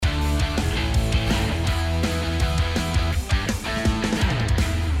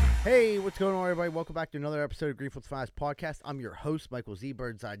Hey, what's going on, everybody? Welcome back to another episode of Grief with Finest Podcast. I'm your host, Michael Z.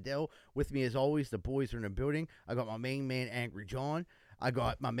 Birdside. With me, as always, the boys are in the building. I got my main man, Angry John. I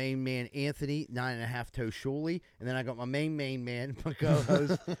got my main man, Anthony, 9.5 Toe Shuley. And then I got my main man, my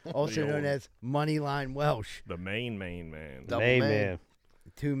co-host, also known as Moneyline Welsh. The main man. The main man.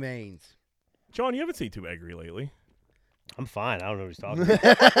 Two mains. John, you haven't seen too angry lately. I'm fine. I don't know what he's talking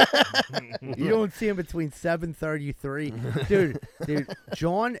about. You don't see him between 7:33. Dude,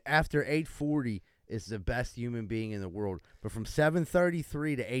 John, after 8:40, is the best human being in the world. But from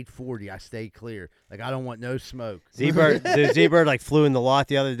 7:33 to 8:40, I stay clear. Like, I don't want no smoke. Z-Bird like flew in the lot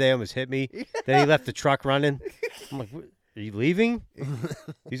the other day, almost hit me. Then he left the truck running. I'm like, what? Are you leaving?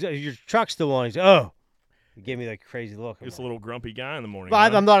 Your truck's still on. He's like, oh. He gave me that crazy look. Just a little grumpy guy in the morning.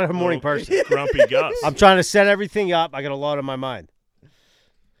 But I'm not a morning person. Grumpy Gus. I'm trying to set everything up. I got a lot on my mind.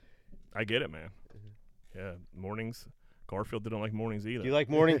 I get it, man. Yeah, mornings. Garfield didn't like mornings either. Do you like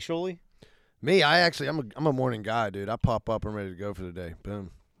morning, Shuley? Me, I'm a morning guy, dude. I pop up, I'm ready to go for the day.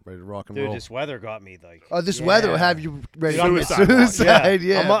 Boom. Ready to rock and roll. Dude, this weather got me like. Oh, this weather will have you ready to commit Suicide. suicide.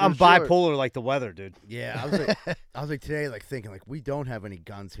 Yeah, I'm for sure. bipolar like the weather, dude. Yeah, I was like today, like thinking, like, we don't have any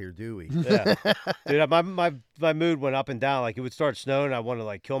guns here, do we? Yeah, dude, my mood went up and down. Like, it would start snowing, I wanted to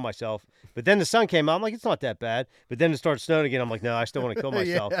like kill myself. But then the sun came out. I'm like, it's not that bad. But then it started snowing again. I'm like, no, I still want to kill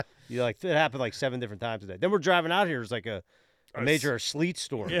myself. Yeah. You like, it happened like 7 different times today. Then we're driving out here. It's like a major sleet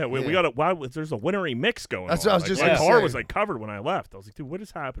storm. Yeah, we got there's a wintry mix going That's on. what I was just my gonna car say. was like covered when I left. I was like, dude, what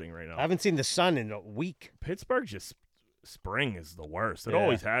is happening right now? I haven't seen the sun in a week. Pittsburgh just spring is the worst. It Yeah.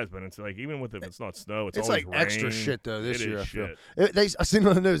 always has been. It's like even if it's not snow, it's It's always like extra rain. shit though this It year. is I feel. shit. I seen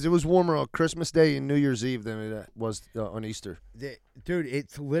on the news. It was warmer on Christmas Day and New Year's Eve than it was on Easter. Dude,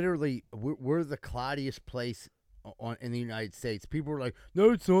 it's literally, we're the cloudiest place in the United States. People are like, no,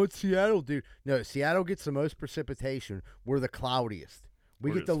 it's not Seattle, dude. No, Seattle gets the most precipitation. We're the cloudiest.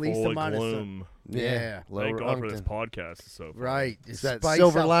 We We're get the just least full of amount of sun. gloom. Yeah. Lower Thank God for this Umpton. podcast. It's so fun. Right. It's that Spice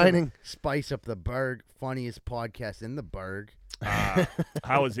silver up lining. Spice up the Berg. Funniest podcast in the Berg.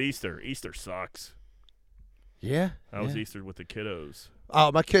 How was Easter? Easter sucks. Yeah. How was Easter with the kiddos?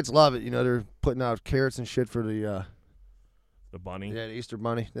 Oh, my kids love it. You know, they're putting out carrots and shit for the The bunny. the Easter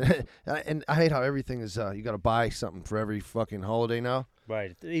bunny. And I hate how everything is you got to buy something for every fucking holiday now.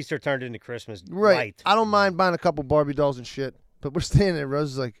 Right. Easter turned into Christmas Right. light. I don't mind buying a couple Barbie dolls and shit, but we're standing there.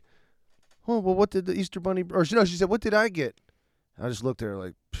 Rose is like, "Oh, well, what did the Easter bunny?" Or no, she said, "What did I get?" I just looked at her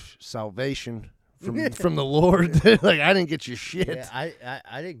like, salvation from the Lord. Like, I didn't get you shit. Yeah,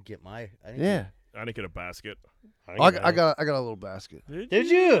 I didn't get my. Yeah. I didn't get a basket. I got a little basket. Did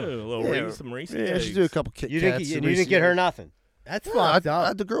you? A little Yeah. some Reese's Yeah, eggs. she do a couple Kit You Kats. didn't, you and didn't Reese's get her eggs. nothing. That's Yeah, fucked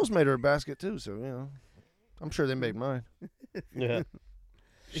up. the girls made her a basket too, so you know, I'm sure they made mine. Yeah.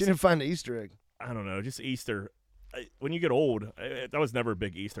 She didn't find the Easter egg. I don't know. Just Easter. When you get old, I was never a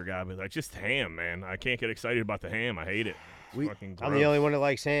big Easter guy, but like just ham, man. I can't get excited about the ham. I hate it. It's fucking I'm the gross. only one that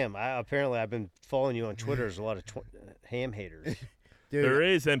likes ham. Apparently, I've been following you on Twitter. There's a lot of ham haters. Dude, There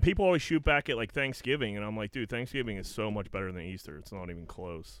is, and people always shoot back at like Thanksgiving, and I'm like, dude, Thanksgiving is so much better than Easter. It's not even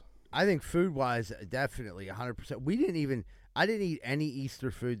close. I think food-wise, definitely 100%. I didn't eat any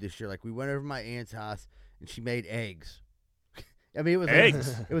Easter food this year. Like, we went over to my aunt's house, and she made eggs. I mean, it was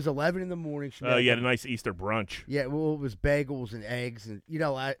Eggs? It was 11 in the morning. She Oh, made you had a nice Easter brunch. Yeah, well, it was bagels and eggs, and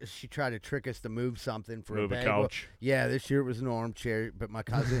she tried to trick us to move something for Move a a bagel. couch. Yeah, this year it was an armchair, but my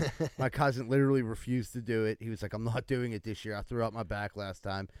cousin literally refused to do it. He was like, "I'm not doing it this year. I threw out my back last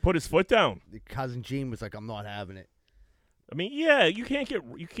time." Put his foot down. Cousin Gene was like, "I'm not having it." I mean, yeah, you can't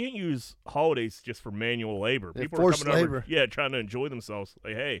use holidays just for manual labor. Yeah, People forced are coming labor. over, yeah, trying to enjoy themselves.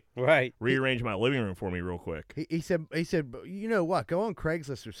 Like, hey, Right. rearrange my living room for me real quick. He said, "But you know what? Go on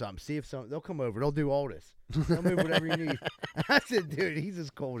Craigslist or something. See if they'll come over. They'll do all this. They'll move whatever you need." I said, "Dude, he's as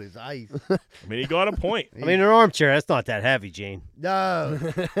cold as ice." I mean, he got a point. I mean, an armchair, that's not that heavy, Gene. No,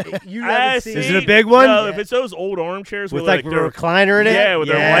 you Ah, haven't see? seen Is it a big one? No, Yeah. if it's those old armchairs With with like a their recliner in it? yeah, with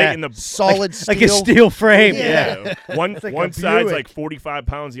their light in the Solid steel. Like a steel frame. Yeah. Yeah. one like one a side's Buick. like 45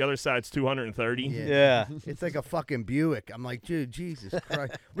 pounds, the other side's 230. Yeah. Yeah. It's like a fucking Buick. I'm like, dude, Jesus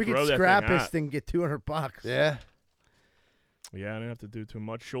Christ. We Throw could that scrap thing this out. thing, get $200. Yeah. Yeah, I didn't have to do too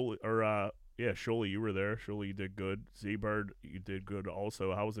much. Shuley, you were there. Shuley, you did good. Z-Bird, you did good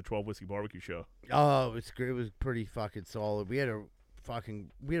also. How was the 12 Whiskey Barbecue show? Oh, it was great. It was pretty fucking solid. We had a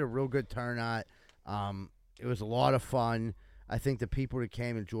real good turnout. It was a lot of fun. I think the people that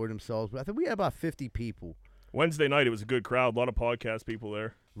came enjoyed themselves. But I think we had about 50 people. Wednesday night, it was a good crowd. A lot of podcast people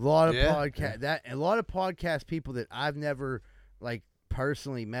there. A lot of Yeah. podcast people that I've never like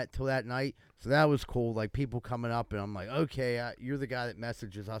personally met till that night. So that was cool. Like people coming up, and I'm like, okay, you're the guy that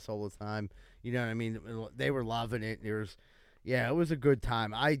messages us all the time. You know what I mean? They were loving it. There was, Yeah, it was a good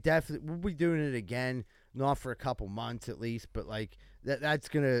time. I definitely we'll be doing it again, not for a couple months at least, but like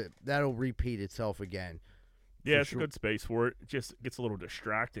that'll repeat itself again. Yeah, For it's sure. a good space for it. It just gets a little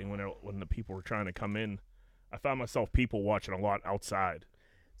distracting when the people are trying to come in. I found myself people watching a lot outside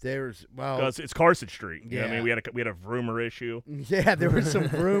There's because it's Carson Street. You know what I Yeah. mean, we had a rumor issue. yeah, there were some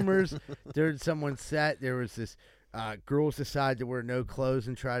rumors. During someone's set, there was this girls decide to wear no clothes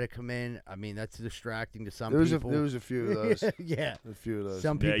and try to come in. I mean, that's distracting to some There was people. there was a few of those. yeah, A few of those.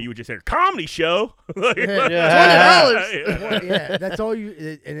 some Yeah, people. you would just hear comedy show. Like, Yeah. Yeah, that's all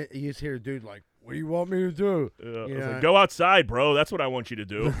you. And you just hear a dude like, "What do you want me to do?" I was Yeah. like, go outside, bro. That's what I want you to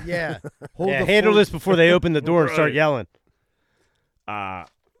do. Yeah, hold Yeah, the handle fort. this before they open the door and start Right. yelling.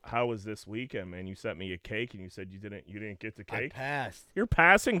 How was this weekend, man? You sent me a cake and you said you didn't get the I cake. passed. You're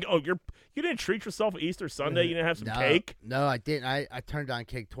passing. Oh, you didn't treat yourself Easter Sunday. You didn't have some No, cake. No, I didn't. I turned on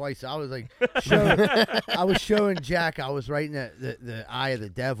cake twice. I was like, I was showing Jack. I was right in the eye of the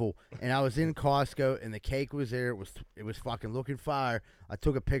devil, and I was in Costco, and the cake was there. It was fucking looking fire. I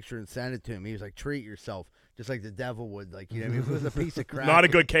took a picture and sent it to him. He was like, "Treat yourself." Just like the devil would, like, you know, what I mean? If it was a piece of crap. Not a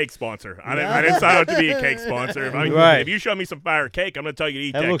good cake sponsor. I didn't sign up to be a cake sponsor. Right. If you show me some fire cake, I'm gonna tell you to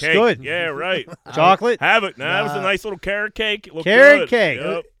eat That that looks cake. good. Yeah, right. Chocolate? Have it. Nah, it was a Nah. nice little carrot cake. It looked Carrot good. cake.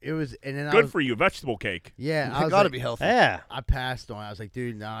 Yep. It was, and then I Good was, for you. Vegetable cake. yeah, I It was gotta like, be healthy. Yeah. I passed on. I was like,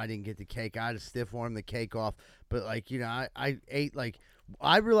 dude, no, I didn't get the cake. I had to stiff arm the cake off. But like, you know, I ate like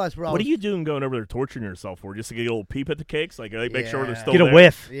I realized What are you doing going over there torturing yourself for? Just to get a little peep at the cakes? Like make sure they're Yeah. still Get a there?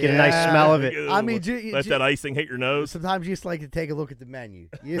 whiff. Get a nice Yeah. smell of it. Get a I little- mean, let that icing hit your nose. Sometimes you just like to take a look at the menu.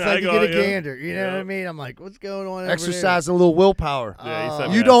 You just I like to go, get a yeah. gander. You know what I Yeah. mean? I'm like, what's going on? over there? Exercise a little willpower. Yeah, he sent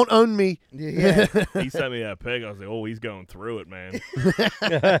me You that. don't own me. Yeah, He sent me that pig. I was like, oh, he's going through it, man.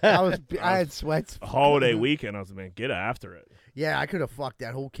 I had sweats. A holiday weekend. I was like, man, get after it. Yeah, I could have fucked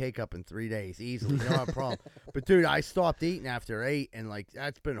that whole cake up in 3 days easily. No problem. But dude, I stopped eating after 8, and like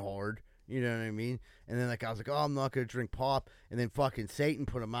that's been hard. You know what I mean? And then like I was like, oh, I'm not gonna drink pop. And then fucking Satan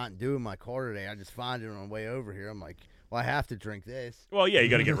put a Mountain Dew in my car today. I just found it on the way over here. I'm like, well, I have to drink this. Well, yeah, you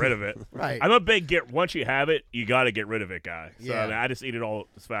got to get rid of it. Right. I'm a big once you have it, you got to get rid of it guy. So Yeah. I mean, I just eat it all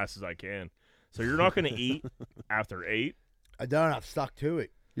as fast as I can. So you're not going to eat after 8. I don't. I've stuck to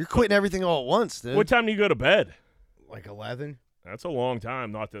it. You're quitting everything all at once, dude. What time do you go to bed? Like 11. That's a long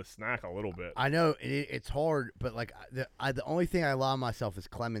time not to snack a little bit. I know it's hard, but like the only thing I allow myself is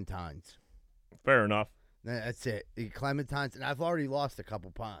clementines. Fair enough. That's it. The clementines, and I've already lost a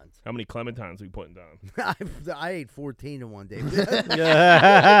couple pounds. How many clementines are you putting down? I ate 14 in one day,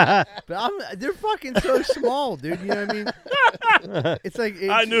 Yeah. but they're fucking so small, dude. You know what I mean? It's like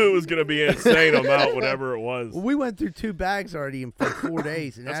I knew it was going to be an insane amount, whatever it was. Well, we went through 2 bags already in like 4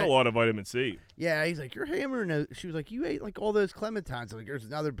 days, and That's a lot of vitamin C. Yeah, he's like, you're hammering those. She was like, you ate like all those clementines. I'm like, there's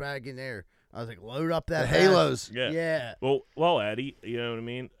another bag in there. I was like, load up that the bag. halos. Yeah. Yeah. Well, Eddie, you know what I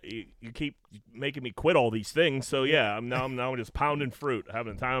mean. You keep making me quit all these things, so yeah, I'm now just pounding fruit,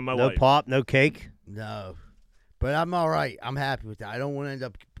 having the time of my No life. pop, no cake. No, but I'm all right. I'm happy with that. I don't want to end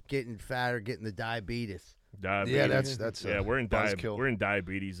up getting fat or getting the diabetes. Diabetes. Yeah, that's yeah. We're in buzzkill.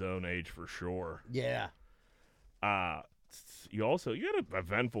 diabetes zone age for sure. Yeah. You had an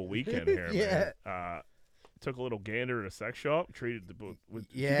eventful weekend here, Yeah. man. Took a little gander at a sex shop. Treated the You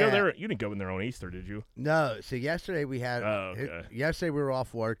Yeah. go there. You didn't go in there on Easter, did you? No. So yesterday we had. Oh, okay. Yesterday we were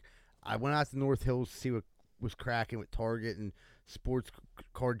off work. I went out to North Hills to see what was cracking with Target and Sports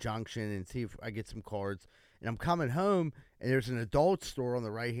Card Junction and see if I get some cards. And I'm coming home and there's an adult store on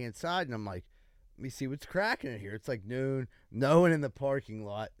the right hand side, and I'm like, let me see what's cracking in here. It's like noon, no one in the parking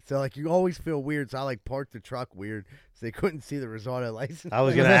lot. So like you always feel weird. So I like parked the truck weird so they couldn't see the Risotto license. I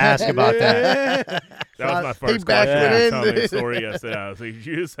was gonna ask about that. That was my first backed question. it in, Tell me the dude. story yesterday. I was like,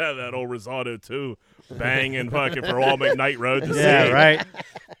 you just have that old risotto too, banging fucking for all McKnight Road to Yeah, see. right.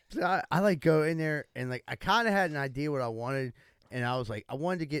 So I like go in there and like I kind of had an idea what I wanted, and I was like I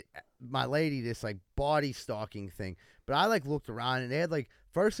wanted to get my lady this like body stalking thing, but I like looked around and they had like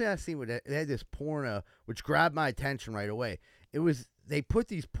first thing I seen was they had this porno which grabbed my attention right away. It was they put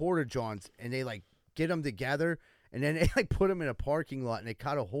these porta johns and they like get them together. And then they like put them in a parking lot and they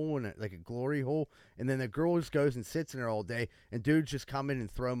cut a hole in it, like a glory hole. And then the girl just goes and sits in there all day, and dudes just come in and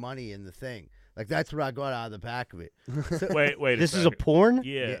throw money in the thing. Like that's what I got out of the back of it. So, Wait. This is a second. porn?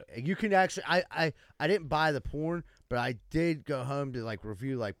 Yeah. you can actually. I didn't buy the porn, but I did go home to like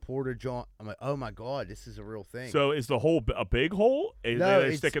review like Porta John. I'm like, oh my god, this is a real thing. So is the hole a big hole? Is No, they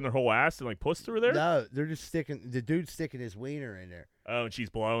it's- sticking their whole ass and like puss through there? no, they're just sticking. The dude's sticking his wiener in there. Oh, and she's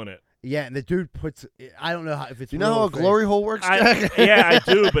blowing it. Yeah, and the dude puts. I don't know how, if it's. You know real how a or fake. glory hole works, I Jack?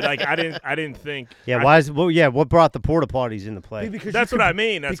 do, but like I didn't think. Yeah, why is what brought the porta potties into play? Because That's you what could- I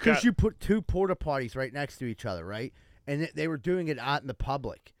mean. That's because got- you put 2 porta potties right next to each other, right? and they were doing it out in the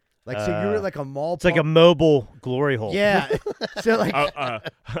public. Like, so you were like a mall. It's like a mobile glory hole. Yeah. So like, a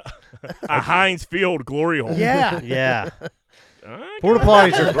Heinz Field glory hole. yeah. Yeah. Okay. Porta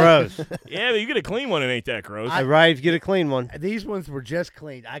potties are gross. Yeah, but you get a clean one, it ain't that gross. Right, if you get a clean one. These ones were just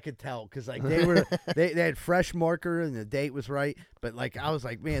cleaned. I could tell because like they were they had fresh marker and the date was right. But like I was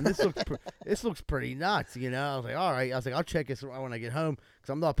like, man, this looks pretty nuts. You know, I was like, all right. I was like, I'll check this when I get home because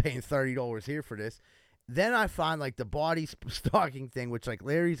I'm not paying $30 here for this. Then I find like the body stocking thing, which like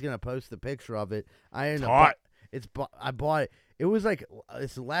Larry's gonna post the picture of it. I ended up I bought it. It was like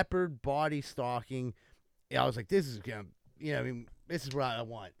this leopard body stocking. I was like, this is gonna. You know, I mean, this is what I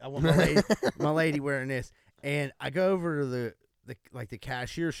want. I want my lady wearing this. And I go over to the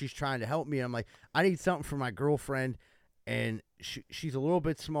cashier. She's trying to help me. And I'm like, I need something for my girlfriend. And she's a little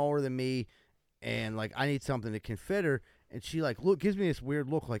bit smaller than me. And, like, I need something that can fit her. And she, like, gives me this weird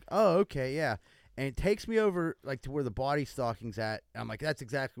look like, oh, okay, yeah. And it takes me over, like, to where the body stocking's at. And I'm like, that's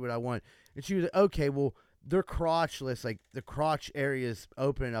exactly what I want. And she was like, okay, well, they're crotchless. Like, the crotch area is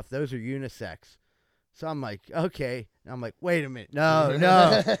open enough. Those are unisex. So I'm like, okay. And I'm like, wait a minute. No.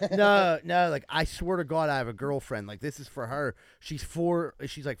 Like, I swear to God, I have a girlfriend. Like, this is for her. She's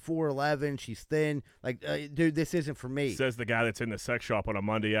like 4'11". She's thin. Like, dude, this isn't for me. Says the guy that's in the sex shop on a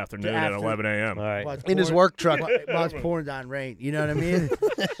Monday afternoon at 11 a.m. All right. While it's In his pouring- work truck. while it's pouring down rain. You know what I mean?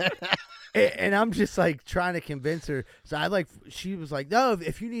 And I'm just like trying to convince her. So she was like, no,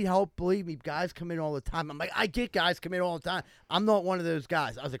 if you need help, believe me, guys come in all the time. I'm like, I get guys come in all the time. I'm not one of those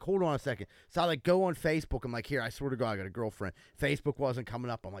guys. I was like, hold on a second. So I like go on Facebook. I'm like, here, I swear to God, I got a girlfriend. Facebook wasn't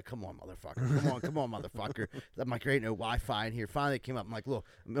coming up. I'm like, come on, motherfucker. Come on, motherfucker. I'm like, there ain't no Wi-Fi in here. Finally it came up. I'm like, look,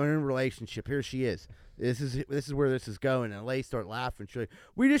 I'm in a relationship. Here she is. This is where this is going. And they start laughing. She's like,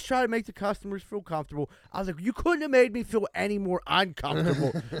 we just try to make the customers feel comfortable. I was like, you couldn't have made me feel any more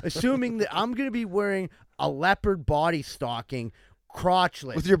uncomfortable, assuming that I'm going to be wearing a leopard body stocking,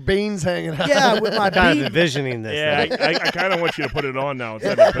 crotchless. With your beans hanging out. Yeah, with my Kind of bean. envisioning this. Yeah, now. I kind of want you to put it on now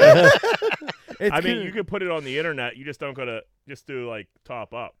instead of put It's I mean, gonna- you could put it on the internet. You just don't go to just do like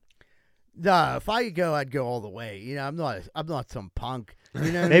top up. Nah, if I could go, I'd go all the way. You know, I'm not some punk.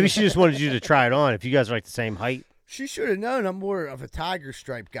 You know, what I Maybe mean? she just wanted you to try it on if you guys are like the same height. She should have known I'm more of a tiger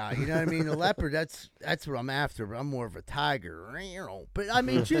stripe guy. You know what I mean? A leopard, that's what I'm after. But I'm more of a tiger. But I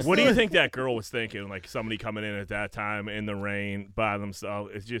mean, just What do you think that girl was thinking? Like somebody coming in at that time in the rain by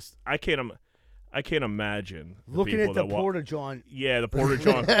themselves. It's just I can't imagine the looking people at the that walk- Porta John? Yeah, the Porta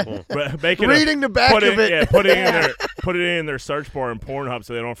John. Making Reading the back put of it. put it in their search bar in Pornhub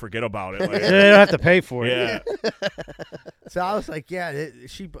so they don't forget about it. Like, So they don't have to pay for it. yeah, So I was like, yeah,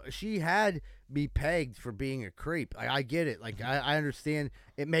 she had me pegged for being a creep. Like, I get it. Like, I understand.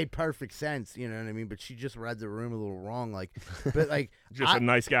 It made perfect sense. You know what I mean? But she just read the room a little wrong. Like, but like, just a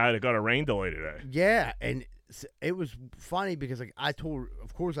nice guy that got a rain delay today. yeah, and it was funny because like I told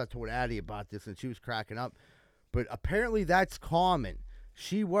Addie about this and she was cracking up, but apparently that's common.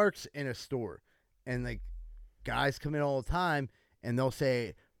 She works in a store, and like guys come in all the time and they'll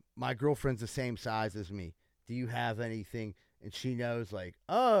say, "My girlfriend's the same size as me. Do you have anything?" And she knows, like,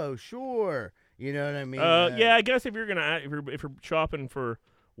 "Oh, sure." You know what I mean? Yeah, I guess if you're shopping for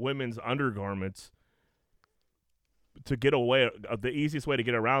women's undergarments, to get away, the easiest way to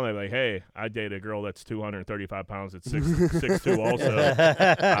get around that, like, hey, I date a girl that's 235 pounds at 6'2"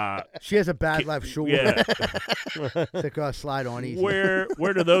 also. She has a bad left shoulder. Yeah. It's like, slide on easy. Where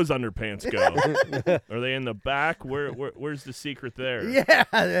do those underpants go? Are they in the back? Where's the secret there? Yeah,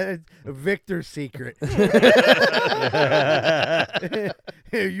 that's Victor's secret.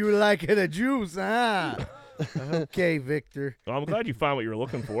 You like the juice, huh? Okay, Victor. Well, I'm glad you found what you were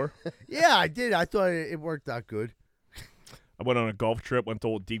looking for. Yeah, I did. I thought it worked out good. I went on a golf trip, went to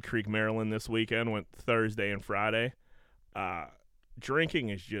Old Deep Creek, Maryland this weekend, went Thursday and Friday. Drinking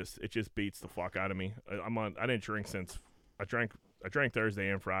it just beats the fuck out of me. I didn't drink since I drank Thursday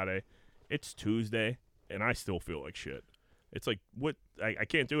and Friday. It's Tuesday and I still feel like shit. It's like what I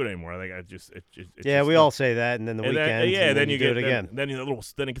can't do it anymore. Like it's Yeah, just we all say that, and then the weekend. then you do get it again. Then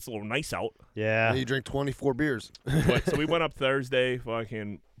it gets a little nice out. Yeah. And you drink 24 beers. But, so we went up Thursday,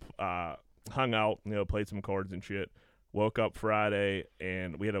 fucking hung out, played some cards and shit. Woke up Friday,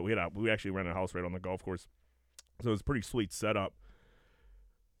 and we actually rented a house right on the golf course, so it was a pretty sweet setup.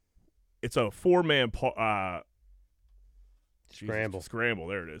 It's a 4-man scramble.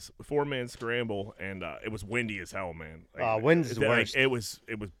 There it is, 4-man scramble, and it was windy as hell, man. Wind's the worst. It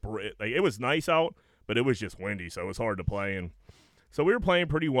was nice out, but it was just windy, so it was hard to play. And so we were playing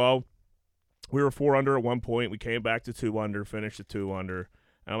pretty well. We were 4 under at one point. We came back to 2 under, finished at 2 under.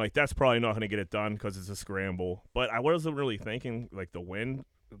 And I'm like, that's probably not going to get it done because it's a scramble. But I wasn't really thinking, like, the wind.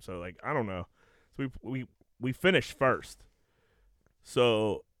 So, like, I don't know. So we we finished first.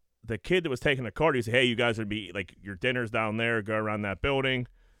 So the kid that was taking the card, he said, hey, you guys would be like, your dinner's down there, go around that building.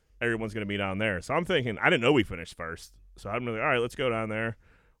 Everyone's going to be down there. So I'm thinking, I didn't know we finished first. So I'm like, all right, let's go down there.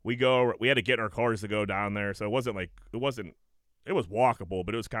 We had to get in our cars to go down there. So it was walkable,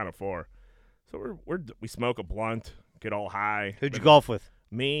 but it was kind of far. So we smoke a blunt, get all high. Who'd you golf with?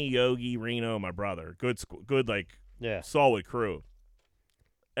 Me, Yogi, Reno, my brother. Good, like, Yeah. solid crew.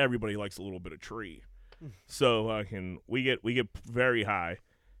 Everybody likes a little bit of tree. So we get very high,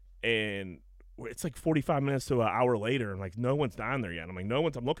 and it's like 45 minutes to an hour later, and like no one's down there yet. I'm like,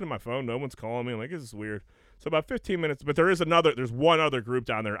 I'm looking at my phone, no one's calling me. I'm like, this is weird. So about 15 minutes, but there's one other group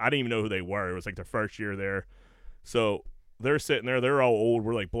down there. I didn't even know who they were. It was like their first year there. So they're sitting there, they're all old.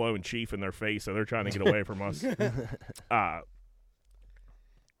 We're like blowing Chief in their face, so they're trying to get away from us.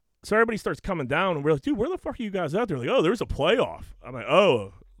 So everybody starts coming down, and we're like, dude, where the fuck are you guys out there? Like, oh, there's a playoff. I'm like,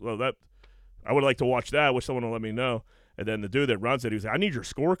 oh, well, I would like to watch that. I wish someone would let me know. And then the dude that runs it, he was like, I need your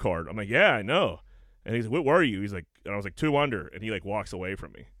scorecard. I'm like, yeah, I know. And he's like, what were you? He's like, and I was like, 2 under. And he like walks away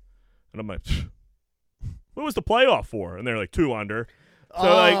from me. And I'm like, what was the playoff for? And they're like, 2 under. So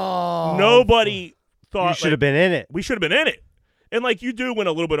like nobody thought You should have been in it. we should have been in it. And like you do win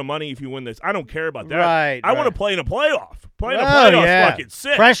a little bit of money if you win this. I don't care about that. Right, I want to right. play in a playoff. Playing a Oh, playoff yeah. fucking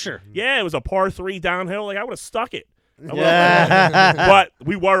sick. Pressure. Yeah, it was a par 3 downhill. Like I would have stuck it. Yeah. But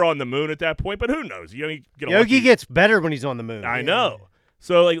we were on the moon at that point. But who knows? You get a Yogi lucky- gets better when he's on the moon. I know.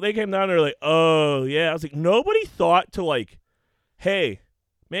 So like they came down there like, oh yeah. I was like, nobody thought to like, hey,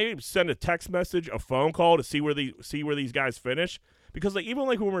 maybe send a text message, a phone call to see where these guys finish. Because like even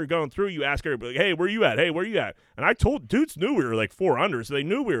like when we were going through, you ask everybody, like, hey, where you at? Hey, where you at? And I told dudes knew we were like 4 under, so they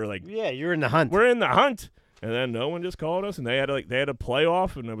knew we were like, Yeah, you're in the hunt. we're in the hunt. And then no one just called us, and they had a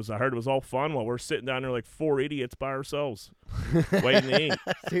playoff, and I heard it was all fun while we're sitting down there like 4 idiots by ourselves, waiting to eat.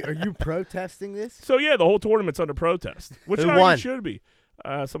 See, are you protesting this? So yeah, the whole tournament's under protest, which Who I won? It should be.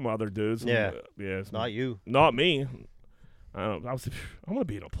 Some other dudes. Yeah. Yeah. Not you. Not me. I'm gonna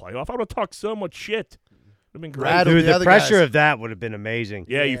be in a playoff. I would have talked so much shit. It'd been great. Rattle Dude, the the other pressure guys. of that would have been amazing.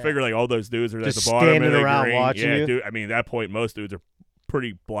 Yeah, you Yeah. figure like all those dudes are Just at the bottom standing of the around green. watching yeah, you. dude. I mean, at that point, most dudes are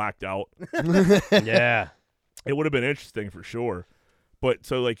pretty blacked out. Yeah. It would have been interesting for sure. But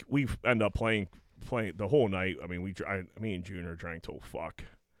so like we end up playing the whole night. I mean, me and Junior drank till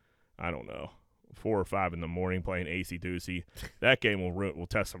I don't know, 4 or 5 in the morning playing AC-Doocy. That game will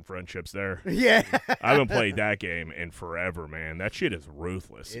test some friendships there. Yeah. I haven't played that game in forever, man. That shit is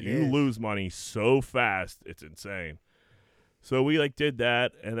ruthless. It You is. lose money so fast, it's insane. So we like did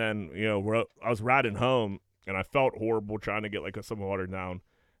that, and then I was riding home, and I felt horrible trying to get like some water down,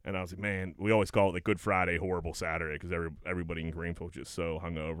 and I was like, man, we always call it like Good Friday, horrible Saturday, because everybody in Greenville just so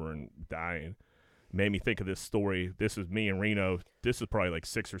hungover and dying. Made me think of this story. This is me and Reno. This is probably like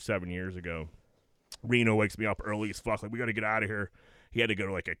 6 or 7 years ago. Reno wakes me up early as fuck. Like, we got to get out of here. He had to go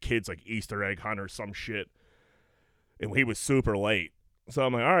to like a kid's like Easter egg hunt or some shit. And he was super late. So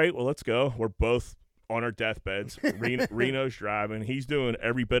I'm like, all right, well, let's go. We're both on our deathbeds. Reno's driving. He's doing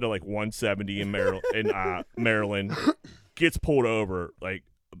every bit of like 170 in Maryland. Gets pulled over. Like,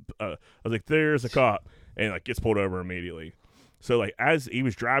 I was like, there's a cop. And like gets pulled over immediately. So like as he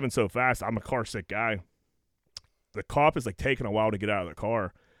was driving so fast, I'm a car sick guy. The cop is like taking a while to get out of the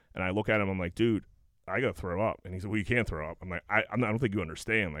car. And I look at him, I'm like, dude, I gotta throw up. And he's like, well, you can't throw up. I'm like, I don't think you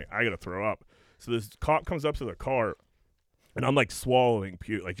understand. Like, I gotta throw up. So this cop comes up to the car, and I'm like swallowing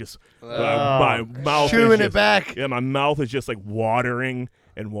puke, like just my mouth Chewing is it just, back. Yeah, my mouth is just like watering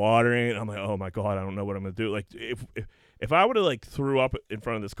and watering. I'm like, oh my god, I don't know what I'm gonna do. Like, if I would have like threw up in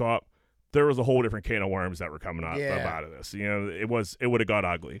front of this cop, there was a whole different can of worms that were coming up out of this. It would have got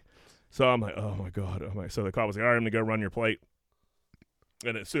ugly. So I'm like, oh my god. So the cop was like, all right, I'm gonna go run your plate.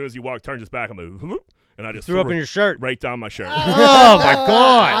 And as soon as he turns his back, I'm like, whoop, and I just Threw up in your shirt. right down my shirt. Oh, my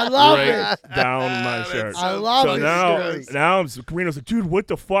God. I love right it. down my shirt. I love So it. now Karina's like, dude, what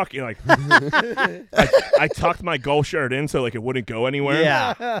the fuck? Like, I tucked my golf shirt in so like it wouldn't go anywhere.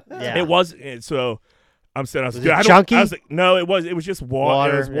 Yeah. Yeah. It was so. I'm saying, I was, Was dude, it I don't- chunky? I was like, no, it was just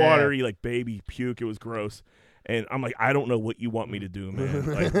water. It was Water, yeah. watery, like baby puke. It was gross. And I'm like, I don't know what you want me to do, man.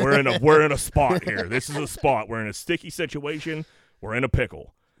 Like, we're in a spot here. This is a spot. We're in a sticky situation. We're in a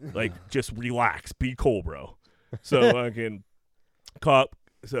pickle. Like, just relax. Be cool, bro. So fucking cop.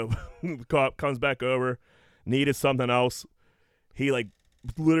 So the cop comes back over. Needed something else. He like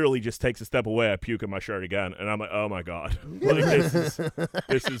literally just takes a step away. I puke in my shirt again, and I'm like, oh my god, like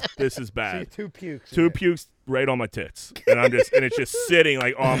this is bad. 2 pukes. Two pukes right on my tits, and it's just sitting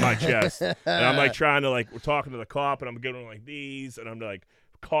like on my chest, and I'm like trying to we're talking to the cop, and I'm giving him like these, and I'm like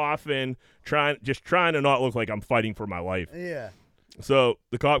coughing, trying to not look like I'm fighting for my life. Yeah. So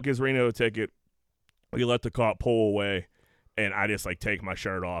the cop gives Reno a ticket. We let the cop pull away, and I just like take my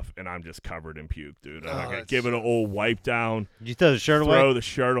shirt off, and I'm just covered in puke, dude. And I give it an old wipe down. Did you throw the shirt away? Throw the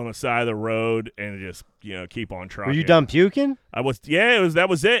shirt on the side of the road, and just keep on trucking. Were you done puking? I was. Yeah, that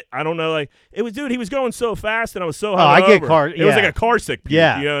was it. I don't know. Like it was, dude. He was going so fast, and I was so. I get hungover. car. It was like a car sick puke.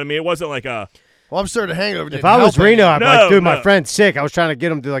 Yeah. You know what I mean? It wasn't like a. Well, I'm sure the hangover. If I was Reno, I'd be like, dude, my No. friend's sick. I was trying to get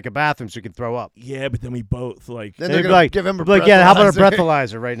him to like a bathroom so he could throw up. Yeah, but then we both like. Then They'd they're be gonna like, give him a like, yeah, how about a breathalyzer.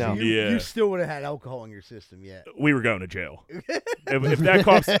 breathalyzer right now? Yeah. You still would have had alcohol in your system yet. We were going to jail. if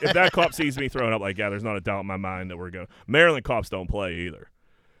that cop sees me throwing up like that, there's not a doubt in my mind that we're going. Maryland cops don't play either.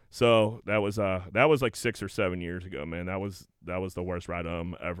 So that was like 6 or 7 years ago, man. That was the worst ride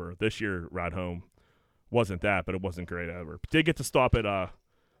home ever. This year ride home wasn't that, but it wasn't great ever. Did get to stop at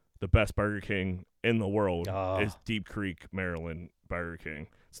the best Burger King in the world is Deep Creek, Maryland Burger King.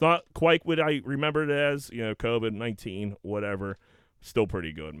 It's not quite what I remembered it as, COVID-19, whatever. Still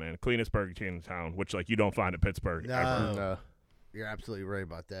pretty good, man. Cleanest Burger King in town, which like you don't find at Pittsburgh ever. No. You're absolutely right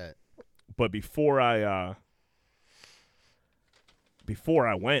about that. But before I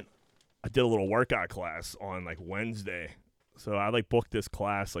went, I did a little workout class on like Wednesday. So I like booked this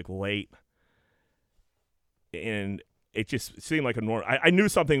class like late, and it just seemed like a normal. I knew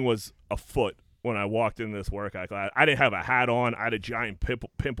something was afoot when I walked in this workout class. I didn't have a hat on. I had a giant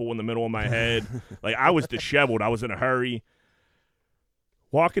pimple in the middle of my head. Like I was disheveled. I was in a hurry.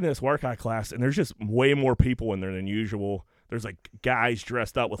 Walking in this workout class, and there's just way more people in there than usual. There's like guys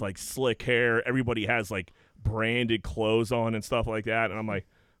dressed up with like slick hair. Everybody has like branded clothes on and stuff like that. And I'm like,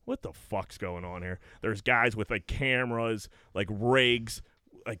 what the fuck's going on here? There's guys with like cameras, like rigs,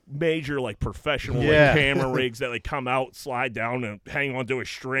 like major like professional like, camera rigs that like come out, slide down, and hang onto a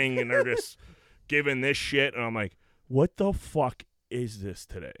string, and they're just giving this shit. And I'm like, what the fuck is this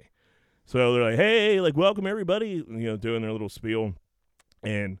today? So they're like, hey, like welcome everybody, doing their little spiel.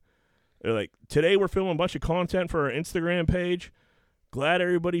 And they're like, today we're filming a bunch of content for our Instagram page. Glad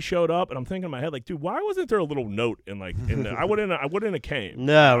everybody showed up. And I'm thinking in my head, like, dude, why wasn't there a little note I wouldn't have came.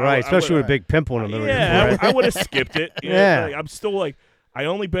 No, right. Especially with a big pimple in the middle of your forehead. I would have skipped it. Yeah. Like, I'm still like, I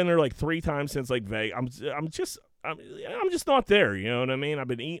only been there like 3 times since like Vegas. I'm just not there. You know what I mean? I've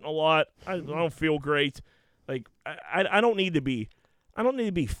been eating a lot. I don't feel great. Like I don't need to be. I don't need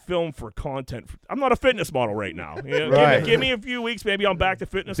to be filmed for content. I'm not a fitness model right now. Right. Give me a few weeks, maybe I'm back to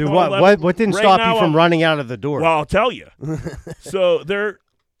fitness Dude, model level. what didn't Right stop now, you from I'm- running out of the door? Well, I'll tell you. So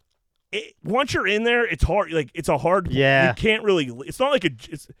once you're in there, it's hard. Like it's a hard. Yeah. You can't really. It's not like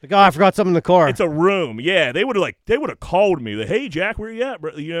it's. like, oh, I forgot something in the car. It's a room. Yeah, they would have called me. Like, hey, Jack, where you at?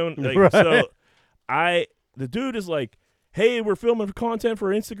 Bro? Like, Right. So the dude is like, hey, we're filming for content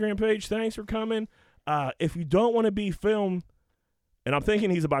for our Instagram page. Thanks for coming. If you don't want to be filmed, and I'm thinking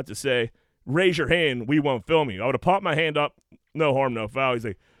he's about to say, raise your hand, we won't film you. I would have popped my hand up, no harm, no foul. He's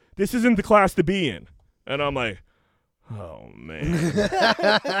like, this isn't the class to be in. And I'm like, oh, man.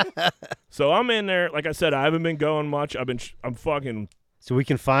 So I'm in there. Like I said, I haven't been going much. I'm fucking. So we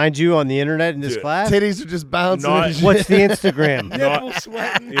can find you on the internet in this Dude. class? Titties are just bouncing. Not- and shit. What's the Instagram? Nipple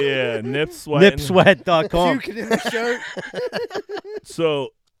sweating. Yeah, nip sweating. Nipsweat.com. Puking in the shirt. So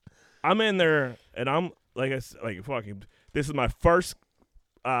I'm in there, and I'm like, fucking. This is my first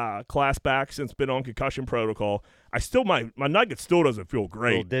class back since been on concussion protocol. I still my nugget still doesn't feel A little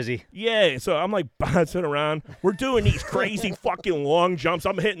great. dizzy. Yeah, so I'm like bouncing around. We're doing these crazy fucking long jumps.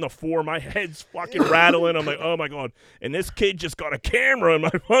 I'm hitting the floor. My head's fucking rattling. I'm like, oh my God. And this kid just got a camera in my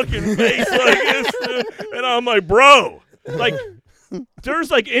fucking face like this, dude. And I'm like, bro, like, there's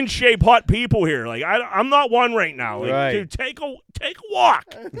like in shape hot people here. Like I'm not one right now. Like, Right. dude, take a walk.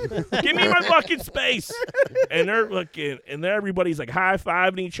 Give me my fucking space. And they're looking, and everybody's like high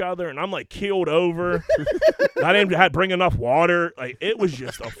fiving each other, and I'm like keeled over. I didn't have bring enough water. Like it was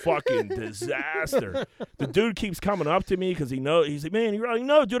just a fucking disaster. The dude keeps coming up to me because he's like, man, you really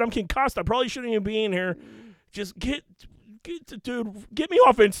know, dude, I'm concussed. I probably shouldn't even be in here. Just get me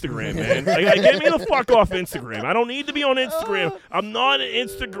off Instagram, man. Like, get me the fuck off Instagram. I don't need to be on Instagram. I'm not an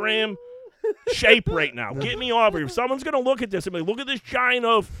Instagram shape right now. Get me off here. If someone's gonna look at this and be like, look at this giant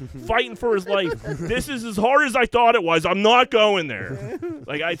oaf fighting for his life. This is as hard as I thought it was. I'm not going there.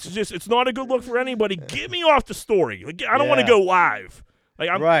 Like it's not a good look for anybody. Get me off the story. Like I don't want to Yeah. go live. Like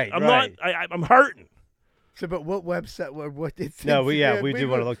I'm Right. I'm hurting. So, but what website? What did? No, we do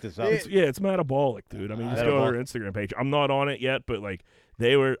want to look this up. It's metabolic, dude. I mean, just go to their Instagram page. I'm not on it yet, but like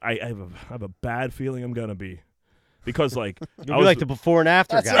they were. I have a bad feeling I'm gonna be, because like You'll be like the before and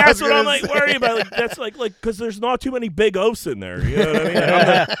after That's guy. what I was that's what I'm gonna like say. worried about. Like that's like because there's not too many big oafs in there. You know what I mean?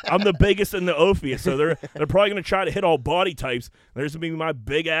 Like, I'm the biggest and the oafiest, so they're probably gonna try to hit all body types. There's gonna be my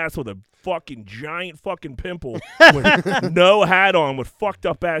big ass with a fucking giant fucking pimple with no hat on with fucked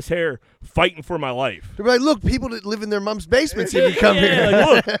up ass hair fighting for my life. They're like, look, people that live in their mom's basements if you come here.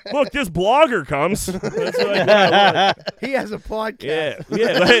 Like, look, this blogger comes. That's like, He has a podcast.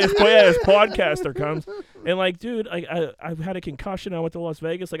 his podcaster comes. And like, dude, I've had a concussion. I went to Las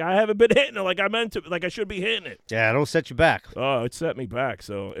Vegas. Like, I haven't been hitting it like I meant to. Like, I should be hitting it. Yeah, it'll set you back. Oh, it set me back.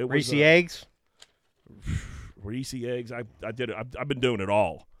 So it Reese was eggs. Reese eggs. I did it. I've been doing it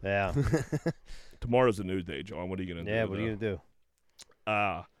all. Yeah. Tomorrow's a new day, John. What are you gonna do? Yeah. What are you gonna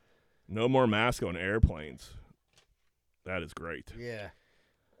do? No more mask on airplanes. That is great. Yeah.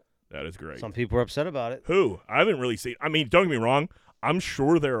 That is great. Some people are upset about it. Who? I haven't really seen. I mean, don't get me wrong. I'm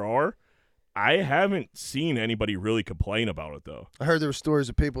sure there are. I haven't seen anybody really complain about it though. I heard there were stories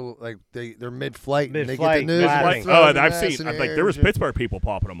of people like they're mid-flight and they get the Mid-flight, news. and laughing. throw Oh, the I've mask seen. in the Like air there was and shit. Pittsburgh people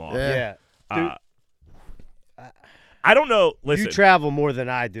popping them off. Yeah. Dude, I don't know. Listen. you travel more than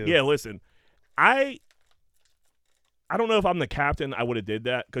I do. Yeah, listen. I don't know if I'm the captain. I would have did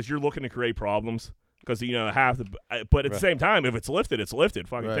that because you're looking to create problems. Because half the. But at the same time, if it's lifted, it's lifted.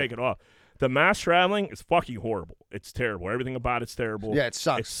 Fucking Right. take it off. The mass traveling is fucking horrible. It's terrible. Everything about it's terrible. Yeah, it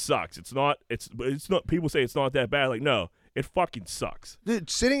sucks. It sucks. It's not. It's not. People say it's not that bad. Like no, it fucking sucks. Dude,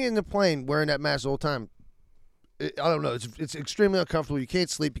 sitting in the plane wearing that mask the whole time, I don't know. It's extremely uncomfortable. You can't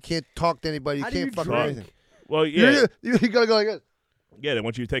sleep. You can't talk to anybody. You How do can't you fucking do drink? anything. Well, yeah, You gotta go like this. yeah. They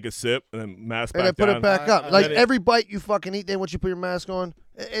want you to take a sip and then mask And back then put down. it back up. and Like then it- every bite you fucking eat, they want you to put your mask on.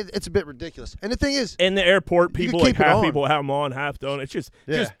 It's a bit ridiculous. And the thing is, In the airport, You people can like keep it half on. people have them on, half don't. It's just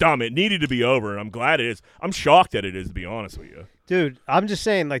Yeah. dumb. It needed to be over, and I'm glad it is. I'm shocked that it is, to be honest with you. Dude, I'm just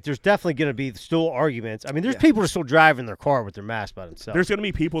saying, like, there's definitely going to be still arguments. I mean, there's people that are still driving their car with their mask by themselves. There's going to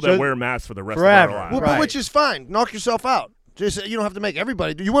be people So- that wear masks for the rest Forever. of their lives. well, Right. but which is fine. Knock yourself out. Just you don't have to make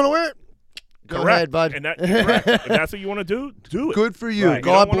everybody. Do you want to wear it? Go Correct. ahead, bud. And correct. If that's what you want to do, do it. Good for you. Right. You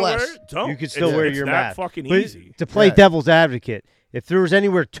God don't wanna bless. wear it? Don't. You can still It's- wear it's your that mask. fucking But easy. to play Yeah. devil's advocate, if there was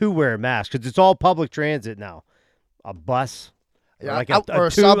anywhere to wear a mask, because it's all public transit now, a bus, or Yeah, like or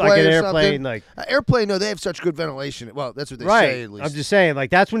a tube, subway like an or airplane, something. like Airplane, no, they have such good ventilation. Well, that's what they right. say at least. I'm just saying, like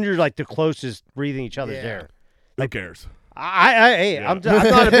that's when you're like the closest breathing each other's Yeah. air. Who cares? Hey, Yeah. I'm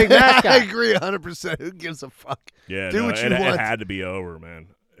not a big mask I guy. agree 100%. Who gives a fuck? Yeah, Do no, what you it want. had to be over, man.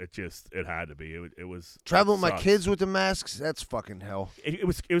 It had to be. It was Traveling with my sucks. kids with the masks, that's fucking hell. It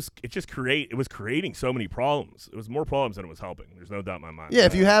was creating so many problems. It was more problems than it was helping. There's no doubt in my mind. Yeah,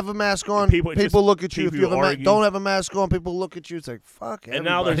 if you have a mask on, People- people, it's just look at you. If people you have argue. don't have a mask on, people look at you. It's like, fuck And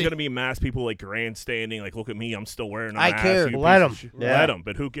now there's everybody. going to be mass people like grandstanding, like, look at me, I'm still wearing a I mask. care. you Let piece 'em. of shit. Yeah. Let them.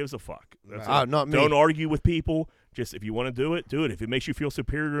 But who gives a fuck? That's it. Not me. Don't argue with people. Just if you want to do it, do it. If it makes you feel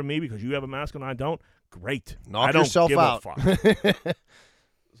superior to me because you have a mask on, I don't. Great. Knock I don't yourself give out. A fuck.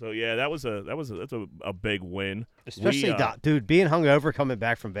 So yeah, that's a big win. Especially, We, dude, being hungover coming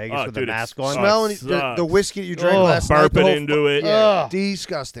back from Vegas Oh, with dude, a mask it's- on. Smelling the sucks. whiskey you drank Oh, last night. the burping whole into it. Yeah, Ugh.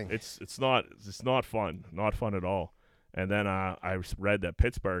 disgusting. It's not fun. Not fun at all. And then I read that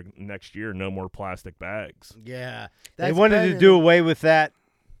Pittsburgh next year, no more plastic bags. Yeah. They That's wanted been to do away with that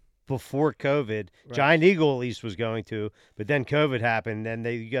before COVID. Right. Giant Eagle at least was going to, but then COVID happened, and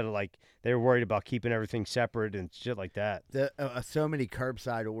they were worried about keeping everything separate and shit like that. so many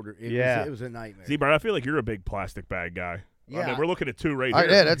curbside order. Yeah. It was a nightmare. See, Brad, I feel like you're a big plastic bag guy. I Yeah. mean, we're looking at two right All right,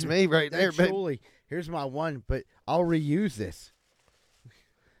 here. yeah, that's me right there. babe. Actually, here's my one, but I'll reuse this.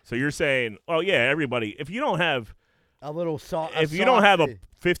 So you're saying, oh yeah, everybody. If you don't have, A little salt. if you don't have a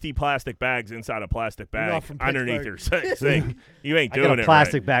 50 plastic bags inside a plastic You're bag not from underneath your Pittsburgh. sink, you ain't I doing got a it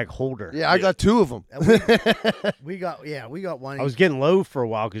plastic right. bag holder. Yeah, I got two of them. we got one. I was getting low for a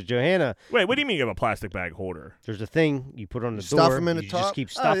while because Johanna, Wait, what do you mean you have a plastic bag holder? there's a thing you put on the Stuff door. 'em in the you top? just keep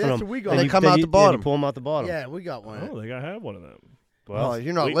Oh, stuffing that's them. what we got. then They you- come then out you- the then bottom. You pull them out the bottom. Yeah, we got one. Oh, I think I have one of them. Well, Oh,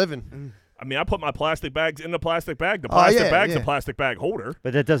 you're not we- living. I mean, I put my plastic bags in the plastic bag. The Oh, plastic yeah, bag's a yeah. plastic bag holder.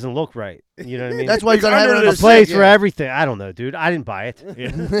 but that doesn't look right. You know what I mean? That's why you It's gotta have it under under a the the place sink, for yeah. everything. I don't know, dude. I didn't buy it.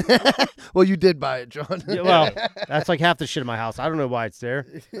 Yeah. Well, you did buy it, John. Yeah, well, that's like half the shit in my house. I don't know why it's there,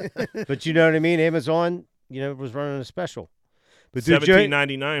 but you know what I mean. Amazon, was running a special. But dude,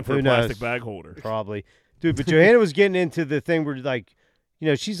 $17.99 for Who a plastic knows? bag holder. probably, dude. But Johanna was getting into the thing where like,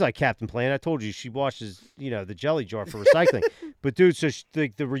 she's like Captain Planet. I told you she washes, the jelly jar for recycling. But dude, so the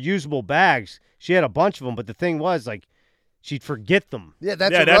reusable bags, she had a bunch of them. But the thing was like, she'd forget them. Yeah,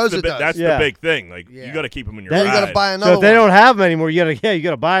 that's yeah, what that's Rosa the does. that's Yeah. the big thing. Like Yeah. you got to keep them in your Then you ride. got to buy another So if they one. don't have them anymore, you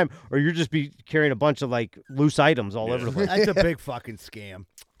gotta buy them, or you're just be carrying a bunch of like loose items all Yeah. over the place. That's a big fucking scam.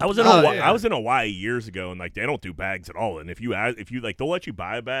 I was in Oh, Hawaii, yeah. I was in Hawaii years ago, and like they don't do bags at all. And if you like, they'll let you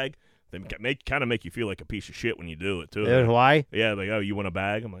buy a bag. they kind of make you feel like a piece of shit when you do it too. In Hawaii? Yeah, like, oh, you want a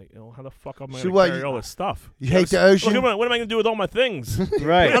bag? I'm like, how the fuck am I So going what, to carry you- all this stuff? You hate the ocean? Look, what am I going to do with all my things?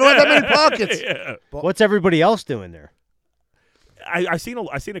 Right. I don't have that many pockets. Yeah. What's everybody else doing there? I seen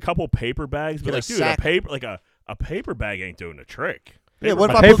a couple paper bags, but Get a like, dude, sack. a paper bag ain't doing the trick. Yeah,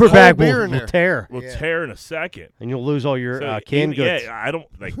 what if A I put paper cold bag beer in will there? tear, Will Yeah. tear in a second. and you'll lose all your So, canned goods. Yeah, I don't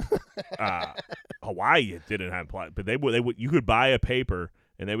like Hawaii didn't have but they would you could buy a paper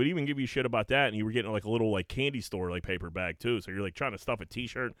and they would even give you shit about that, and you were getting like a little like candy store like paper bag too. So you're like trying to stuff a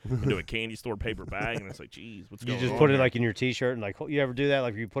T-shirt into a candy store paper bag, and it's like, geez, what's You going just on put it here? like in your T-shirt, and like you ever do that?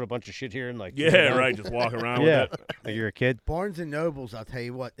 Like you put a bunch of shit here and like yeah, right, just walk around yeah, with it. like you're a kid. Barnes and Nobles, I'll tell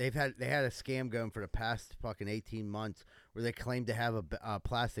you what, they had a scam going for the past fucking 18 months where they claimed to have a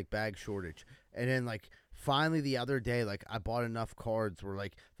plastic bag shortage, and then like finally the other day, like I bought enough cards where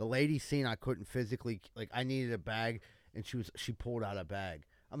like the lady seen I couldn't physically, like I needed a bag, and she pulled out a bag.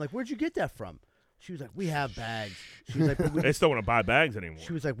 I'm like, where'd you get that from? She was like, we have bags. She was like, but we They still want to buy bags anymore.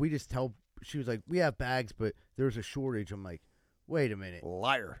 She was like, she was like, we have bags, but there's a shortage. I'm like, wait a minute.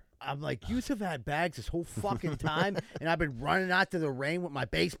 Liar. I'm like, you have had bags this whole fucking time, and I've been running out to the rain with my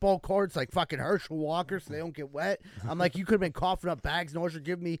baseball cards like fucking Herschel Walker so they don't get wet. I'm like, you could have been coughing up bags, and all you're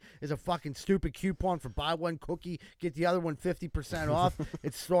giving me is a fucking stupid coupon for buy one cookie, get the other one 50% off.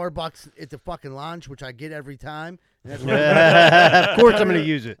 It's Starbucks at the fucking lounge, which I get every time. And that's what Of course, I'm gonna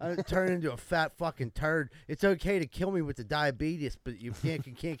use it. I turn into a fat fucking turd. It's okay to kill me with the diabetes, but you can't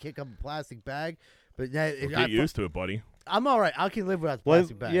kick up a plastic bag. But Get used to it, buddy. I'm all right. I can live without the Well,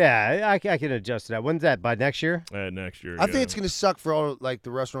 plastic bag. yeah, I can adjust to that. When's that? By next year? Next year. I think yeah. it's gonna suck for all like the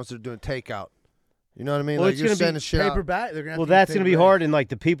restaurants that are doing takeout. You know what I mean? Well, like it's you're gonna be sending shit paper out. bag. They're gonna have Well, to use that's gonna paper be bag. hard, and like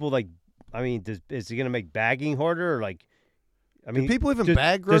the people, like, I mean, is it gonna make bagging harder, or like, I mean, Do people even does-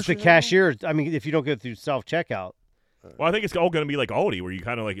 bag Does groceries the anymore? cashier? I mean, if you don't go through self checkout, Well, I think it's all going to be like Aldi, where you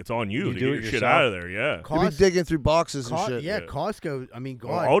kind of like it's on you You to do get it your shit yourself. out of there. Yeah. You'll be digging through boxes and shit. Yeah, Yeah. Costco. I mean,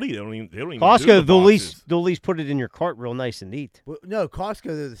 Well, God. Aldi, they don't even do Costco, the they'll boxes. at least put it in your cart real nice and neat. Well, no, Costco.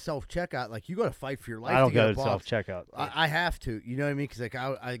 They're the self checkout. Like you got to fight for your life. I don't to get go a to box. self checkout. I have to. You know what I mean? Because like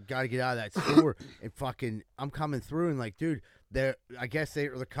I got to get out of that store and fucking. I'm coming through and like, dude, they're. I guess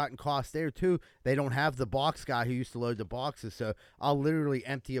they're cutting costs there too. They don't have the box guy who used to load the boxes, so I'll literally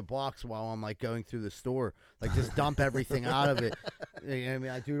empty a box while I'm like going through the store, like just dump everything out of it. You know what I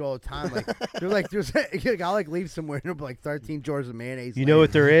mean? I do it all the time. Like they're like, there's. I'll like leave somewhere and there'll be like 13 jars of mayonnaise. You know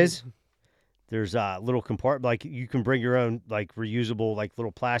what there is? There's a little compartment, like you can bring your own like reusable like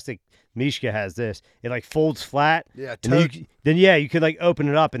little plastic. Mishka has this. It like folds flat. Yeah, And then, tote. you could like open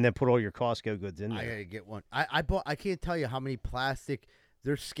it up and then put all your Costco goods in I there. gotta get one. I bought. I can't tell you how many plastic.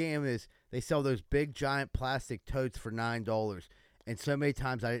 Their scam is they sell those big giant plastic totes for $9, and so many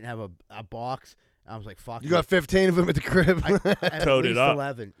times I didn't have a box. I was like, "Fuck." You it. got 15 of them at the crib. At Tote it least up.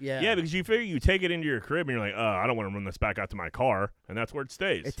 11. Yeah. Yeah, because you figure you take it into your crib and you're like, I don't want to run this back out to my car, and that's where it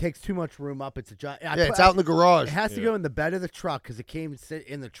stays. It takes too much room up. It's a giant. yeah, it's out in the garage. It has to Yeah. go in the bed of the truck because it can't even sit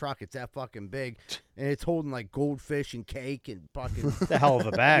in the truck. It's that fucking big, and it's holding like goldfish and cake and fucking. It's a hell of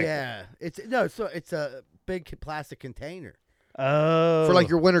a bag. Yeah, it's a big plastic container. Oh. For like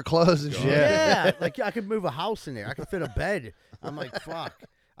your winter clothes and shit. Yeah, like I could move a house in there. I could fit a bed. I'm like, fuck.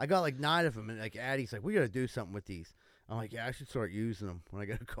 I got like 9 of them, and like Addie's like, we got to do something with these. I'm like, yeah, I should start using them when I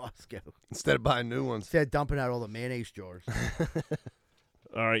go to Costco Instead of buying new ones. instead of dumping out all the mayonnaise jars.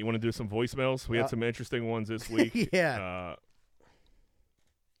 All right, you want to do some voicemails? We had some interesting ones this week. Yeah.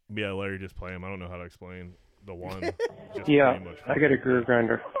 Yeah, Larry, just play them. I don't know how to explain the one. Just Yeah, pretty much I got a groove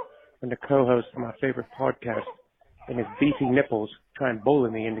grinder and the co-host of my favorite podcast and his beefy nipples try and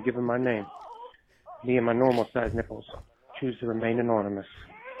bully me into giving my name. Me and my normal size nipples choose to remain anonymous.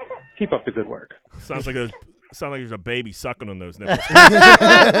 Keep up the good work. Sounds like there's a baby sucking on those nipples.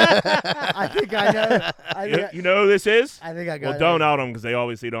 I think I know. you know who this is? I think I got Well, it. don't out them because they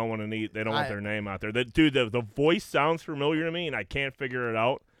obviously don't want to need. They don't want I- their name out there. Dude, the voice sounds familiar to me, and I can't figure it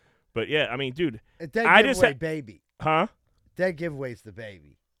out. But yeah, I mean, dude, A dead I just giveaway, ha- baby. huh? Dead giveaway's the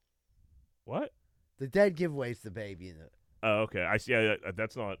baby. What? The dead giveaway's the baby. Oh, okay. I see. Yeah,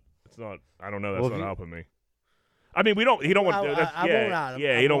 that's not. It's not. I don't know. That's Well, not if you- helping me. I mean, we don't. He don't want. I- that's, I yeah, won't out him.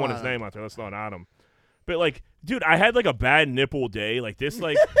 yeah. I He don't won't want his out him. name out there. Let's not out him. But like, dude, I had like a bad nipple day. Like this,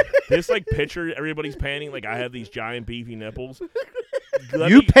 like this, like picture. Everybody's painting. Like I have these giant beefy nipples.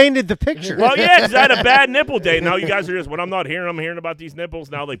 Let You me- painted the picture. Well, yeah, because I had a bad nipple day. Now you guys are just, when I'm not here, I'm hearing about these nipples.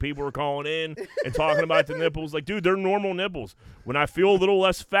 Now, like, people are calling in and talking about the nipples. Like, dude, they're normal nipples. When I feel a little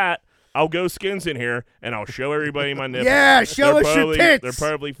less fat, I'll go skins in here, and I'll show everybody my nipples. Yeah, show They're us your probably- tits. They're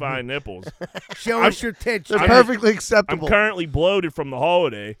perfectly fine nipples. Show us your tits. They're I'm- Jack. perfectly I'm acceptable. currently bloated from the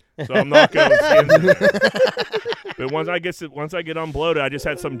holiday, so I'm not going skins in there. But once I get unbloated, I just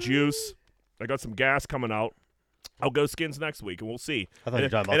had some juice. I got some gas coming out. I'll go skins next week, and we'll see. I thought you were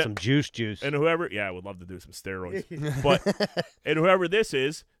talking about some juice. And whoever, I would love to do some steroids. But and whoever this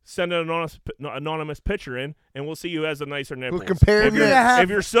is, send an anonymous picture in, and we'll see who has the nicer nipples. We'll compare if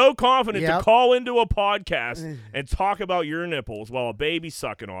you're so confident to call into a podcast and talk about your nipples while a baby's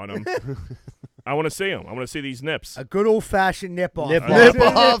sucking on them, I want to see them. I want to see these nips. A good old-fashioned nip off. Nip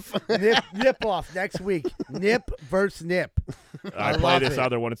off. Nip off next week. Nip versus nip. I play this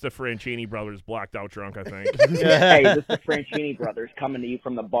other one. It's the Franchini brothers, blacked out drunk, I think. Hey, this is the Franchini brothers coming to you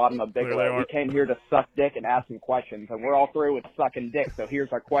from the bottom of There they Bigelow. are. We came here to suck dick and ask some questions, and we're all through with sucking dick, so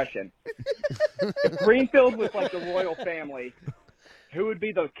here's our question. If Greenfield was like the royal family, who would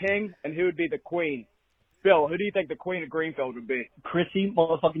be the king and who would be the queen? Bill, who do you think the queen of Greenfield would be? Chrissy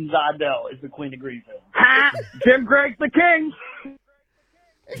motherfucking Zidell is the queen of Greenfield. Jim Gregg's the king!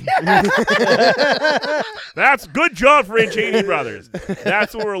 That's good job, Franchini brothers.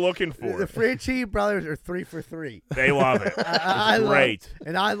 That's what we're looking for. The Franchini brothers are 3 for 3. They love it. I It's great.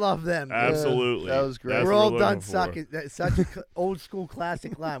 and I love them. Absolutely. that was great. That's We're what all we're done looking for. sucking. That's such an old school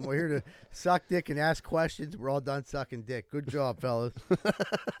classic line. We're here to suck dick and ask questions. We're all done sucking dick. Good job, fellas.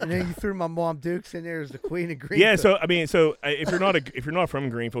 And then you threw my mom Dukes in there as the queen of Greenfield. Yeah, if you're not from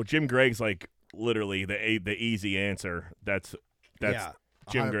Greenfield, Jim Gregg's like literally the easy answer. That's Yeah.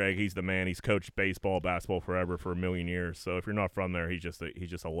 Jim Gregg. He's the man. He's coached baseball, basketball forever for a million years. So if you're not from there, he's just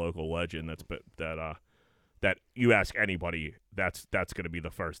a local legend. That you ask anybody, that's going to be the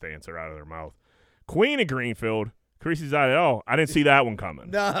first answer out of their mouth. Queen of Greenfield, Chrissy Zidell. I didn't see that one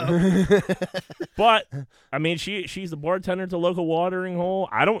coming. No. But I mean, she's the bartender at the local watering hole.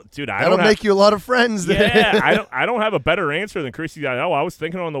 That'll make you a lot of friends. Yeah, I don't have a better answer than Chrissy Zidell. I was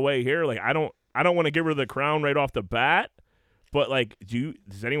thinking on the way here, like I don't want to give her the crown right off the bat. But, like,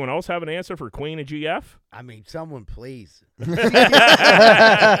 does anyone else have an answer for Queen of GF? I mean, someone please. I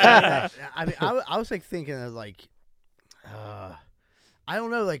mean, I was like thinking of like, I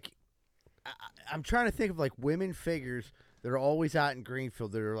don't know, like, I'm trying to think of like women figures that are always out in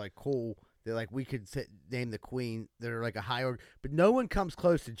Greenfield that are like cool. They're like we could name the queen. They're like a high order, but no one comes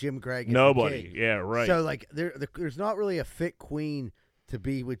close to Jim Gregg. as the Nobody. king. Yeah, right. So like, there's not really a fit queen to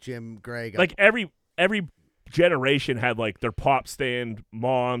be with Jim Gregg. Like every generation had like their pop stand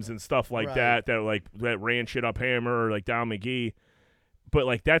moms and stuff like Right. that ran shit up Hammer or like Don McGee. But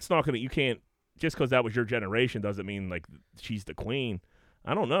like that's not gonna, you can't, just because that was your generation doesn't mean like she's the queen.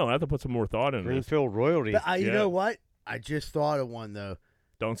 I don't know. I have to put some more thought in this. Greenfield royalty. But, you Yeah. know what? I just thought of one though.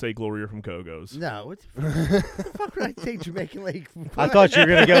 Don't say Gloria from Kogo's. No, what the fuck would I say Jamaican Lady? I thought you were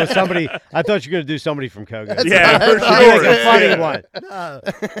going to go with somebody. I thought you were going to do somebody from Kogo. Yeah, for Like sure. a funny Yeah. one, No,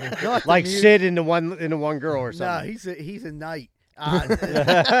 not like the music. Sid in the one girl or No, something. he's a knight.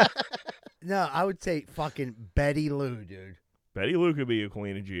 No, I would say fucking Betty Lou, dude. Betty Lou could be a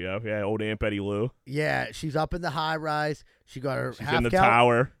queen of GF. Yeah, old Aunt Betty Lou. Yeah, she's up in the high rise. She got her She's half in the gallon.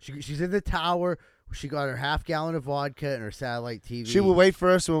 tower. She's in the tower. She got her half gallon of vodka and her satellite TV. She would wait for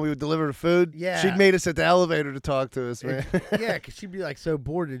us when we would deliver the food. Yeah. She'd meet us at the elevator to talk to us, man. Yeah, because she'd be like so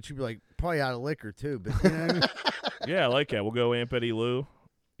bored and she'd be like probably out of liquor too. But you know what I mean? Yeah, I like that. We'll go Aunt Betty Lou.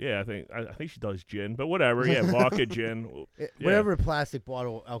 Yeah, I think she does gin, but whatever. Yeah, vodka, gin. Yeah. Whatever plastic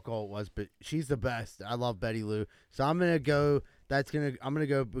bottle alcohol it was, but she's the best. I love Betty Lou. So I'm gonna go. I'm gonna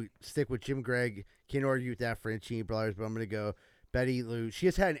go stick with Jim Gregg. Can't argue with that, Franchini brothers, but I'm gonna go Betty Lou. She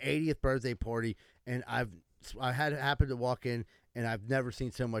just had an 80th birthday party, and I had happened to walk in, and I've never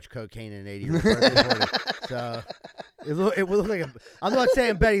seen so much cocaine in an 80th birthday party. So it would look like I'm not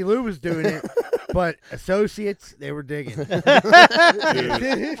saying Betty Lou was doing it, but associates, they were digging. Dude,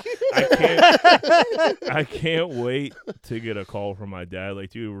 I can't wait to get a call from my dad. Like,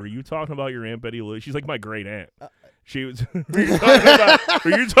 dude, were you talking about your Aunt Betty Lou? She's like my great aunt. She was. Were you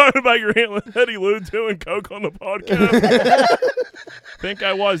talking about your Aunt Betty Lou doing coke on the podcast? Think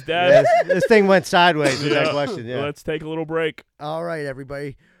I was, Dad. This thing went sideways with that Yeah. question. Yeah. Let's take a little break. All right,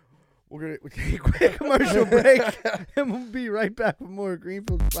 everybody. We'll take a quick commercial break, and we'll be right back with more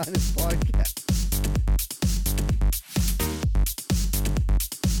Greenfield's Finest Podcast.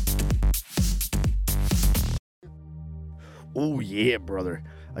 Oh, yeah, brother.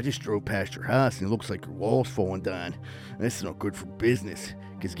 I just drove past your house, and it looks like your wall's falling down. This is not good for business,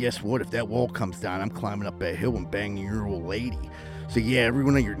 because guess what? If that wall comes down, I'm climbing up that hill and banging your old lady. So yeah, every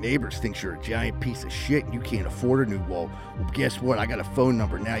one of your neighbors thinks you're a giant piece of shit and you can't afford a new wall. Well, guess what? I got a phone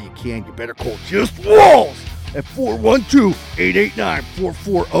number now you can. You better call Just Walls at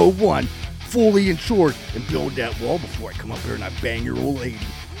 412-889-4401. Fully insured, and build that wall before I come up here and I bang your old lady.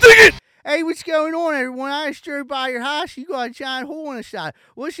 Dig it! Hey, what's going on, everyone? I just drove by your house. You got a giant hole in the side.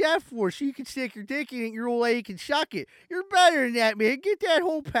 What's that for? So you can stick your dick in it, your old lady can suck it. You're better than that, man. Get that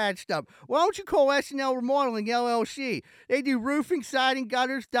hole patched up. Why don't you call SNL Remodeling LLC? They do roofing, siding,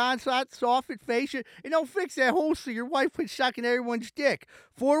 gutters, downspout, soffit, fascia, and they'll fix that hole so your wife quits sucking everyone's dick.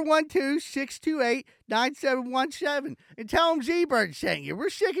 412-628-9717. And tell them Z-Bird sent you. We're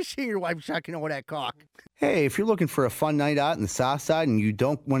sick of seeing your wife sucking all that cock. Hey, if you're looking for a fun night out in the South Side and you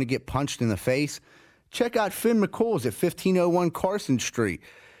don't want to get punched in the face, check out Finn McCool's at 1501 Carson Street.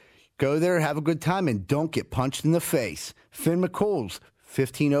 Go there, have a good time, and don't get punched in the face. Finn McCool's,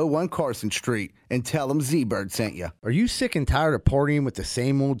 1501 Carson Street, and tell them Z-Bird sent you. Are you sick and tired of partying with the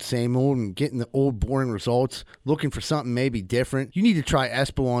same old, and getting the old, boring results? Looking for something maybe different? You need to try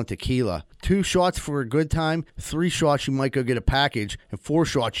Espolon Tequila. 2 shots for a good time, 3 shots you might go get a package, and 4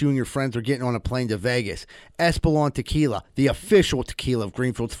 shots you and your friends are getting on a plane to Vegas. Espolon Tequila, the official tequila of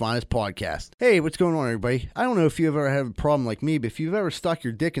Greenfield's Finest Podcast. Hey, what's going on, everybody? I don't know if you've ever had a problem like me, but if you've ever stuck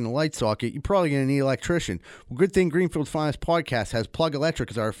your dick in the light socket, you're probably going to need an electrician. Well, good thing Greenfield's Finest Podcast has Plug Electric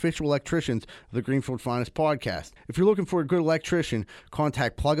as our official electricians of the Greenfield Finest Podcast. If you're looking for a good electrician,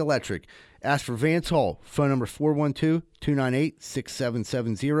 contact Plug Electric. Ask for Vance Hall. Phone number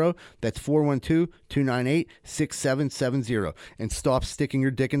 412-298-6770. That's 412-298-6770. And stop sticking your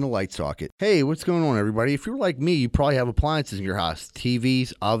dick in the light socket. Hey, what's going on, everybody? If you're like me, you probably have appliances in your house.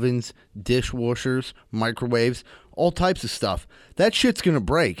 TVs, ovens, dishwashers, microwaves, all types of stuff. That shit's going to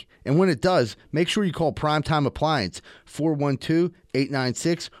break. And when it does, make sure you call Primetime Appliance,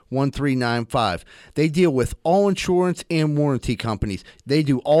 412-896-1395. They deal with all insurance and warranty companies. They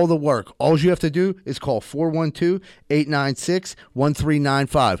do all the work. All you have to do is call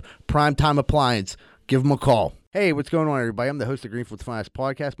 412-896-1395. Primetime Appliance. Give them a call. Hey, what's going on, everybody? I'm the host of Greenfield's Finest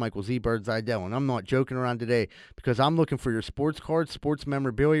Podcast, Michael Z-Bird Zidell, and I'm not joking around today because I'm looking for your sports cards, sports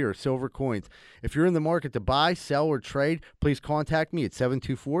memorabilia, or silver coins. If you're in the market to buy, sell, or trade, please contact me at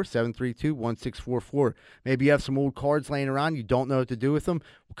 724-732-1644. Maybe you have some old cards laying around, you don't know what to do with them.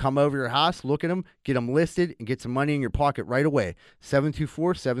 We'll come over your house, look at them, get them listed, and get some money in your pocket right away.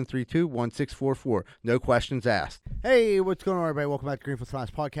 724-732-1644. No questions asked. Hey, what's going on, everybody? Welcome back to Greenfield's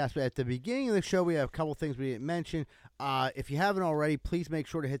Finest Podcast. At the beginning of the show, we have a couple things we didn't mention. If you haven't already, please make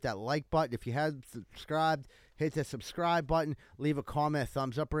sure to hit that like button. If you haven't subscribed, hit the subscribe button. Leave a comment,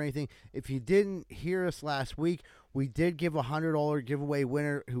 thumbs up, or anything. If you didn't hear us last week, we did give a $100 giveaway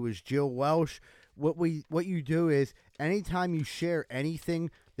winner who was Jill Welsh. What you do is anytime you share anything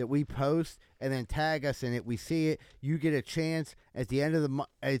that we post and then tag us in it, we see it, you get a chance at the end of the month.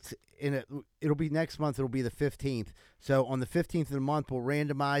 It'll be next month. It'll be the 15th. So on the 15th of the month, we'll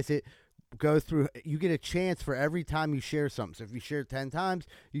randomize it. Go through, you get a chance for every time you share something. So if you share 10 times,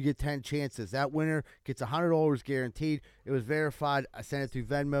 you get 10 chances. That winner gets $100 guaranteed. It was verified. I sent it through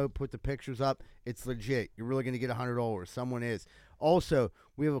Venmo, put the pictures up. It's legit. You're really going to get $100. Someone is. Also,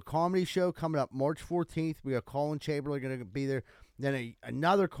 we have a comedy show coming up March 14th. We have Colin Chamberlain going to be there. Then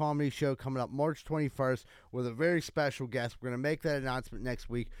another comedy show coming up March 21st with a very special guest. We're going to make that announcement next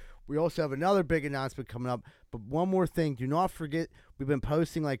week. We also have another big announcement coming up. But one more thing, do not forget, we've been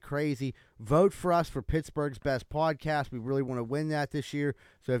posting like crazy. Vote for us for Pittsburgh's Best Podcast. We really want to win that this year.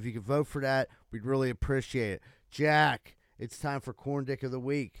 So if you could vote for that, we'd really appreciate it. Jack, it's time for Corn Dick of the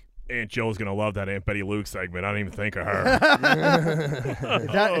Week. Aunt Joe's going to love that Aunt Betty Luke segment. I didn't even think of her.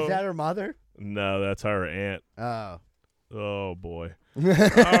 Is that her mother? No, that's her aunt. Oh, boy. All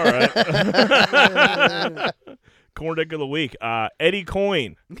right. Corn Dick of the Week. Eddie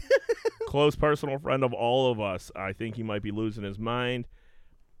Coyne, close personal friend of all of us. I think he might be losing his mind.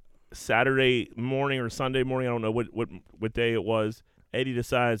 Saturday morning or Sunday morning, I don't know what day it was, Eddie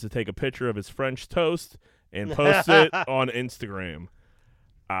decides to take a picture of his French toast and post it on Instagram.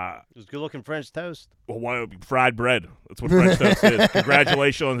 It was good-looking French toast. Well, fried bread. That's what French toast is.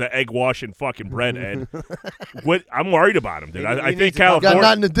 Congratulations on the egg washing fucking bread, Ed. I'm worried about him, dude. I think California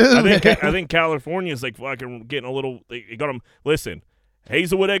got nothing to do. I think California is like fucking getting a little. They got him. Listen,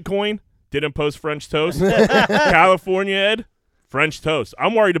 Hazelwood Ed Coyne didn't post French toast. California Ed, French toast.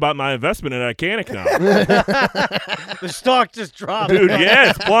 I'm worried about my investment in Iconic now. The stock just dropped. Dude, yeah,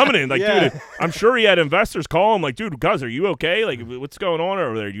 it's plummeting. Like, dude, I'm sure he had investors call him like, dude, Gus, are you okay? Like, what's going on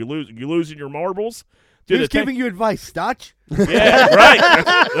over there? You losing your marbles? Dude, who's giving you advice, Stutch? Yeah, right.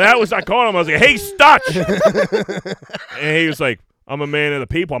 That was, I called him. I was like, hey, Stutch. And he was like, I'm a man of the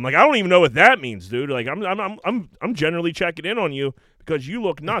people. I'm like, I don't even know what that means, dude. Like, I'm generally checking in on you because you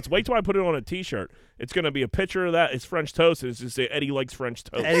look nuts. Wait till I put it on a T-shirt. It's going to be a picture of that. It's French toast. And it's just say Eddie likes French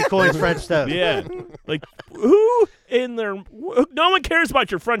toast. Eddie Coyne's French toast. Yeah. Like, who in there? No one cares about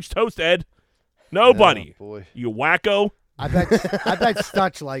your French toast, Ed. Nobody. Oh, boy. You wacko. I bet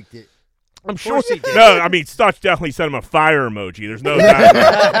Stutch liked it. I'm sure course he did. No, I mean Stutch definitely sent him a fire emoji. There's no doubt.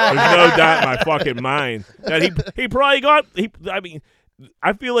 There's no doubt in my fucking mind that he probably got. I mean,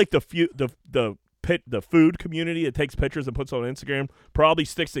 I feel like the food community that takes pictures and puts on Instagram probably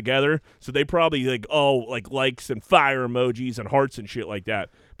sticks together. So they probably likes and fire emojis and hearts and shit like that.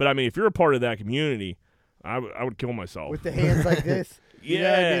 But I mean, if you're a part of that community, I would kill myself. With the hands like this. You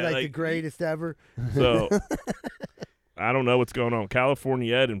know what I mean? Yeah, Like the greatest ever. So I don't know what's going on.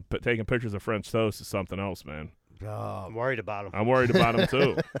 California Ed and taking pictures of French toast is something else, man. I'm worried about him. I'm worried about him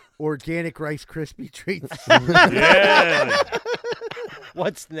too. Organic Rice Krispie treats. Yeah.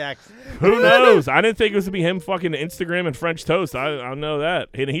 What's next? Who knows? I didn't think it was to be him fucking Instagram and French toast. I know that.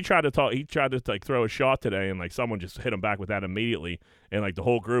 And he tried to talk. He tried to like throw a shot today, and like someone just hit him back with that immediately, and like the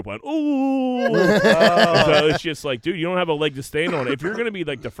whole group went ooh. So it's just like, dude, you don't have a leg to stand on. If you're gonna be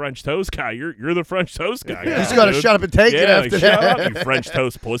like the French toast guy, you're the French toast guy. You just got to shut up and take it Yeah, after like, shut that. up, you French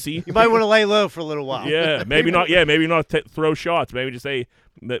toast pussy. You might want to lay low for a little while. Yeah, maybe not. Yeah, maybe not throw shots. Maybe just say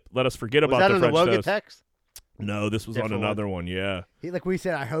let us forget Was about that the on the French Wogan toast. text? No, this was Different on another one. Yeah. Like we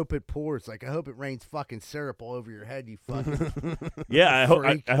said, I hope it pours. Like, I hope it rains fucking syrup all over your head, you fucking. Yeah,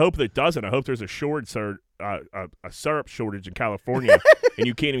 freak. I hope that it doesn't. I hope there's a a syrup shortage in California, and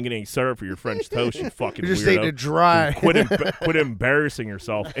you can't even get any syrup for your French toast. You fucking You're just weirdo. eating it dry. Quit embarrassing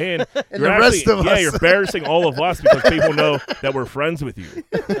yourself, and And you're the rest actually, of yeah, us. you're embarrassing all of us because people know that we're friends with you.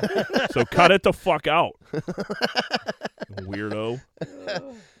 So cut it the fuck out, weirdo.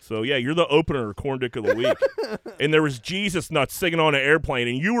 So yeah, you're the opener, corn dick of the week, and there was Jesus nuts singing on an airplane,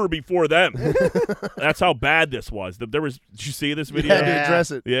 and you were before them. That's how bad this was. There was. Did you see this video? Yeah, to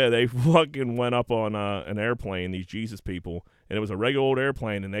address it. Yeah, they fucking went up on an airplane, these Jesus people, and it was a regular old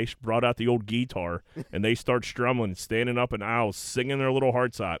airplane, and they brought out the old guitar, and they start strumming, standing up in aisles, singing their little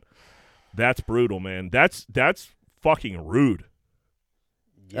hearts out. That's brutal, man. That's fucking rude.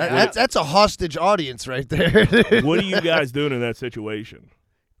 That's a hostage audience right there. What are you guys doing in that situation?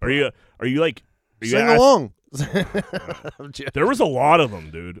 Are you Sing along. There was a lot of them,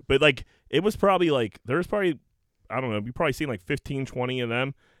 dude. But like it was probably like there was probably I don't know, you probably seen like 15, 20 of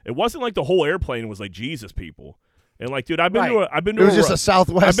them. It wasn't like the whole airplane was like Jesus people. And like, dude, I've been to It was just a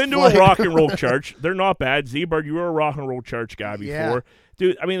Southwest. I've been to flight. a rock and roll church. They're not bad. Z-Bird, you were a rock and roll church guy before. Yeah.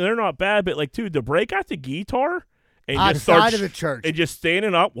 Dude, I mean, they're not bad, but like, dude, to break out the guitar and just Outside start of the church. and just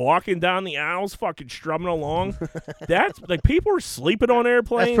standing up, walking down the aisles, fucking strumming along. That's like people are sleeping on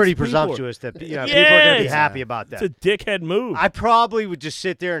airplanes. That's pretty People are- presumptuous that people are going to be Yes. happy about that. It's a dickhead move. I probably would just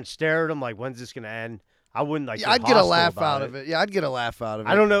sit there and stare at them like, when's this going to end? I wouldn't like. Yeah, I'd get a laugh out of it. Yeah, I'd get a laugh out of it.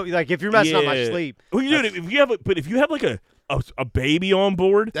 I don't know. Like if you're messing up my sleep. Well, dude, if you have like a baby on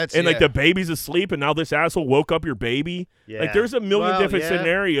board, That's- and like yeah. the baby's asleep, and now this asshole woke up your baby. Yeah. Like there's a million Well, different yeah.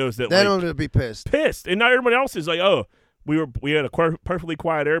 scenarios that Then like I'm gonna be pissed. pissed, and not everybody else is like, oh, we had a perfectly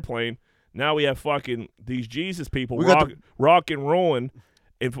quiet airplane. Now we have fucking these Jesus people We got rock and rolling.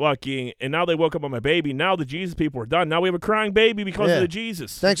 And now they woke up on my baby. Now the Jesus people are done. Now we have a crying baby because Yeah. of the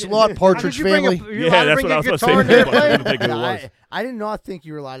Jesus. Thanks a lot, Partridge Family. Yeah, that's what I was going to say. I didn't think who it was. I did not think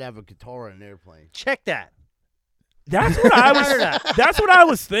you were allowed to have a guitar on an airplane. Check that. That's what I was. That's what I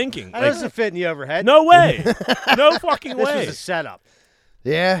was thinking. That Like, doesn't fit in the overhead. no way. No fucking this way. was a setup.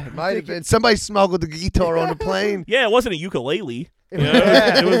 Yeah, it might have been. Somebody smuggled the guitar on the plane. Yeah, it wasn't a ukulele. You know,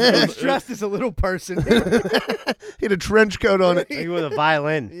 It it was dressed as a little person. He had a trench coat on it. Maybe with a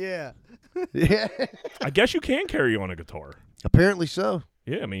violin. Yeah. Yeah, I guess you can carry on a guitar. apparently so.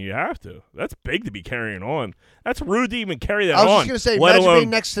 Yeah, I mean you have to. That's big to be carrying on. That's rude to even carry that I was on. just gonna say, let imagine alone being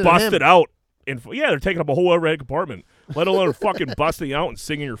next to bust him. it out. And yeah, they're taking up a whole overhead compartment. Let alone fucking busting out and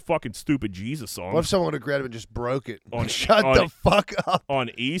singing your fucking stupid Jesus song What if someone would have grabbed it and just broke it? On- Shut on- the fuck up. on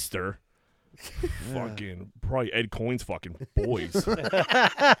Easter. Fucking probably Ed Coyne's fucking boys. His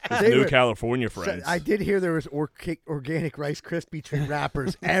They new were- California So friends. I did hear there was organic Rice Krispie treat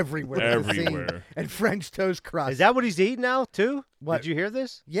wrappers everywhere. at the scene. Everywhere. And French toast crust. Is that what he's eating now too? What? Did you hear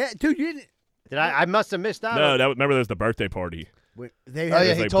this? Yeah, dude, you didn't. Did I must have missed out. No, on remember there was the birthday party. They Oh, had yeah, It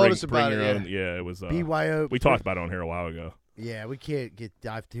was he like told bring- us bring about your it, own- yeah, it was. BYO. We talked about it on here a while ago. Yeah, we can't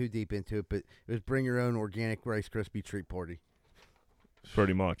dive too deep into it, but it was bring your own organic Rice Krispie treat party.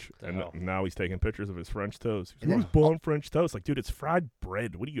 Pretty much. The And hell? now he's taking pictures of his French toast. And Who's then- born French toast? Like, dude, it's fried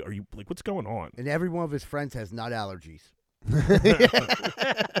bread. What are you like, what's going on? And every one of his friends has nut allergies.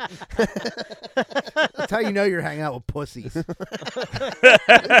 That's how you know you're hanging out with pussies.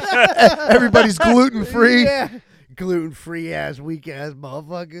 Everybody's gluten free. Yeah. Gluten-free ass, weak ass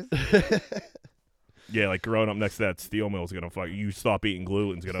motherfuckers. Yeah, like growing up next to that steel mill is gonna fuck you. Stop eating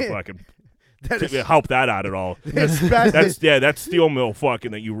gluten's gonna fucking That is- to help that out at all. That's steel mill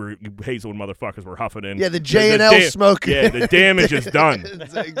fucking that you Hazelwood motherfuckers were huffing in. Yeah, the J&L smoke. Yeah, the damage is done.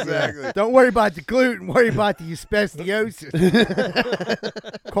 Exactly. Don't worry about the gluten. Worry about the asbestosis.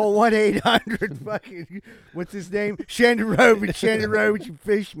 Call 1-800 fucking what's his name? Shandarovich and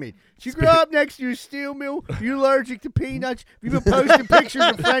Fishman. She grew up next to your steel mill. You allergic to peanuts? You've been posting pictures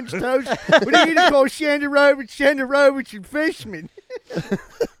of French toast. What are you gonna call Shandarovich and Fishman?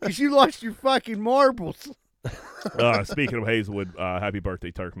 Because you lost your fucking marbles. Speaking of Hazelwood, happy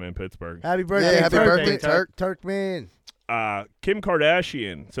birthday, Turkman, Pittsburgh. Happy birthday, happy birthday, Turk. Turkman. Kim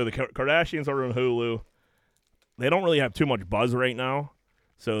Kardashian. So the Kardashians are on Hulu. They don't really have too much buzz right now.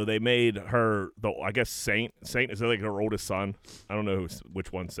 So they made her, I guess Saint is like her oldest son. I don't know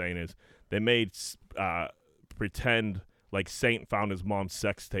which one Saint is. They made pretend like Saint found his mom's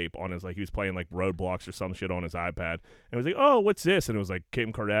sex tape on his, like he was playing like Roblox or some shit on his iPad. And it was like, oh, what's this? And it was like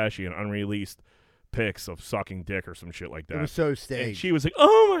Kim Kardashian unreleased pics of sucking dick or some shit like that. It was so And staged. she was like,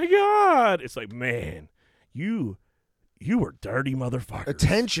 oh my God. It's like, man, you were dirty motherfuckers.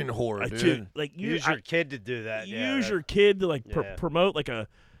 Attention whore, dude. Use your kid to do that. Use your kid to like promote like a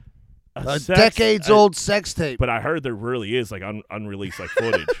sex, decades-old sex tape. But I heard there really is like unreleased like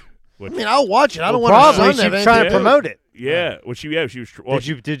footage. Which, I mean, I'll watch it. I don't want probably to son she's trying to promote it. yeah, well, she was. Well,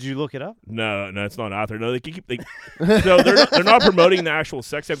 Did you look it up? No, it's not out there. No, they keep. So they're not promoting the actual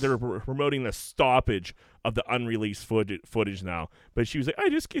sex tape. They're promoting the stoppage of the unreleased footage now. But she was like, I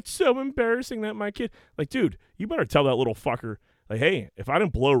just get so embarrassing that my kid. Like, dude, you better tell that little fucker. Like, hey, if I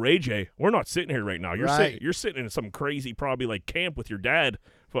didn't blow Ray J, we're not sitting here right now. You're sitting in some crazy, probably like camp with your dad,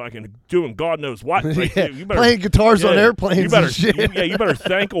 fucking doing God knows what. Like, Yeah, dude, you better, playing guitars on airplanes. You better, and shit. you better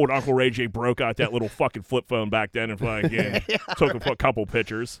thank old Uncle Ray J broke out that little fucking flip phone back then and fucking took a couple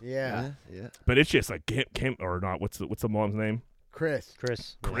pictures. Yeah. But it's just like Kim or not. What's the mom's name? Chris.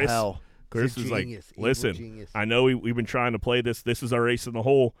 Chris. Hell. Chris He's a is like, genius, evil listen, genius. I know we've been trying to play this. This is our ace in the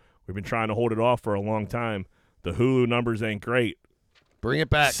hole. We've been trying to hold it off for a long time. The Hulu numbers ain't great. Bring it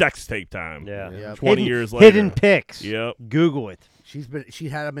back. Sex tape time. Yeah. Yep. 20 years later. Hidden pics. Yep. Google it. She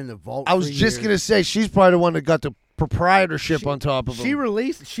had him in the vault. I was for just years. gonna say she's probably the one that got the proprietorship on top of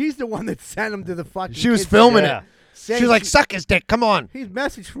him. She's the one that sent him to the fucking. She was kids' filming Yeah. it. She was like, "Suck his dick, come on." He's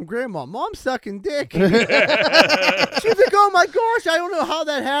message from grandma. Mom sucking dick. She's like, oh my gosh, I don't know how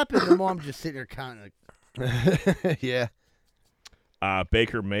that happened. The mom just sitting there counting. Like, Yeah.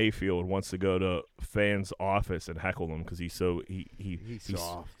 Baker Mayfield wants to go to fans' office and heckle them because he's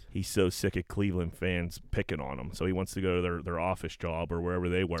soft. He's so sick of Cleveland fans picking on him. So he wants to go to their office job or wherever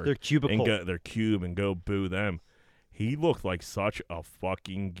they work. Their cubicle. And go, their cube and go boo them. He looked like such a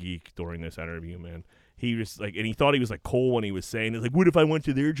fucking geek during this interview, man. He was like, and he thought he was like cool when he was saying it. Like, what if I went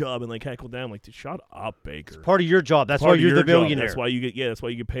to their job and like heckled them? Like, shut up, Baker. Part of your job. That's Part why of you're your the job. millionaire. That's why you get. That's why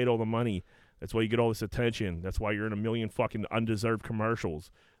you get paid all the money. That's why you get all this attention. That's why you're in a million fucking undeserved commercials.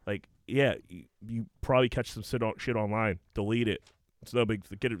 Like, yeah, you probably catch some shit online. Delete it. It's no big.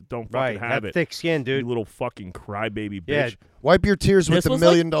 Get it. Don't fucking Right. have it. Thick skin, You dude. little fucking crybaby bitch. Yeah. Wipe your tears with This the $1 was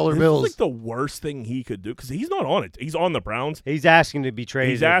million this was bills. like the worst thing he could do because he's not on it. He's on the Browns. He's asking to be traded.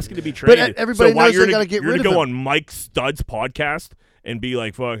 He's asking to be traded. everybody so why knows you're they gonna- gotta get you're rid gonna of go him. on Mike Studd's podcast and be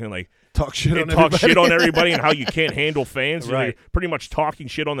like fucking like Talk shit on and talk everybody. shit on everybody and how you can't handle fans. Right. You're pretty much talking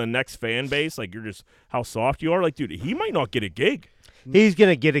shit on the next fan base. Like you're just how soft you are. Like, dude, he might not get a gig. He's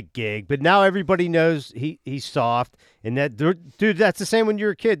gonna get a gig, but now everybody knows he's soft, and that dude. That's the same when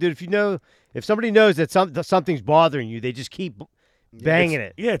you're a kid, dude. If somebody knows that something's bothering you, they just keep banging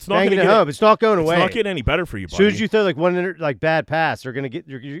it. Yeah, it's not banging gonna it get home. It's not going It's away. not getting any better for you, As buddy. soon as you throw like one bad pass, you're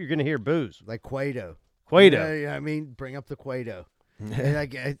gonna hear boos. like Cueto. Cueto. Yeah, I mean, bring up the Cueto.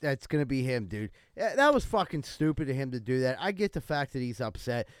 And that's going to be him, dude. That was fucking stupid of him to do that. I get the fact that he's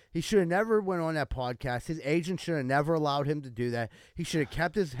upset. He should have never went on that podcast. His agent should have never allowed him to do that. He should have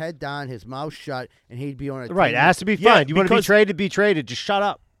kept his head down, his mouth shut, and he'd be on a Right, it team. has to be Yeah, fine. You want to be because- traded, be traded. Just shut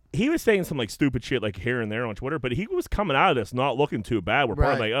up. he was saying some like stupid shit like here and there on Twitter, but he was coming out of this not looking too bad. We're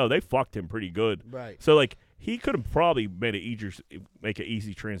probably Right. like, oh, they fucked him pretty good. Right. So like he could have probably made make an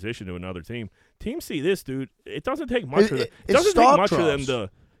easy transition to another team. Teams see this, dude. It doesn't take much for them. It it's doesn't take stock much for them drops.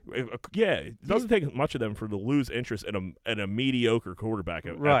 to. Yeah, it doesn't take much of them for to lose interest in a mediocre quarterback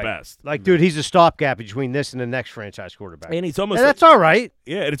at Right. best. Like, dude, he's a stopgap between this and the next franchise quarterback. And he's almost And that's all right.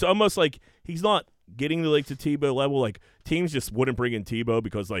 yeah, and it's almost like he's not getting to like the Tebow level. Like teams just wouldn't bring in Tebow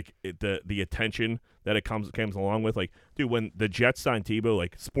because like the attention that it comes along with. Like, dude, when the Jets signed Tebow,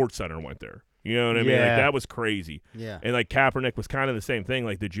 like SportsCenter went there. You know what I mean? Like Yeah. that was crazy. Yeah. And like Kaepernick was kind of the same thing.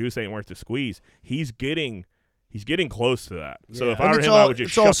 Like the juice ain't worth the squeeze. He's getting close to that. So Yeah. if I And were it's him, all, I would just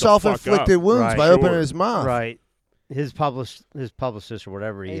it's shut all the fuck up. self-inflicted wounds Right. by Sure. opening his mouth. Right. his publicist or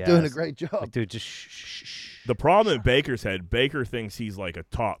whatever he He's has. doing a great job. Like, dude, just shh. The problem in Baker's head, Baker thinks he's like a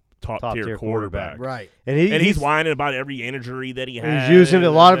top tier quarterback. Right. And he's whining about every injury that he has. He's using a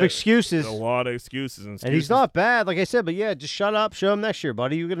lot of excuses. A lot of excuses. And he's not bad, like I said, but yeah, just shut up. Show him next year,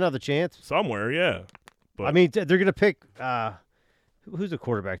 buddy. You get another chance. Somewhere, yeah. But I mean, they're going to pick who's the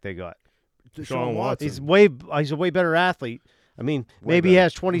quarterback they got? Deshaun Watson. He's a way better athlete. I mean, maybe he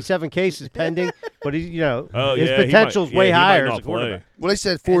has 27 cases pending, but his potential's way higher as a quarterback. Well, they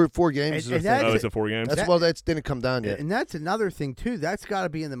said four games. And that's it's a 4 games. That didn't come down yet. And that's another thing too. That's got to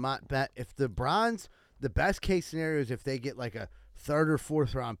be in the bet. If the Browns, the best case scenario is if they get like a 3rd or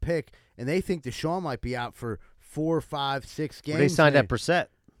 4th round pick, and they think Deshaun might be out for 4, 5, 6 games. They signed that Brissett.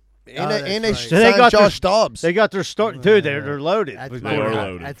 And they right. signed Josh Dobbs. They got their start. Dude, they're loaded. That's with They are my guy.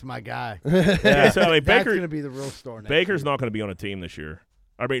 loaded. That's my guy. Yeah, so I mean, That's Baker, going to be the real star. Baker's not going to be on a team this year.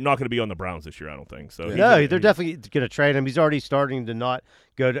 I mean, not going to be on the Browns this year, I don't think. So No, they're definitely going to trade him. He's already starting to not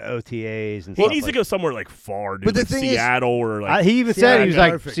go to OTAs and he stuff needs like to go somewhere like far, dude. But the like thing is- Seattle or like he even said he was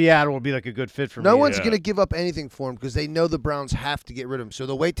like, perfect. Seattle would be like a good fit for me. No one's Yeah. going to give up anything for him because they know the Browns have to get rid of him. So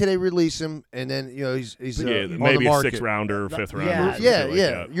they'll wait till they release him, and then he's on maybe the a market. 6th rounder, 5th rounder. Yeah. or some Yeah, shit like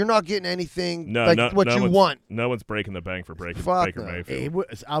yeah. that. You're not getting anything No, like what you one's- want. No one's breaking the bank for Baker Fuck no. Mayfield.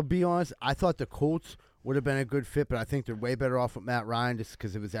 I'll be honest. I thought the Colts would have been a good fit, but I think they're way better off with Matt Ryan just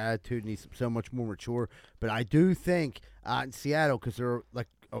because of his attitude and he's so much more mature. But I do think in Seattle, because they're like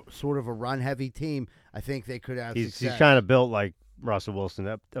sort of a run-heavy team, I think they could have He's success. kind of built like Russell Wilson,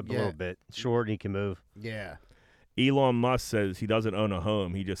 up a Yeah. little bit. Short and he can move. Yeah. Elon Musk says he doesn't own a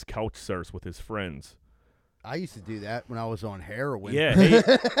home. He just couch surfs with his friends. I used to do that when I was on heroin. Yeah, hey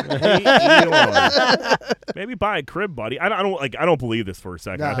Elon. Maybe buy a crib, buddy. I don't believe this for a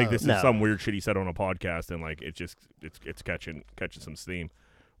second. I think this No. is some weird shit he said on a podcast, and like it's catching some steam.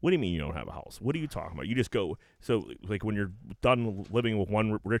 What do you mean you don't have a house? What are you talking about? You just go. So like when you're done living with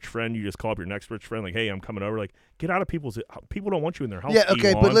one rich friend, you just call up your next rich friend, like, hey, I'm coming over. Like, get out of people don't want you in their house. Yeah,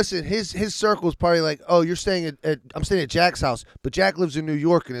 okay, Elon. but listen, his circle is probably like, oh, you're staying I'm staying at Jack's house, but Jack lives in New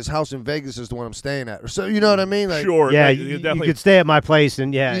York and his house in Vegas is the one I'm staying at. So you know what I mean? Like, Sure. Yeah, like, you definitely. could stay at my place and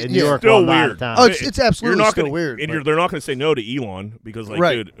New York Still while I'm out weird. of town. Oh, it's absolutely You're not still gonna, weird. and but they're not going to say no to Elon because, like,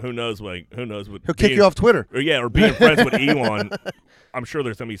 Right. dude, who knows what he'll kick you off Twitter. Or being friends with Elon. I'm sure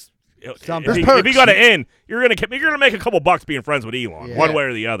there's going to be. Some If he perks. got it in, you're gonna make a couple bucks being friends with Elon, Yeah. one way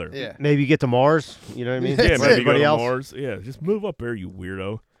or the other. Yeah. Maybe you get to Mars. You know what I mean? Yeah, That's maybe it. go to Everybody else. Mars. Yeah, just move up there, you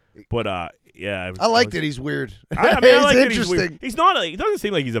weirdo. But yeah, I like that he's weird. I it's like that he's interesting. weird. He's not. He doesn't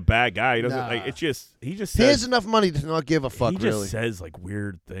seem like he's a bad guy. He doesn't. Nah. Like, he just He has says. enough money to not give a fuck, He just really. says like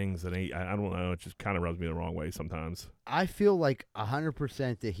weird things, and I don't know. It just kind of rubs me the wrong way sometimes. I feel like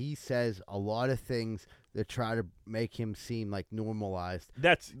 100% that he says a lot of things that try to make him seem like normalized.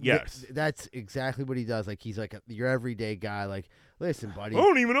 That's yes. That's exactly what he does. Like he's like your everyday guy. Like, listen, buddy. I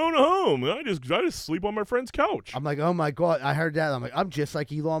don't even own a home. I just sleep on my friend's couch. I'm like, oh my god, I heard that. I'm like, I'm just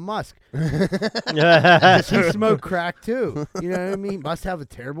like Elon Musk. Yeah. Does he smoke crack too? You know what I mean? Must have a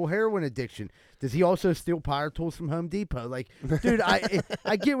terrible heroin addiction. Does he also steal power tools from Home Depot? Like, dude,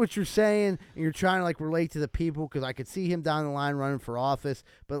 I get what you're saying, and you're trying to like relate to the people because I could see him down the line running for office.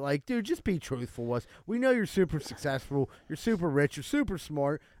 But like, dude, just be truthful with us. We know you're super successful, you're super rich, you're super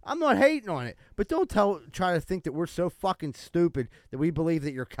smart. I'm not hating on it, but don't try to think that we're so fucking stupid that we believe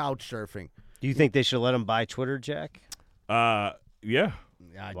that you're couch surfing. Do you think they should let him buy Twitter, Jack? Yeah.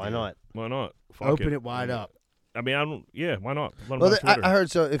 I Why do. not? Why not? Fuck Open it wide up. I mean, I don't. Yeah. Why not? Let him Well, on Twitter. I heard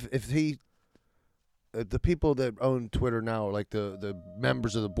so if he, the people that own Twitter now, like the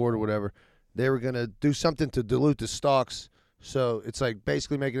members of the board or whatever, they were gonna do something to dilute the stocks. So it's like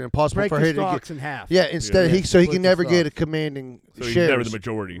basically making it impossible Break for the him to stocks get. in half. Yeah, instead Yeah. he Split can the never get a stocks. commanding So he's shares. never the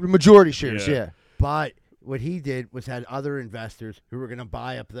majority. Majority shares, Yeah. yeah. But what he did was had other investors who were going to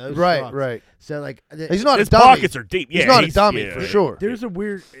buy up those Right, stocks. right. So like He's not His a dummy. pockets are deep. Yeah, he's not a dummy yeah. for sure. There's a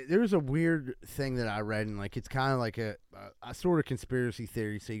weird thing that I read, and like it's kind of like a sort of conspiracy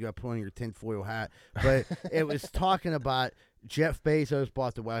theory. So you got to put on your tinfoil hat, but it was talking about Jeff Bezos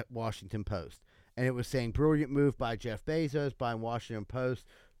bought the Washington Post, and it was saying brilliant move by Jeff Bezos buying Washington Post,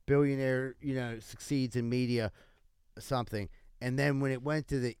 billionaire, succeeds in media, something. And then when it went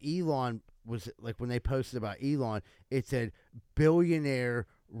to the Elon, was like when they posted about Elon, it said billionaire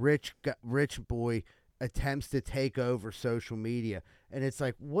rich boy attempts to take over social media, and it's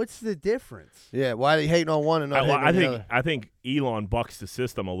like, what's the difference? Yeah, why are they hating on one and not hating on the other? I think Elon bucks the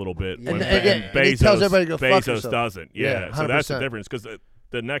system a little bit, Yeah. when And he tells everybody to go fuck Bezos yourself. doesn't. Yeah, Yeah, so that's the 100%. difference. Because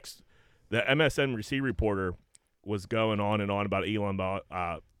the MSNBC reporter was going on and on about Elon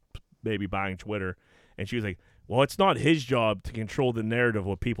maybe buying Twitter, and she was like, Well, it's not his job to control the narrative of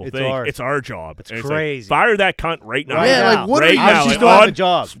what people It's think. ours. It's our job. It's And like, crazy. fire that cunt right now. Right Yeah, now. like what right are you? now. She like, still have a on-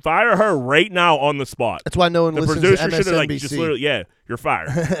 job. Fire her right now on the spot. That's why no one The listens producer to should have MSNBC. just literally, you're fired.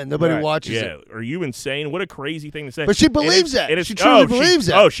 and nobody Right. watches Yeah, it. are you insane? What a crazy thing to say. But she And believes it's- that. and it's- She truly oh, believes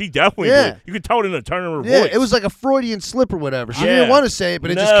that. Oh, she definitely Yeah. believes. You could tell it in the turn of her Yeah, voice. it was like a Freudian slip or whatever. She Yeah. didn't want to say it,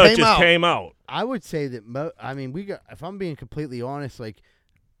 but it no, just came it just out. came out. I would say that. I mean, if I'm being completely honest, like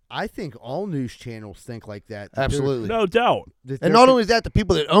I think all news channels think like that. Absolutely. No doubt. And not only that, the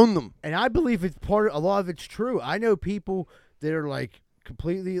people that own them. And I believe it's a lot of it's true. I know people that are like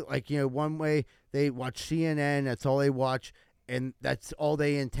completely like, one way they watch CNN, that's all they watch, and that's all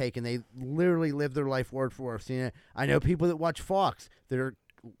they intake, and they literally live their life word for word. CNN. I know people that watch Fox that are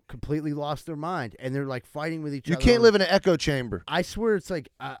completely lost their mind, and they're like fighting with each You other. can't live in an echo chamber. I swear it's like,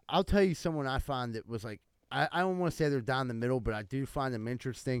 I'll tell you someone I find that was like, I don't want to say they're down the middle, but I do find them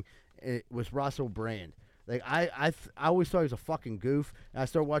interesting. It was Russell Brand. Like I always thought he was a fucking goof. And I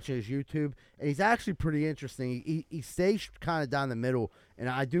started watching his YouTube, and he's actually pretty interesting. He stays kind of down the middle, and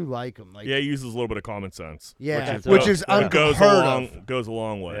I do like him. Like Yeah, he uses a little bit of common sense. Yeah. Which is it goes a unheard long, of. goes a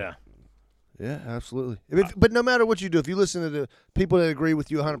long way. Yeah. Yeah, absolutely. But no matter what you do, if you listen to the people that agree with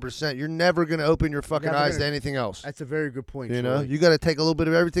you 100%, you're never going to open your fucking Never eyes gonna- to anything else. that's a very good point. You know, Charlie. you got to take a little bit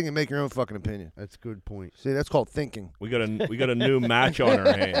of everything and make your own fucking opinion. That's a good point. See, that's called thinking. We got a new match on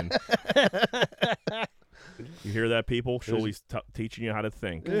our hand. You hear that, people? Shirley's teaching you how to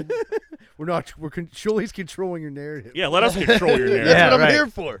think. Shirley's controlling your narrative. Yeah, let us control your narrative. That's Yeah, what I'm right. here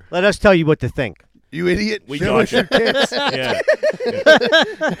for. Let us tell you what to think. You idiot. We Show us got your you. tits. Yeah.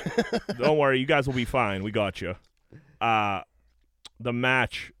 Don't worry, you guys will be fine. We got you. The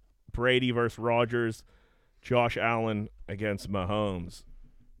match: Brady versus Rodgers, Josh Allen against Mahomes.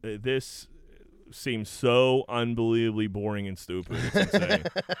 This seems so unbelievably boring and stupid. It's insane.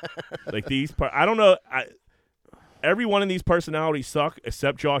 Like I don't know. Every one of these personalities suck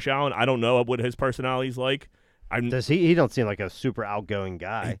except Josh Allen. I don't know what his personality's like. Does he don't seem like a super outgoing He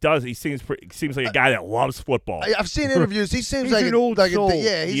guy. does. He seems like a guy that loves football. I've seen interviews. He seems He's like an old soul.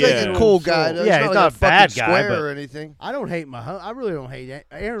 he's Yeah. like a cool guy. Yeah, He's he's not, not like a bad fucking guy, square but- or anything. I don't hate Mahomes. I really don't hate it.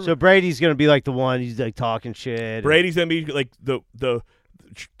 Aaron, So Brady's gonna be like the one. He's like talking shit. Brady's gonna be like the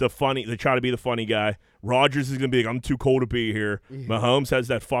funny. They try to be the funny guy. Rodgers is gonna be like, I'm too cold to be here. Yeah. Mahomes has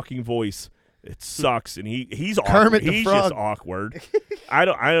that fucking voice. It sucks, and he's Kermit awkward. the He's Frog. just awkward. I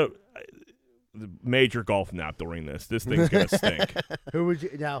don't. The major golf nap during this. This thing's gonna stink. Who would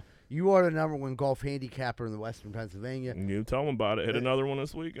you now? You are the number one golf handicapper in the Western Pennsylvania. You tell them about it. Hit another one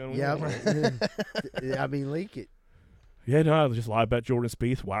this weekend. Yeah, I mean, leak it. Yeah, no, I just live bet Jordan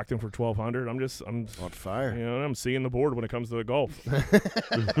Spieth, whacked him for 1,200. I'm On fire. you know, I'm seeing the board when it comes to the golf.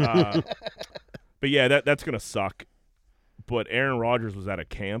 But yeah, that's gonna suck. But Aaron Rodgers was at a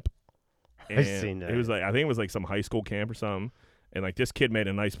camp. I've And seen that. It was like, I think it was like some high school camp or something. And like this kid made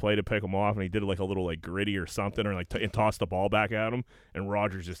a nice play to pick him off, and he did like a little like gritty or something, or like and tossed the ball back at him. And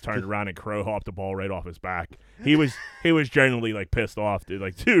Rodgers just turned around and crow hopped the ball right off his back. He was genuinely like pissed off, dude.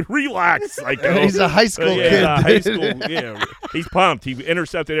 Like, dude, relax. Like, He's a high school yeah, kid. high dude. school. Yeah, he's pumped. He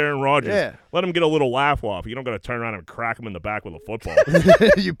intercepted Aaron Rodgers. Yeah. Let him get a little laugh off. You don't got to turn around and crack him in the back with a football.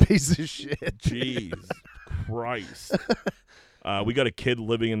 You piece of shit. Jeez Christ. We got a kid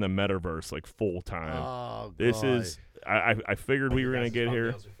living in the metaverse like full time. Oh, This God. is. I figured we were gonna get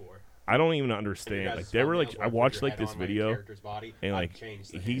here. I don't even understand. Like they were like, I watched like this video, and like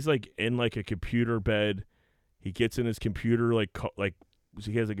he's like in like a computer bed. He gets in his computer like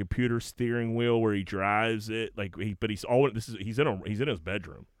he has a computer steering wheel where he drives it. Like he's in his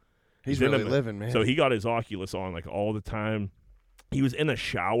bedroom. He's in really a- living, man. So he got his Oculus on like all the time. He was in a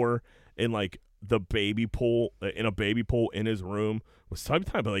shower in like the baby pool in his room with some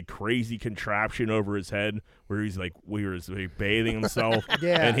type of like crazy contraption over his head where he's like bathing himself.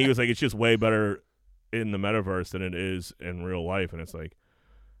 Yeah. And he was like, it's just way better in the metaverse than it is in real life. And it's like,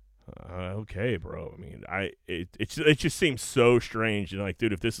 okay, bro. I mean, it just seems so strange. And like,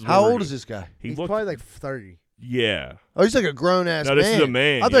 dude, if this is How what we're old is doing- this guy? He He's looked, probably like 30. yeah. Oh, he's like a grown ass No, man. this is a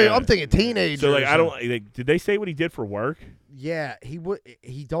man, I thought, yeah. I'm thinking teenager. So like, or I don't something. like. Did they say what he did for work? Yeah,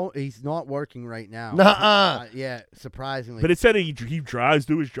 he's not working right now. Nuh-uh. Yeah, surprisingly. But it said he drives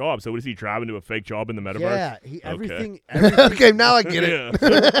to his job. So what is he driving to a fake job in the metaverse? yeah, Okay. everything. Okay, now I get it.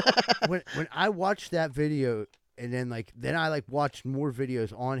 Yeah. when I watched that video, and then I watched more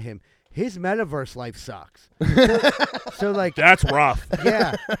videos on him. His metaverse life sucks. So like, That's rough.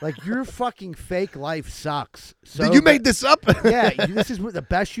 yeah, like your fucking fake life sucks. So Did you make this up? Yeah, this is what the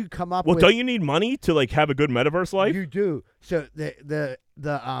best you come up Well, with. don't you need money to like have a good metaverse life? You do. So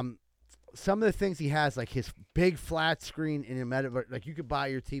some of the things he has, like his big flat screen in a metaverse, like you could buy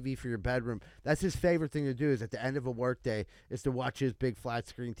your TV for your bedroom. That's his favorite thing to do. Is at the end of a workday is to watch his big flat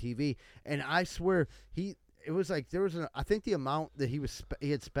screen TV. And I swear it was like there was I think the amount that he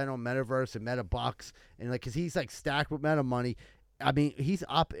had spent on Metaverse and MetaBucks and like because he's like stacked with Meta money. I mean, he's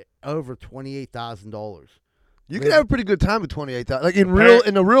up over $28,000. You can have a pretty good time with 28,000, like in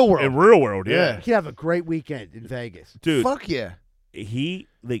the real world. In real world, yeah. You can have a great weekend in Vegas, dude. Fuck yeah. He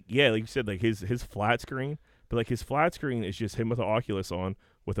like you said, like his flat screen, but like his flat screen is just him with the Oculus on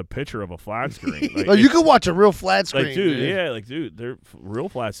with a picture of a flat screen. Like, you can watch a real flat screen. like, dude, they're real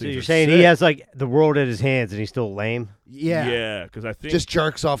flat So screens. you're are saying sick. he has like the world at his hands and he's still lame? Yeah, because I think Just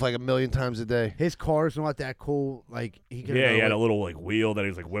jerks off like 1,000,000 times a day. his car's not that cool. Like he could. he had a little like wheel that he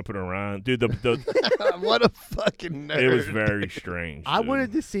was like whipping around, dude. The What a fucking nerd. it was very strange. I dude.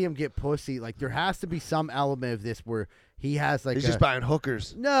 wanted to see him get pussy. Like there has to be some element of this where he has like He's just buying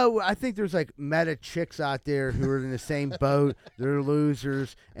hookers. No, I think there's like meta chicks out there who are in the same boat. They're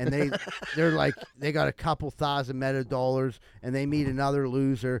losers, and they're like they got a couple thousand meta dollars, and they meet another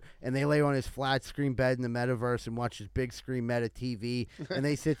loser, and they lay on his flat screen bed in the metaverse and watch his big screen meta TV, and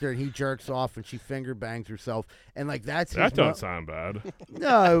they sit there and he jerks off and she finger bangs herself, and like that's That his don't sound bad.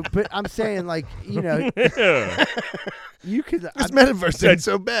 no, but I'm saying like Yeah. you could. This metaverse ain't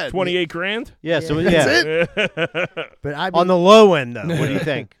so bad. 28 grand. Yeah, so That's But I mean, on the low end though, what do you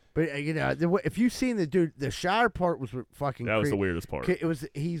think? But if you've seen the dude, the shower part was fucking. That was the creep- weirdest part.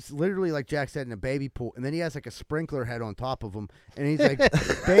 He's literally like Jack said in a baby pool, and then he has like a sprinkler head on top of him, and he's like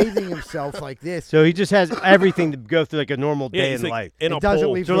bathing himself like this. So he just has everything to go through like a normal Yeah, day he's in like life. in It a doesn't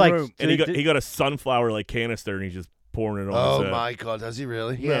pole. leave So the like, room. And he got a sunflower like canister and he's just pouring it on. Oh his head. my God, does he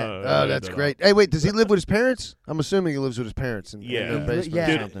really? Yeah. No, Oh, I that's don't great. Hey, wait, does he live with his parents? I'm assuming he lives with his parents in Yeah. their basement Yeah. or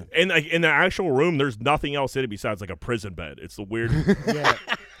Dude, something. and like in the actual room, there's nothing else in it besides like a prison bed. It's the weird Yeah,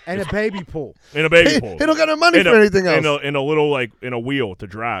 and a baby pool. in a baby pool. He don't got no money In for a- anything else. In a little like in a wheel to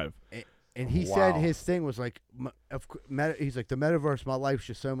drive. And he said his thing was like, he's like, the metaverse, my life's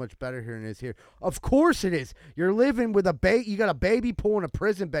just so much better here than it is here. Of course it is. You're living with you got a baby pool in a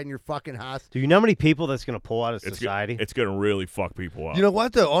prison bed in your fucking house. Do you know how many people that's going to pull out of It's society? It's gonna really fuck people up. You know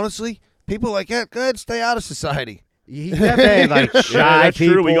what, though? Honestly, people like that, go ahead, stay out of society. He Hey, like shy yeah, that's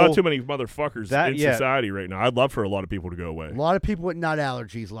people. true. We got too many motherfuckers That- in yeah. society right now. I'd love for a lot of people to go away. A lot of people with nut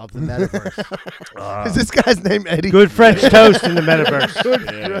allergies love the metaverse. Is this guy's name Eddie? Good French toast in the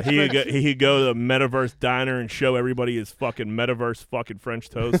metaverse. Yeah, he could go to the metaverse diner and show everybody his fucking metaverse fucking French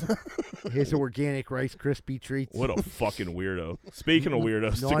toast. His organic Rice Krispie treats. What a fucking weirdo. Speaking of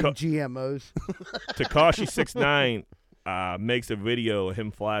weirdos, Non-GMOs. Takashi69 makes a video of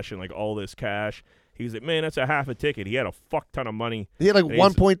him flashing like all this cash. He's like, man, that's a half a ticket. He had a fuck ton of money. He had like And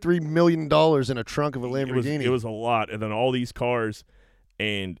he's- $1.3 million in a trunk of a Lamborghini. It was a lot, and then all these cars,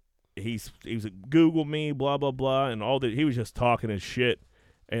 and he was like, Google me, blah blah blah, and all that. He was just talking his shit,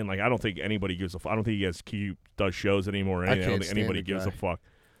 and like I don't think anybody gives a. I don't think he does shows anymore. Or anything. I don't can't think stand anybody the gives a guy. fuck.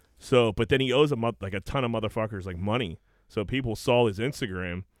 So, but then he owes like a ton of motherfuckers like money. So people saw his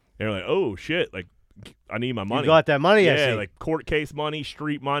Instagram. They're like, oh shit, like I need my money. You got that money, I Yeah, see. like court case money,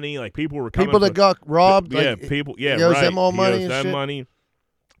 street money. Like people were coming. People that for- got robbed. yeah, like, people. Yeah, he owes right. them all He money owes and them shit. money.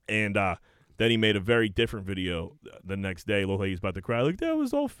 And then he made a very different video the next day. Looked like he's about to cry. Like that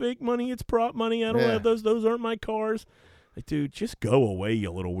was all fake money. It's prop money. I don't Yeah. have those. Those aren't my cars. Like, dude, just go away, you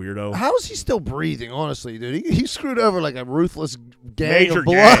little weirdo. How is he still breathing, honestly, dude? He screwed over like a ruthless gang Major of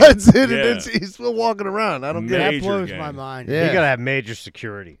bloods, gang. and Yeah. he's still walking around. I don't get That it. Major blows gang. my mind. Yeah. You got to have major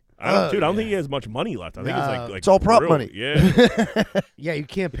security. I don't yeah. think he has much money left. I think it's No. like It's all prop real- money. Yeah. Yeah, you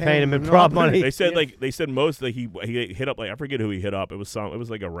can't pay Paying him in enough. prop money. They said most that he hit up, like I forget who he hit up. It was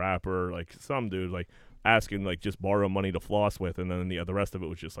like a rapper, like some dude, like asking like just borrow money to floss with, and then the rest of it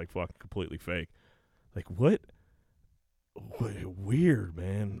was just like fucking completely fake. Like what? Weird,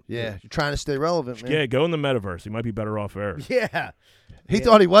 man. Yeah, you're trying to stay relevant, man. Yeah, go in the metaverse. You might be better off there. Yeah. He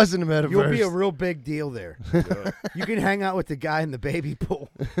thought he was in the metaverse. You'll be a real big deal there. You can hang out with the guy in the baby pool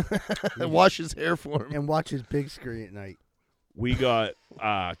and wash his hair for him. and watch his big screen at night. We got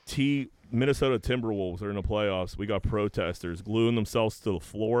Minnesota Timberwolves are in the playoffs. We got protesters gluing themselves to the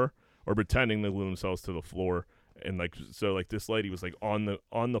floor or pretending to glue themselves to the floor, and like so, like this lady was like on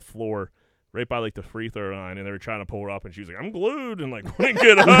the floor. Right by like the free throw line, and they were trying to pull her up, and she was like, "I'm glued," and like wouldn't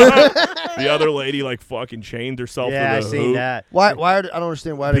get up. The other lady like fucking chained herself Yeah, I to the seen hoop that. Why? I don't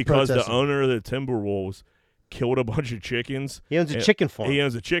understand why they because the protested. owner of the Timberwolves killed a bunch of chickens. He owns a And chicken farm. He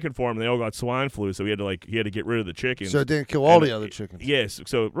owns a chicken farm, and they all got swine flu, so he had to get rid of the chickens. So it didn't kill all And the other chickens. Yes,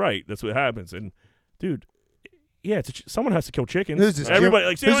 so right, that's what happens. And dude, yeah, someone has to kill chickens. Who's this? Everybody Jim,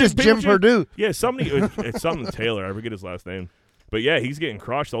 like see who's how many this Jim people- Purdue? Yeah, somebody. It's something Taylor. I forget his last name. But yeah, he's getting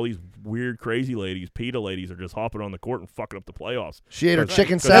crushed. All these weird, crazy ladies, PETA ladies, are just hopping on the court and fucking up the playoffs. She ate her Because-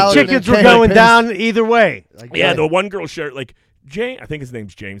 chicken because salad. The and chickens then were came going pissed. down either way. Like, Yeah, the one girl shared like I think his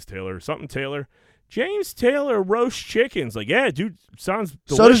name's James Taylor or something Taylor. James Taylor roast chickens. Like, yeah, dude, sounds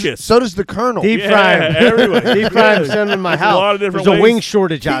delicious. So does the Colonel. Deep Yeah, fry 'em. everyone. Deep fry 'em, send them in my There's a house. lot of different There's a ways. wing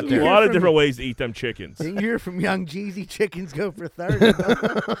shortage out a there. lot of different ways to eat them chickens. Didn't you hear from Young Jeezy? Chickens go for 30.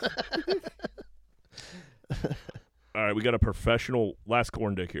 All right, we got a professional, last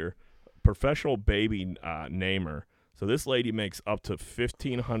corn dick here, professional baby namer. So this lady makes up to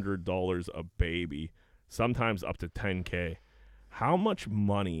 $1,500 a baby, sometimes up to $10K. How much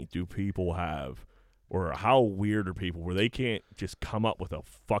money do people have, or how weird are people where they can't just come up with a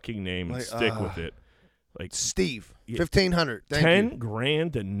fucking name and Like, stick with it? Like Steve, Yeah. 1,500. Thank 10 you.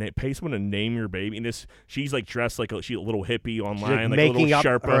 grand to pay someone to name your baby. And she's like dressed like she's a little hippie online, like making a up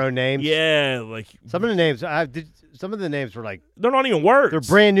little Sherpa. her own names. Yeah, like Some of the names some of the names were like they're not even words. they're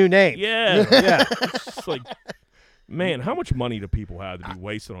brand new names. Yeah, Yeah. It's just like, man, how much money do people have to be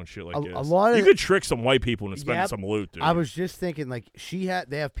wasted on shit like A- this? a lot you of- could trick some white people into spending Yep. some loot, dude. I was just thinking, like,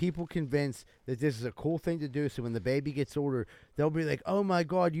 they have people convinced that this is a cool thing to do. So when the baby gets older, they'll be like, "Oh my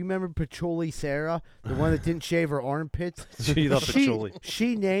God, you remember Patchouli Sarah, the one that didn't shave her armpits? She loved patchouli.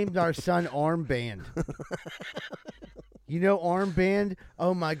 She named our son Armband. You know Armband?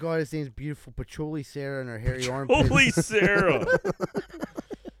 Oh my God, his name's beautiful Patchouli Sarah and her hairy armpits. Holy Sarah.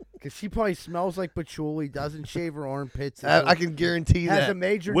 Because she probably smells like patchouli, doesn't shave her armpits. I can guarantee has that. a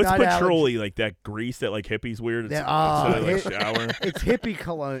major What's nut patchouli? Like that grease that like hippies wear? It's, That- instead of, like, it- shower. It's hippie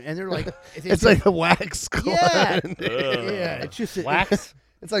cologne, and they're like, It's like a wax cologne. yeah, Ugh. yeah. It's just Wax?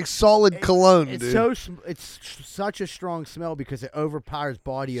 It's like solid cologne, It's dude. so such a strong smell because it overpowers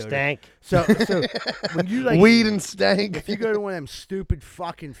body odor. Stank. So when you like Weed and stank. if you go to one of them stupid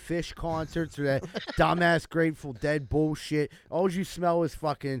fucking Fish concerts or that dumbass Grateful Dead bullshit, all you smell is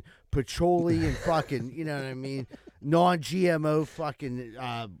fucking patchouli and fucking, you know what I mean, non-GMO fucking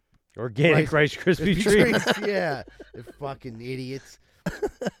Organic Rice Krispie treats. treats. Yeah, they're fucking idiots.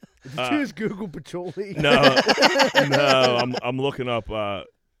 Did you just Google patchouli? No, I'm looking up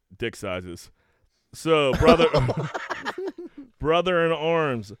dick sizes. So, brother in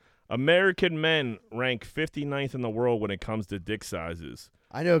arms, American men rank 59th in the world when it comes to dick sizes.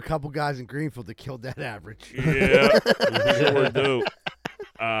 I know a couple guys in Greenfield that killed that average. Yeah, sure do.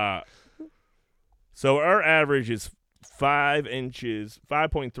 So our average is 5 inches,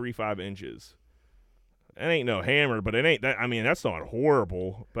 5.35 inches. That ain't no hammer, but it ain't that. I mean, that's not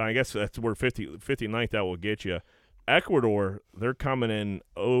horrible. But I guess that's where 59th that will get you. Ecuador, they're coming in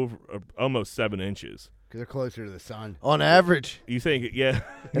over almost 7 inches. Because they're closer to the sun. On average. You think? Yeah.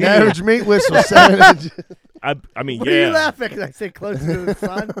 An average meat whistle, 7 inches. I mean, What yeah. are you laughing at? I say closer to the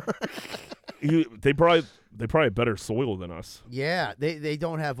sun? They probably have better soil than us. Yeah, they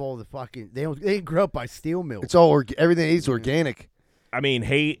don't have all the fucking. They didn't grow up by steel mills. It's all everything they eat is organic. I mean,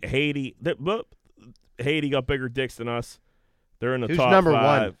 Haiti got bigger dicks than us. They're in the Who's top number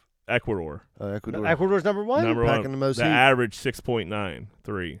 5. one? Ecuador. Ecuador. Ecuador's number one? Number Packing one. the most The heat. average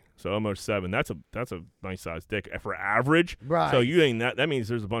 6.93, so almost 7. That's a nice sized dick for average. Right. So you ain't that means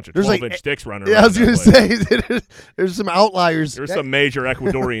there's a bunch of There's 12-inch like- dicks running Yeah, I around. was going to that place. say, there's some outliers. There's some major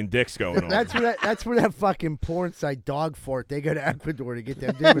Ecuadorian dicks going on. That's where that fucking porn site Dog Fart. They go to Ecuador to get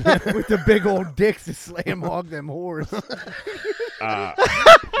them dudes with the big old dicks to slam hog them whores.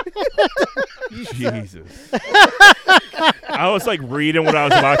 Jesus. I was like reading what I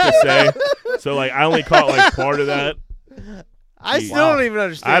was about to say, so like I only caught like part of that. I Gee. still don't even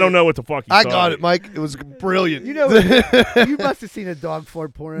understand. I don't know what the fuck you I thought. got it, Mike. It was brilliant. You know, you must have seen a Dog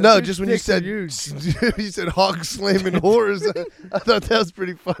Fart porn. No, Dude's just when you dicks are said huge. you said hog slamming whores, I thought that was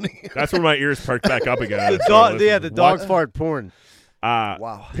pretty funny. That's where my ears perked back up again. The dog fart porn.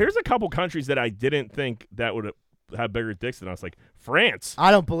 Wow. Here's a couple countries that I didn't think that would have bigger dicks than us, like France. I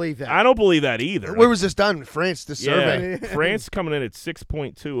don't believe that. I don't believe that either. Where was this done? France, this survey. Yeah, France coming in at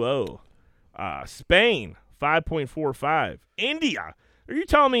 6.20. Spain 5.45. India. Are you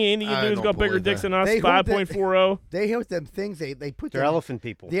telling me Indian I dudes don't got bigger believe dicks that. than us? They hold that- 5.40. They have them things. They put They're them, elephant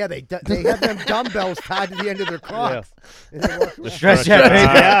people. Yeah, they have them dumbbells tied to the end of their cocks. And they walk around. Stretch that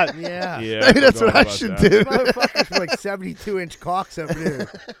baby out. Yeah. Yeah, Maybe that's what forgot I about should that. do. Motherfuckers with like 72-inch cocks over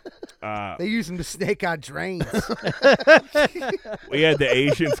there. They use them to snake out drains. We had the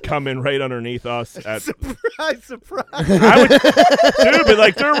Asians come in right underneath us at Surprise, surprise. dude, but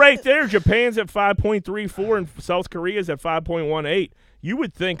like they're right there. Japan's at 5.34 and South Korea's at 5.18. You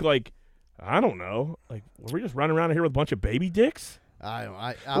would think like, I don't know, like were we just running around here with a bunch of baby dicks?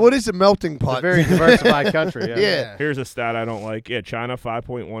 I What is a melting It's a pot? very diversified country. Yeah. Here's a stat I don't like. Yeah, China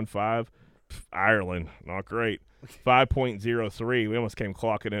 5.15, Ireland not great. 5.03. We almost came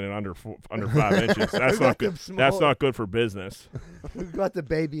clocking in at under 5 inches. That's We not got good. them That's small. not good for business. Who got the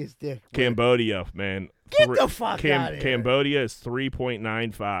babyest dick? Cambodia, man. Get the fuck outta here. Cambodia is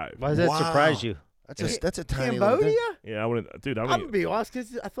 3.95. Why does that Wow. surprise you? That's a tiny little Cambodia? thing. Yeah, I wouldn't, dude. I'm gonna be honest,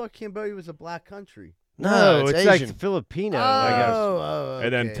 'cause I thought Cambodia was a black country. No, it's Asian. like Filipino, I guess. Oh,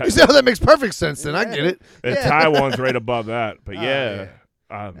 And then okay. You see how that makes perfect sense? Then I get it. And Yeah. Taiwan's right above that. But Oh, yeah,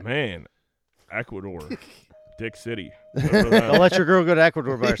 yeah. man, Ecuador, Dick City. Don't let your girl go to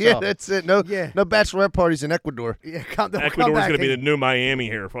Ecuador by Yeah, herself. that's it. No, Yeah. no bachelorette parties in Ecuador. Yeah, come Ecuador's back gonna be the and- new Miami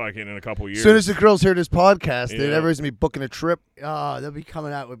here, fucking in a couple years. As soon as the girls hear this podcast, then Yeah. everybody's gonna be booking a trip. Oh, they'll be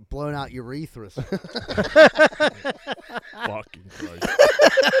coming out with blown out urethras. Fucking Christ.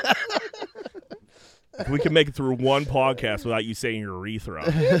 If we can make it through one podcast without you saying urethra.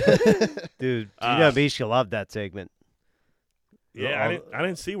 Dude, Uh, you know Misha loved that segment. Yeah, I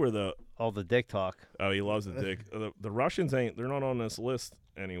didn't see where the. All the dick talk. Oh, he loves the dick. The Russians ain't. They're not on this list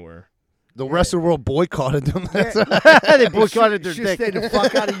anywhere. The rest of the world boycotted them. That's They boycotted their Should dick. stay the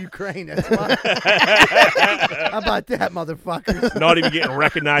fuck out of Ukraine. That's why. How about that, motherfuckers? Not even getting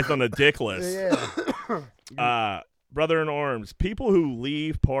recognized on the dick list. Yeah. Brother in arms, people who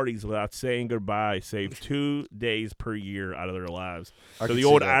leave parties without saying goodbye save 2 days per year out of their lives. I So can the see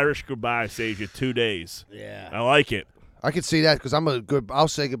old that. Irish goodbye saves you 2 days. Yeah. I like it. I can see that because I'll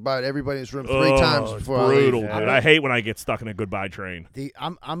say goodbye to everybody in this room 3 Oh, times it's before brutal, I leave. dude. I hate when I get stuck in a goodbye train.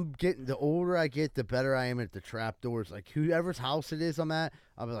 I'm getting, the older I get, the better I am at the trap doors. Like whoever's house it is I'm at,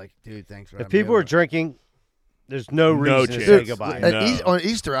 I'll be like, dude, thanks for If having me people are over. drinking, there's no No reason to chance. say Dude, goodbye. at No. on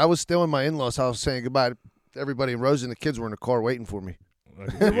Easter, I was still in my in-laws' house saying goodbye to everybody, and Rose and the kids were in the car waiting for me.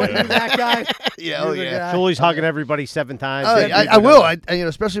 What, you that guy? Yeah, You're oh the yeah. guy? Julie's hugging everybody 7 times. Oh, Every- I will.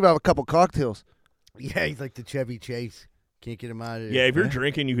 Especially if I have a couple cocktails. Yeah, he's like the Chevy Chase. Can't get him out of there. Yeah, if you're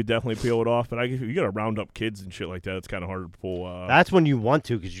drinking, you could definitely peel it off. But if you got to round up kids and shit like that, it's kind of hard to pull. That's when you want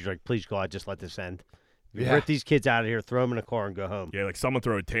to because you're like, please God, just let this end. You Yeah. rip these kids out of here, throw them in a car, and go home. Yeah, like someone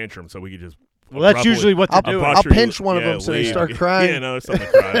throw a tantrum so we could just. Well, that's abruptly- usually what they're doing. I'll pinch one of them so they leave. start crying. Yeah, no, it's something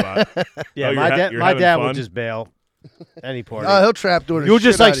to cry about. Yeah, Oh, my dad, you're my having dad fun? would just bail any party. Oh, he'll trap door. the You'll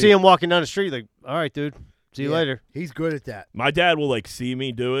just shit like out of see you. him walking down the street, like, all right, dude, see you Yeah. later. He's good at that. My dad will like see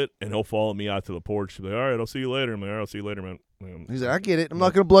me do it, and he'll follow me out to the porch. He'll be like, all right, I'll see you later. I'm like, all right, I'll see you later, man. He's like, I get it. I'm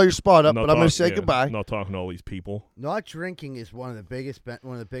not going to blow your spot up, Not but I'm going to talk- say yeah, goodbye. Not talking to all these people. Not drinking is one of the biggest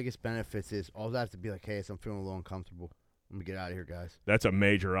benefits. Is all I have to be like, hey, I'm feeling a little uncomfortable. I'm gonna get out of here, guys. That's a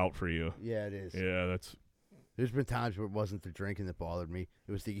major out for you. Yeah, it is. Yeah, that's. There's been times where it wasn't the drinking that bothered me.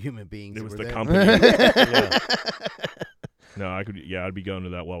 It was the human beings. It that was were the there. company. Yeah. No, I could. Yeah, I'd be going to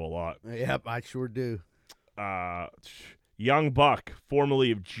that well a lot. Yep, I sure do. Young Buck,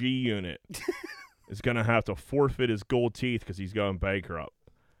 formerly of G Unit, is going to have to forfeit his gold teeth because he's going bankrupt.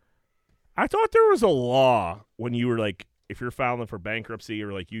 I thought there was a law when you were like, if you're filing for bankruptcy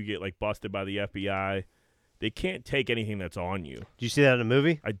or like you get like busted by the FBI, they can't take anything that's on you. Did you see that in a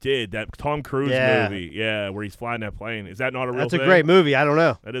movie? I did that Tom Cruise Yeah. movie, where he's flying that plane. Is that not a real That's thing? a great movie. I don't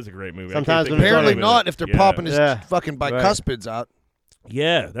know. That is a great movie. Sometimes I can't when think it's of on Apparently the name of not it. if they're Yeah. popping his Yeah. fucking Right. bicuspids out.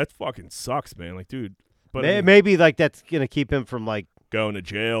 Yeah, that fucking sucks, man. Like, dude, but Maybe like that's gonna keep him from like, going to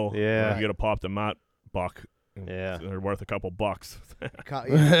jail. Yeah. You got to pop the mot buck. yeah. They're worth a couple bucks.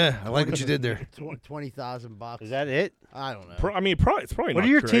 I like what you did there. $20,000. Is that it? I don't know. It's probably What not do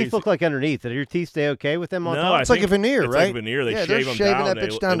your crazy. teeth look like underneath? Do your teeth stay okay with them on No, top? It's like a veneer, it's right? Like a veneer. They Yeah, they're shave them shaving down. that They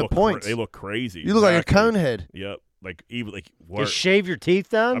bitch look- down they to look points. They look crazy. You look like a Exactly. cone head. Yep. Like even like They worse. shave your teeth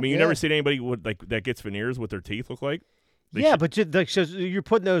down? I mean, you Yeah. never seen anybody with like that gets veneers with their teeth look like. They yeah, sh- but so you're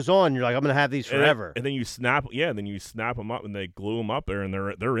putting those on. You're like, I'm gonna have these and then- forever. And then you snap. Yeah. And then you snap them up and they glue them up there and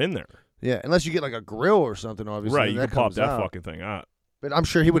they're in there. Yeah, unless you get like a grill or something, obviously. Right. then You that can pop comes that out. fucking thing out. But I'm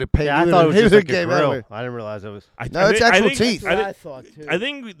sure he would have paid. Yeah, I he thought it would've- was he just would've like a gave grill. out- I didn't realize it was. No, it's actual teeth. That's what I thought too. I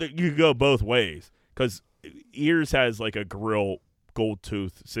think that you could go both ways because Ears has like a grill gold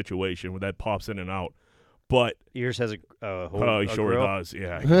tooth situation where that pops in and out, but Ears has a hole, oh, he a sure grill. does.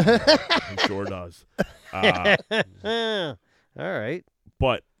 Yeah, he sure does. All right.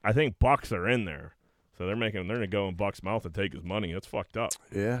 But I think Bucks are in there, so they're gonna go in Buck's mouth and take his money. That's fucked up.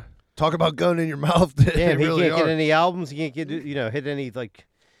 Yeah. Talk about going in your mouth. They Damn, he really can't get are. any albums. He can't get hit any like.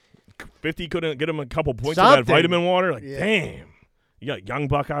 50 couldn't get him a couple points of that Something. vitamin water. Like, Yeah. damn, you got Young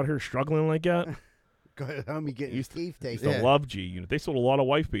Buck out here struggling like that. Go ahead, homie, getting his Used teeth Used taken. to love G Unit. They sold a lot of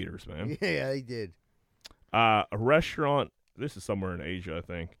wife beaters, man. Yeah, they did. A restaurant. This is somewhere in Asia, I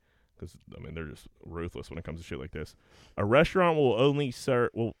think, because I mean they're just ruthless when it comes to shit like this. A restaurant will only serve.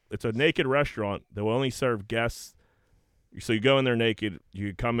 Well, it's a naked restaurant. They will only serve guests. So you go in there naked.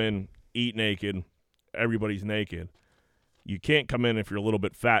 You come in, eat naked. Everybody's naked. you can't come in if you're a little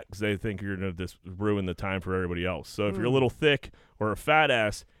bit fat because they think you're going to just ruin the time for everybody else. So if you're a little thick or a fat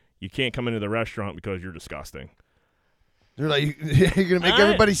ass, you can't come into the restaurant because you're disgusting. They're like, you're gonna make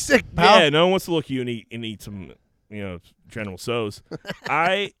everybody sick, pal. Yeah, no one wants to look at you and eat some, General Tso's.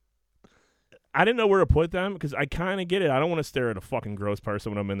 I didn't know where to put them because I kind of get it. I don't want to stare at a fucking gross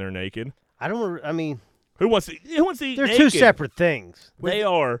person when I'm in there naked. Who wants to eat they're naked? two separate things. They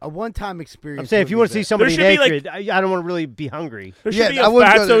are. A one-time experience. I'm saying if you want to see somebody There should be, naked, I don't want to really be hungry. There should be I a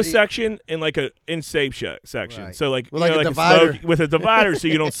wouldn't go fatso there. section and like a in-safe section. Right. So like, With like a like divider. with a divider so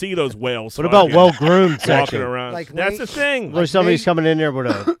you don't see those whales. What about fucking well-groomed walking section? around? Like That's the thing. Where somebody's coming in there with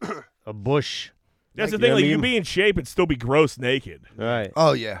a bush. That's like, the thing. you know Like what I you mean? can be in shape and still be gross naked. Right.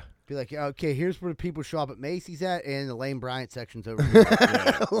 Oh yeah. Be like, okay, here's where the people shop at Macy's at, and the Lane Bryant section's over here.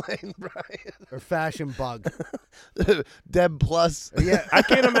 Lane Bryant. Or Fashion Bug. Deb Plus. Yeah. I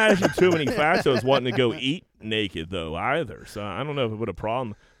can't imagine too many fatsos wanting to go eat naked though either. So I don't know if it would a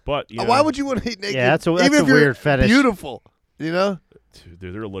problem. But Why would you want to eat naked? Yeah, that's a even if you're weird fetish. Beautiful. You know,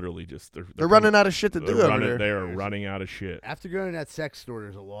 Dude, they're literally just they're running out of shit to do over there. They are running out of shit. After going to that sex store,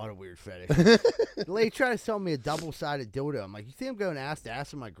 there's a lot of weird fetishes. The lady tried to sell me a double-sided dildo. I'm like, you think I'm going ass to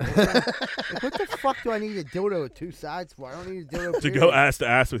ass with my girlfriend? Like, what the fuck do I need a dildo with two sides for? I don't need a dildo To period. go ass to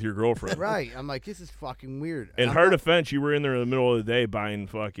ass with your girlfriend. Right. I'm like, this is fucking weird. In I'm her not- defense, you were in there in the middle of the day buying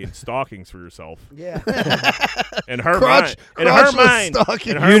fucking stockings for yourself. Yeah. In her Crotch- mind, in her crotchless mind,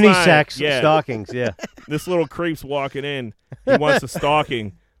 stocking. in her mind, Unisex yeah, stockings, yeah. this little creep's walking in. He wants a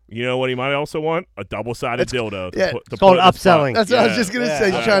stocking. You know what he might also want? A double-sided dildo. yeah, to it's called put in the spot. upselling. That's what I was just gonna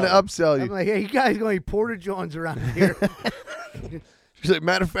say. She's trying to upsell I'm you. like, hey, you guys going to be Porter Johns around here? She's like,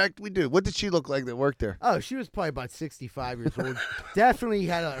 matter of fact, we do. What did she look like that worked there? Oh, she was probably about 65 years old. Definitely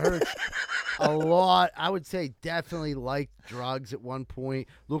had a lot. I would say definitely liked drugs at one point.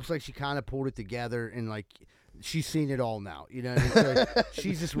 Looks like she kind of pulled it together and like she's seen it all now. You know, what I mean? So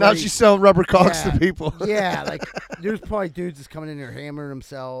she's just Now ready. she's selling rubber cocks Yeah. to people. Yeah, like there's probably dudes that's coming in there hammering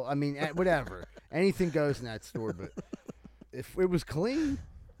themselves. I mean, whatever. Anything goes in that store. But if it was clean,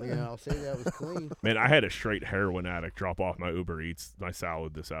 I'll say that it was clean. Man, I had a straight heroin addict drop off my Uber Eats, my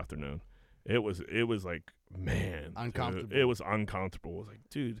salad this afternoon. It was like, man, dude, Uncomfortable. it was uncomfortable. I was like,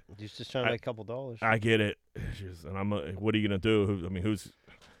 dude, He's just trying to make a couple dollars. I get it. It's just, and I'm, what are you gonna do? Who's?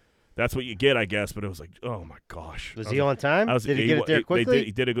 That's what you get, I guess. But it was like, oh my gosh. Was he on time? Did he get it there They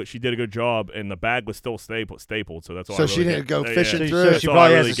quickly? she did a good job, and the bag was still stapled. So that's all. So I she really didn't go get. fishing Yeah, through So it. she That's all I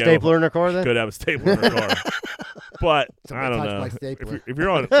probably has really a get. stapler in her car then? Could have a stapler in her car. But I Somebody don't touched know. my stapler.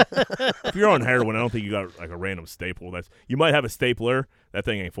 If you're on heroin, I don't think you got like a random staple. You might have a stapler. That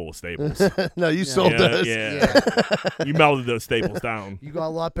thing ain't full of staples. No, you sold us. Yeah. You melted those staples down. You got a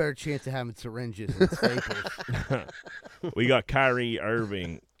lot better chance of having syringes and staples. We got Kyrie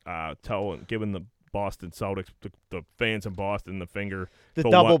Irving giving the Boston Celtics, the fans in Boston, the finger. The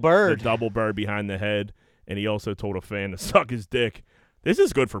for double what- bird. The double bird behind the head. And he also told a fan to suck his dick. This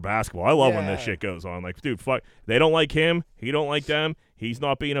is good for basketball. I love when this Yeah. shit goes on. Like, dude, fuck. They don't like him. He don't like them. He's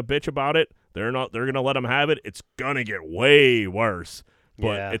not being a bitch about it. They're gonna let him have it. It's gonna get way worse.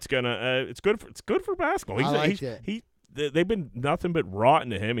 But Yeah. it's gonna. It's good for basketball. I liked it. They've been nothing but rotten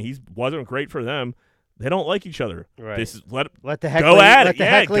to him. He wasn't great for them. They don't like each other. Right. This is let the heckling, go at let it. the Yeah,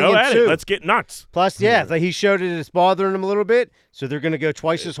 heckling go at ensue. it. Let's get nuts. Plus, yeah, like he showed it it's bothering him a little bit, so they're going to go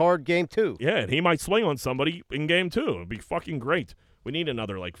twice as hard game 2. Yeah, and he might swing on somebody in game 2. It'd be fucking great. We need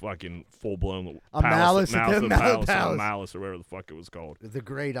another like fucking full blown Malice Malice Malice. or whatever the fuck it was called. The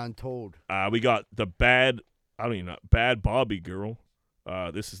Great Untold. We got the bad Bobby girl.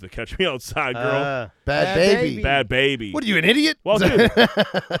 This is the Catch Me Outside girl. Bad Bad baby. baby. Bad baby. What are you, an idiot? Well, dude,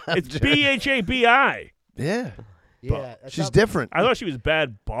 it's BHABI. Yeah. Yeah, that's She's how- different. I thought she was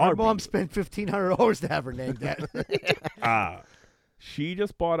Bad My Barbie. mom spent $1,500 to have her named that. She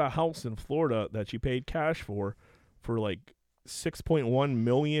just bought a house in Florida that she paid cash for like $6.1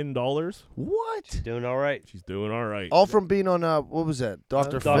 million. What? Doing all right. She's doing all right. All from being on, what was that?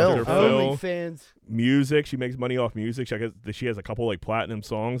 Dr. Dr. Phil. Phil. OnlyFans. Music, she makes money off music. She has a couple like platinum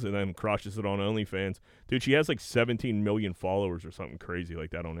songs and then crushes it on OnlyFans. Dude, she has like 17 million followers or something crazy like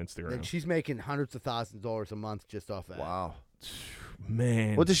that on Instagram. And she's making hundreds of thousands of dollars a month just off that. Wow.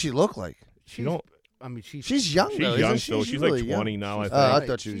 Man, What does she look like? she don't. I mean, she's She's young, She's though, young isn't still. she? She's really like young. 20 now, I she's think. I right.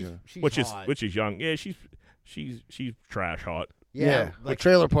 thought she was young. She's hot. which is young. Yeah, she's trash hot. Yeah, Like like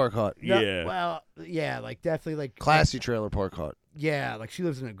trailer park hot. no, Yeah. Well, yeah, like definitely like Classy trailer park hot. Yeah, like she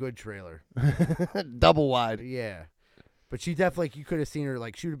lives in a good trailer. Double wide. Yeah, but she definitely you could have seen her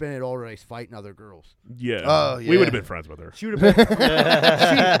like she would have been at All Race fighting other girls. Yeah. Oh, We yeah. would have been friends with her. She would have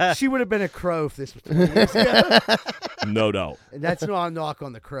been. she would have been a crow if this was 20 years ago. No doubt. And that's not a knock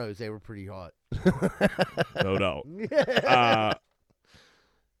on the Crows. They were pretty hot. No doubt.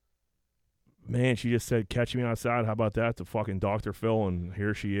 Man, she just said, "Catch me outside." How about that? To fucking Dr. Phil, and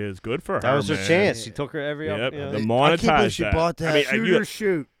here she is. Good for her. That was her man. chance. She took her every Yep. up. You know. The I can't monetize believe she that. bought that. I mean, Shoot you- or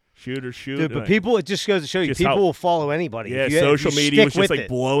shoot. shoot. Dude, but like- people, it just goes to show you, just people how- will follow anybody. Yeah, If you- if social you media stick was just with like it.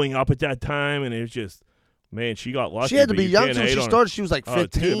 blowing up at that time, and it was just, man, she got lucky. She had to but be you young can't when hate she on her. started. She was like Oh,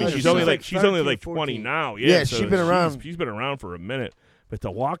 15. dude, I mean, or she's something. only She's like 13, 20 14. now. Yeah, so she's been around. She's been around for a minute, but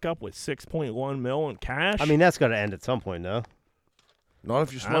to walk up with 6.1 mil in cash. I mean, that's got to end at some point, no? Not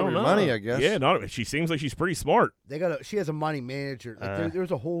if you're I smart don't with know. your money, I guess. Yeah, no, she seems like she's pretty smart. She has a money manager. Like there's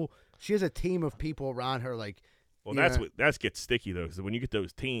a whole. She has a team of people around her. Like, Well, Yeah. that gets sticky though, because when you get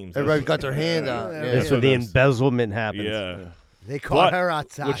those teams, Everybody got their hand out. Yeah, Yeah. That's so where the that's- embezzlement happens. Yeah. they caught But her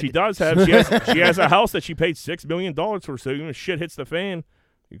outside. What she does have, she has a house that she paid $6 million for. So even if shit hits the fan,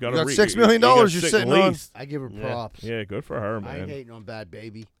 you got $6 million you're sitting on. I give her props. Yeah, good for her, I ain't man. hating on bad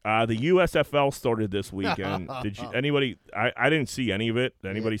baby. The USFL started this weekend. Did you, anybody? I didn't see any of it. Did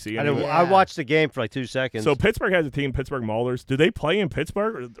anybody see I, any of know, it? I watched the game for like 2 seconds. So Pittsburgh has a team, Pittsburgh Maulers. Do they play in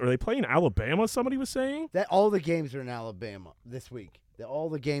Pittsburgh, or are they playing Alabama? Somebody was saying. That all the games are in Alabama this week. All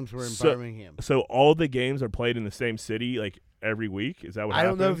the games were in So- Birmingham. So all the games are played in the same city, like every week. Is that what I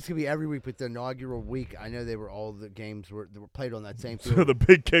don't know if happens? it's gonna be every week, but the inaugural week, I know all the games were played on that same So field. the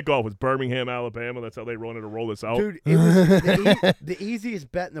big kickoff was Birmingham, Alabama. That's how they wanted to roll this out. Dude, it was the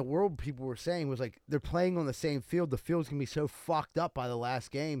easiest bet in the world. People were saying was like they're playing on the same field. The field's gonna be so fucked up by the last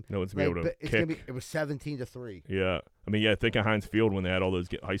game. No one's gonna be able to but it's gonna kick. be. It was 17-3. Yeah. I mean, yeah, think of Heinz Field when they had all those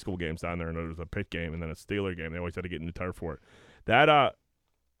high school games down there, and there was a Pitt game and then a Steeler game. They always had to get into turf for it. That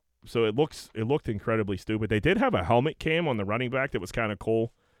so it looked incredibly stupid. They did have a helmet cam on the running back that was kind of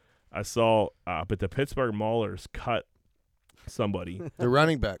cool. I saw, but the Pittsburgh Maulers cut somebody. The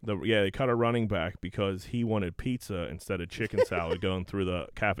running back. They cut a running back because he wanted pizza instead of chicken salad going through the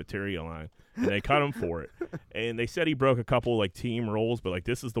cafeteria line, and they cut him for it. And they said he broke a couple like team rules, but like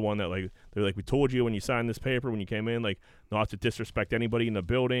this is the one that like they're like, we told you when you signed this paper when you came in, like not to disrespect anybody in the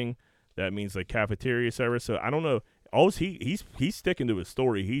building. That means like cafeteria service. So I don't know. He's sticking to his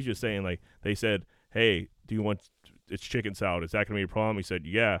story. He's just saying like they said, hey, do you want it's chicken salad? Is that gonna be a problem? He said,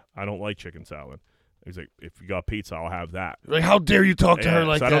 yeah, I don't like chicken salad. He's like, if you got pizza, I'll have that. Like, how dare you talk to her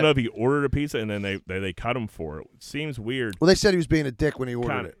like so that? I don't know if he ordered a pizza and then they cut him for it. It seems weird. Well, they said he was being a dick when he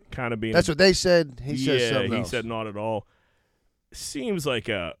ordered it. Kind of being. That's what they said. He said yeah, something he else. said not at all. Seems like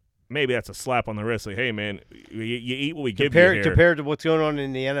maybe that's a slap on the wrist. Like, hey man, you eat what we give you here. compared to what's going on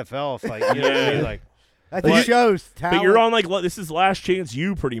in the NFL, if like you know what I mean, like That But- shows talent. But you're on like this is last chance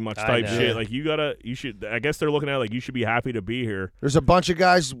you pretty much I type know. shit. Like you should. I guess they're looking at it like you should be happy to be here. There's a bunch of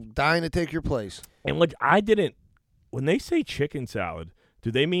guys dying to take your place. And like I didn't. When they say chicken salad, do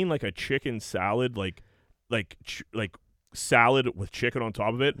they mean like a chicken salad, like salad with chicken on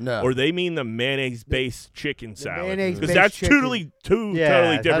top of it? No. Or they mean the mayonnaise-based chicken salad? mayonnaise-based Because that's chicken. totally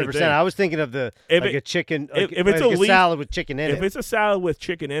yeah, different 100%. things. I was thinking of the If like it- a chicken, if like, it's like a a leaf- salad with chicken in If it. it's a salad with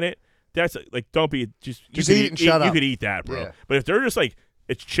chicken in it, that's like don't be just Just you could eat it and shut you up. could eat that, bro. Yeah. But if they're just like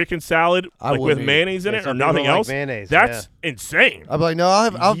it's chicken salad I like with wouldn't eat it. mayonnaise in Yeah, it or some people nothing don't like else, mayonnaise, that's insane. I'd be like, no,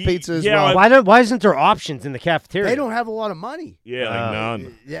 I'll have Ye- pizza as yeah, well. Why isn't there options in the cafeteria? They don't have a lot of money. Yeah, like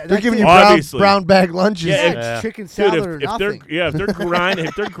none. Yeah, They're that's giving it. you Obviously. brown bag lunches. Yeah, Yeah, Yeah. it's chicken Dude, salad if or they're nothing.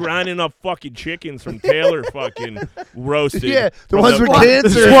 if they're grinding up fucking chickens from Taylor fucking roasted, Yeah, the from ones with What?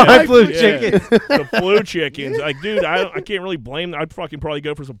 cancer. Swine flu Yeah. chicken. the flu chickens. Like, dude, I can't really blame them. I'd fucking probably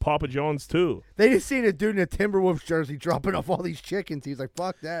go for some Papa John's too. They just seen a dude in a Timberwolves jersey dropping off all these chickens. He's like,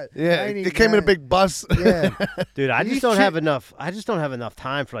 "Fuck that." Yeah, I ain't it eating came in a that. big bus. Yeah, Dude, I These just don't chick- have enough. I just don't have enough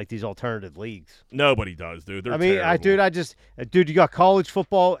time for like these alternative leagues. Nobody does, dude. They're I mean, terrible. dude, you got college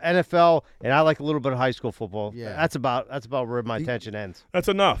football, NFL, and I like a little bit of high school football. Yeah. That's about where my attention ends. That's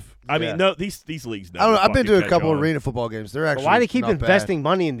enough. I Yeah. mean, no, these leagues. I don't know. never I've been to fucking a couple catch on. arena football games. They're actually But why do they keep not bad. investing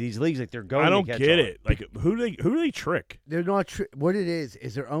money in these leagues like they're going? I don't to catch get on? it. Like, who do they trick? they're not. What it is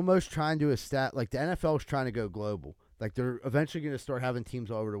they're almost trying to like the NFL is trying to go global. Like they're eventually going to start having teams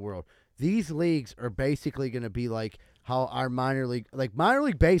all over the world. These leagues are basically going to be like how our minor league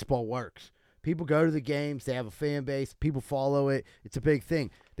baseball works. People go to the games. They have a fan base. People follow it. It's a big thing.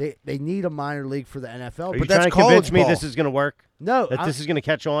 They need a minor league for the NFL. Are But you that's trying to convince college me ball. this is going to work? no, That this is going to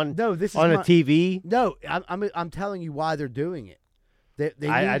catch on? no. This is on a my- TV? No, I'm telling you why they're doing it. They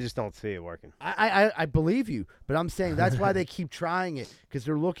I need- just don't see it working. I believe you, but I'm saying that's why they keep trying it because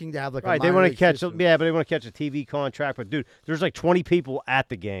they're looking to have like a Right, they minor want to league catch. system. Yeah, but they want to catch a TV contract. But dude, there's like 20 people at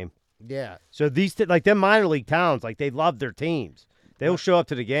the game. Yeah, So these like them minor league towns, like they love their teams. They'll show up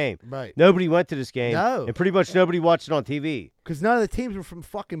to the game. Right. Nobody went to this game. No. And pretty much nobody watched it on TV. Because none of the teams were from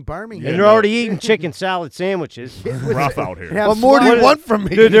fucking Birmingham. And they're already eating chicken salad sandwiches. Rough out here. Have What more do you swine- want from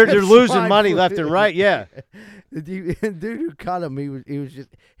me? Dude, they're losing Swine money flu. left and right. Yeah. The dude who cut him,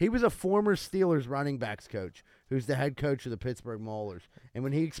 he was a former Steelers running backs coach, who's the head coach of the Pittsburgh Maulers. And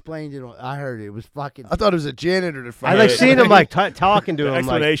when he explained it, I heard it was fucking. I thought it was a janitor that I fired like him. seeing him like talking to The him.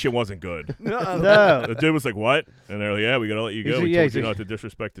 Like, explanation wasn't good. no. The dude was like, "What?" And they're like, "Yeah, we gotta let you He's go. like, We yeah, told he's you like- not to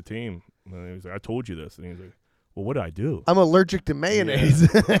disrespect the team." And he was like, "I told you this." And he was like, "Well, what did I do?" I'm allergic to mayonnaise.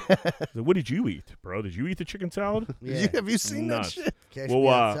 He's like, "What did you eat, bro? Did you eat the chicken salad?" Yeah. Have you seen that Nuts. shit? Catch me We'll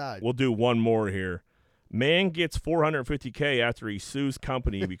outside. we'll do one more here. Man gets $450K after he sues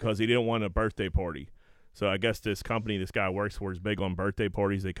company because he didn't want a birthday party. So I guess this company this guy works for is big on birthday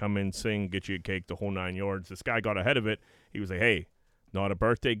parties. They come in, sing, get you a cake, the whole 9 yards. This guy got ahead of it. He was like, "Hey, not a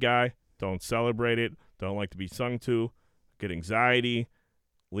birthday guy. Don't celebrate it. Don't like to be sung to. Get anxiety.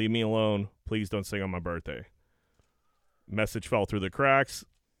 Leave me alone. Please don't sing on my birthday." Message fell through the cracks.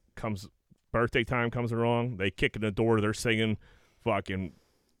 Birthday time comes along. They kick in the door. They're singing. Fucking,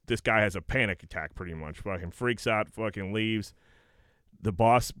 this guy has a panic attack pretty much. Fucking freaks out. Fucking leaves. The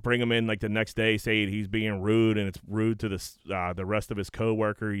boss bring him in like the next day, say he's being rude and it's rude to the rest of his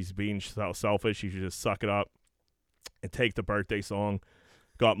coworker. He's being selfish. He should just suck it up and take the birthday song.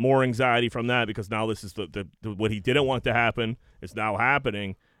 Got more anxiety from that because now this is the what he didn't want to happen is now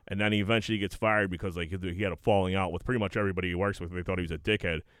happening. And then he eventually gets fired because like he had a falling out with pretty much everybody he works with. They thought he was a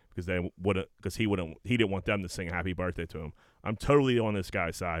dickhead because he didn't want them to sing happy birthday to him. I'm totally on this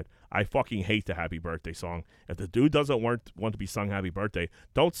guy's side. I fucking hate the happy birthday song. If the dude doesn't want to be sung happy birthday,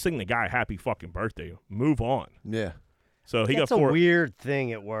 don't sing the guy happy fucking birthday. Move on. Yeah. So he That's got a four. weird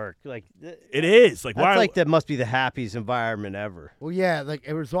thing at work. Like It is like that's why? like that must be the happiest environment ever. Well, yeah, like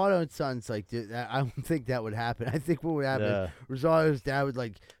Rosado and Sons, like dude, I don't think that would happen. I think what would happen Yeah. is Rosado's dad would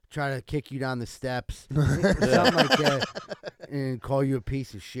like try to kick you down the steps or something like that and call you a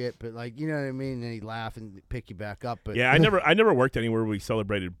piece of shit. But like, you know what I mean? And he'd laugh and pick you back up. But Yeah, I never worked anywhere where we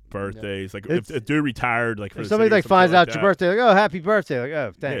celebrated birthdays. Like if a dude retired, like for If the somebody city or like something finds like out that, your birthday, like, oh, happy birthday. Like,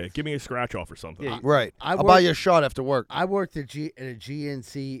 oh, yeah, thanks. give me a scratch off or something. Yeah. Right. I I'll work- buy you a shot after work. I worked at a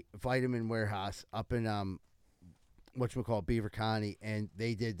GNC vitamin warehouse up in whatchamacallit, Beaver County, and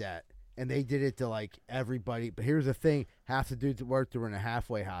they did that. And they did it to like everybody. But here's the thing: half the dudes that worked were in a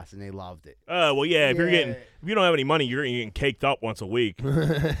halfway house, and they loved it. Oh well, yeah. If Yeah. if you don't have any money, you're getting caked up once a week.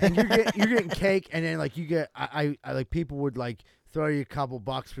 And you're getting cake, and then like you get, I like people would like throw you a couple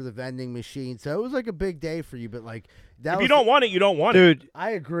bucks for the vending machine. So it was like a big day for you. But like that, If was you don't want it, you don't want it. Dude,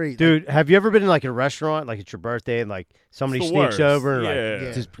 I agree, dude, have you ever been in like a restaurant, like it's your birthday, and like somebody the sneaks worst. over and Yeah.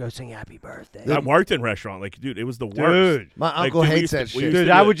 like just go sing happy birthday? I worked in restaurant. Like, dude, it was the worst. Dude, My Like, uncle dude, we hates used to- that we shit. used to dude,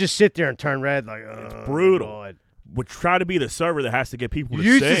 do I it. would just sit there and turn red like, oh, brutal. God. Would try to be the server that has to get people to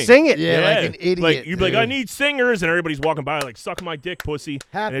You used sing. to sing it. Yeah, like an idiot. Like you'd be like, dude. I need singers, and everybody's walking by like, suck my dick, pussy.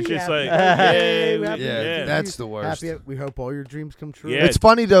 happy, and it's just happy like, birthday, yeah, happy yeah, birthday. that's the worst. Happy, we hope all your dreams come true. Yeah. It's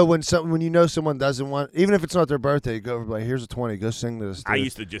funny though when you know someone doesn't want, even if it's not their birthday, you go over like, here's a 20, go sing this. I dude.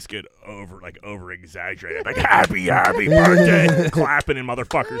 used to just get over exaggerated, like happy birthday, clapping in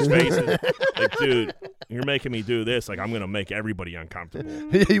motherfuckers' faces. Like, dude, you're making me do this. Like, I'm gonna make everybody uncomfortable.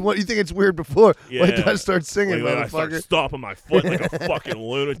 you think it's weird before? Yeah. Wait till I start singing, Like, I start motherfucker. stomping my foot like a fucking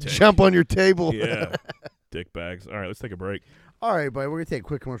lunatic. Jump on your table. Yeah, dick bags. All right, let's take a break. All right, buddy, we're going to take a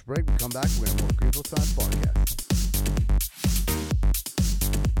quick commercial break. We'll come back. We're going to have more Greenfield Science Podcast.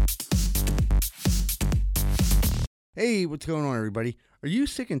 Hey, what's going on, everybody? Are you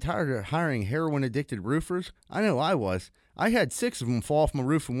sick and tired of hiring heroin-addicted roofers? I know I was. I had 6 of them fall off my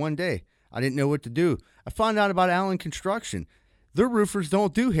roof in one day. I didn't know what to do. I found out about Allen Construction. Their roofers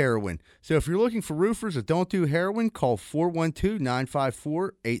don't do heroin. So if you're looking for roofers that don't do heroin, call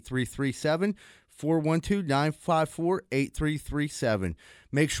 412-954-8337. 412-954-8337.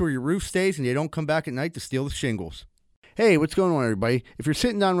 Make sure your roof stays and they don't come back at night to steal the shingles. Hey, what's going on, everybody? If you're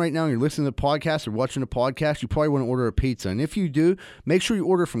sitting down right now and you're listening to the podcast or watching the podcast, you probably want to order a pizza. And if you do, make sure you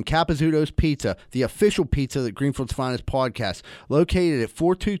order from Capizzuto's Pizza, the official pizza that Greenfield's Finest podcast, located at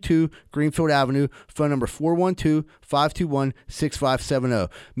 422 Greenfield Avenue, phone number 412-521-6570.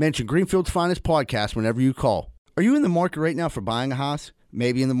 Mention Greenfield's Finest podcast whenever you call. Are you in the market right now for buying a house?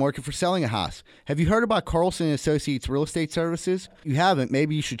 Maybe in the market for selling a house. Have you heard about Carlson & Associates Real Estate Services? If you haven't,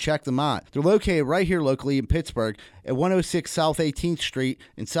 maybe you should check them out. They're located right here locally in Pittsburgh at 106 South 18th Street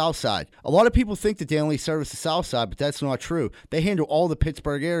in Southside. A lot of people think that they only service the Southside, but that's not true. They handle all the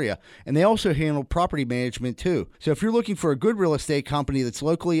Pittsburgh area, and they also handle property management too. So if you're looking for a good real estate company that's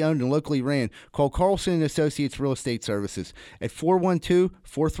locally owned and locally ran, call Carlson & Associates Real Estate Services at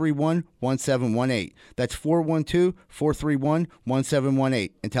 412-431-1718. That's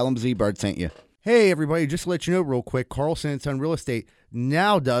 412-431-1718, and tell them Z-Bird sent you. Hey everybody, just to let you know real quick, Carlson & Son Real Estate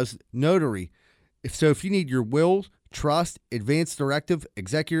now does notary. If you need your will, trust, advance directive,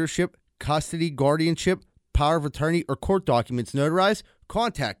 executorship, custody, guardianship, power of attorney, or court documents notarized,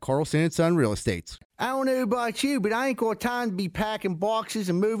 contact Carlson & Son Real Estate. I don't know about you, but I ain't got time to be packing boxes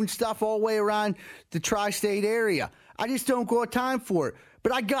and moving stuff all the way around the tri-state area. I just don't got time for it.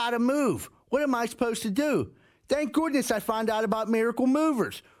 But I gotta move. What am I supposed to do? Thank goodness I found out about Miracle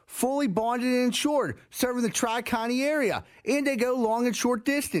Movers. Fully bonded and insured, serving the Tri-County area, and they go long and short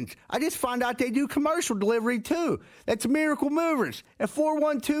distance. I just found out they do commercial delivery, too. That's Miracle Movers at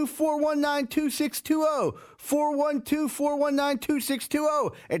 412-419-2620,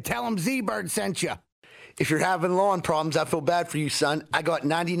 412-419-2620, and tell them Z-Bird sent you. If you're having lawn problems, I feel bad for you, son. I got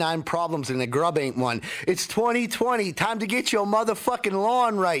 99 problems and the grub ain't one. It's 2020. Time to get your motherfucking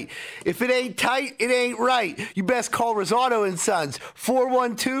lawn right. If it ain't tight, it ain't right. You best call Rosato & Sons.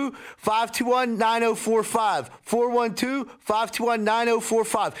 412-521-9045.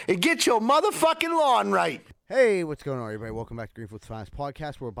 412-521-9045. And get your motherfucking lawn right. Hey, what's going on, everybody? Welcome back to Greenfield's Finest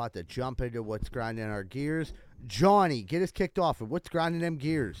Podcast. We're about to jump into what's grinding our gears. Johnny, get us kicked off. What's grinding them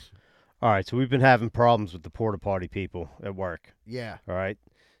gears? All right, so we've been having problems with the porta potty people at work. Yeah. All right.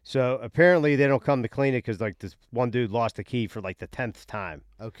 So apparently they don't come to clean it because like this one dude lost the key for like the 10th time.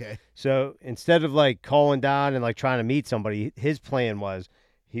 Okay. So instead of like calling down and like trying to meet somebody, his plan was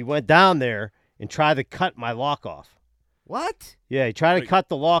he went down there and tried to cut my lock off. What? Yeah, he tried to cut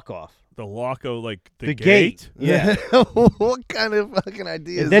the lock off. The locko, like the gate. Yeah. What kind of fucking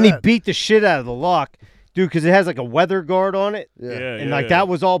idea is And then that? he beat the shit out of the lock. Dude, because it has like a weather guard on it. Yeah. And like that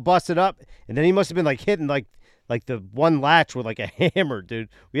was all busted up. And then he must have been like hitting like the one latch with like a hammer, dude.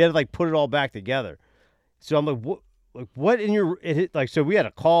 We had to like put it all back together. So I'm like, what in your so we had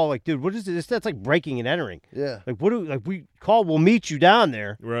a call like, dude, what is this? That's like breaking and entering. Yeah. Like we call, we'll meet you down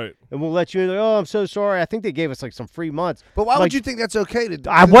there. Right. And we'll let you in. Like, oh, I'm so sorry. I think they gave us like some free months. But why Like, would you think that's okay to do?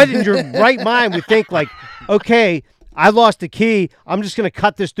 what in your right mind would think like, okay, I lost the key. I'm just gonna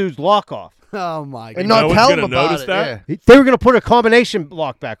cut this dude's lock off. Oh, my God. And No not one's tell gonna them about notice it. that? Yeah. They were gonna put a combination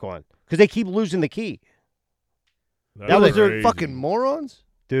lock back on because they keep losing the key. That was their crazy. Fucking morons.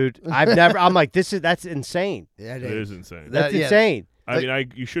 Dude, I'm like, that's insane. Yeah, It is insane. That's yeah. insane. I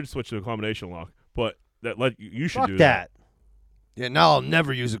mean, you should switch to a combination lock, but you should Fuck do that. Yeah, now I'll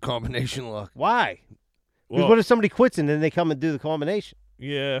never use a combination lock. Why? Because Well, what if somebody quits and then they come and do the combination?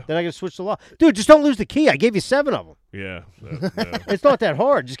 yeah, Then I got to switch the lock. Dude, just don't lose the key. I gave you 7 of them. yeah. It's not that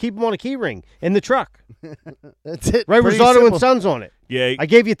hard. Just keep them on a key ring in the truck. That's it. Right, Pretty Rosato simple. and Sons on it. Yeah, I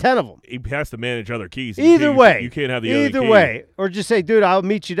gave you 10 of them. he has to manage other keys. Either way. You can't have the Either other key. way. Or just say, dude, I'll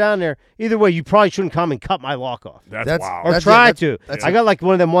meet you down there. Either way, you probably shouldn't come and cut my lock off. That's wow. Or That's- try yeah, to. that's- I got like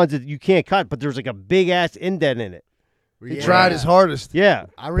one of them ones that you can't cut, but there's like a big-ass indent in it. He Yeah. tried his hardest. Yeah.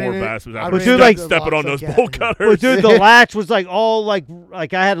 I Poor ran it. bastards. I After ran dude, into like, the stepping on locks those like bolt that. cutters. But dude, the latch was like all like I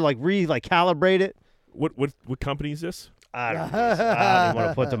had to like calibrate it. What company is this? I don't even want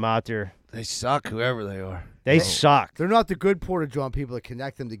to put them out there. They suck, whoever they are. They suck. They're not the good Porta John people that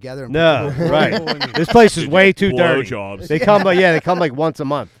connect them together. And No, put the little right. logo in the- This place is way too Blow dirty. jobs. They come like once a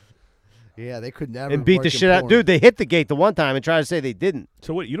month Yeah, they could never and beat the work in shit out. porn. Dude, they hit the gate the one time and tried to say they didn't.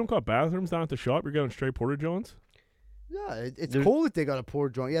 So what? You don't got bathrooms down at the shop? You're going straight Porter Johns? Yeah, it's Dude. cool that they got a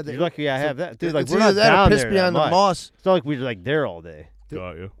Porta John. Yeah, they, You're lucky I have that. Dude, like It's we're either not that or down piss there behind that the much. moss. It's not like we're like there all day.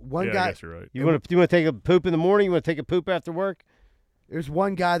 Got you. one yeah, guy- I guess you're right. You want to take a poop in the morning? You want to take a poop after work? There's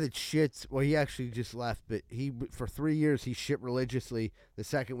one guy that shits. Well, he actually just left, but for 3 years he shit religiously. The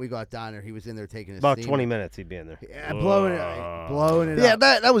second we got down there, he was in there taking a About steam. 20 minutes he'd be in there. Yeah, blowing it Yeah, up.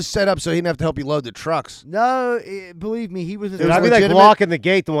 that was set up so he didn't have to help you load the trucks. No, believe me, he was. Dude, was I'd be like legitimate? locking the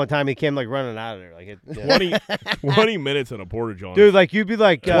gate the one time he came like running out of there. Like, 20 minutes in a Porter John. dude, like you'd be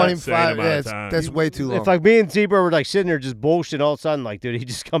like, 25, amount yeah, of time. that's way too long. if like me and Zebra were like sitting there just bullshitting, all of a sudden, like, dude, he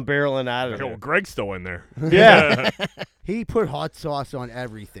just come barreling out of Okay, well, there. Greg's still in there. Yeah. He put hot sauce on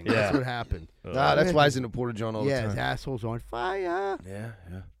everything. That's Yeah. what happened. Nah, that's why he's in the Porta John all Yeah, the his time. asshole's on fire. Yeah,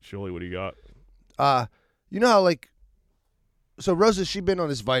 yeah. Shirley, what do you got? You know how like, so Rosa, she been on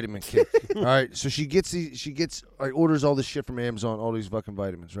this vitamin kick. All right, so she orders all this shit from Amazon, all these fucking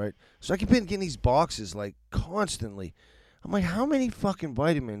vitamins, right? So I keep getting these boxes like constantly. I'm like, how many fucking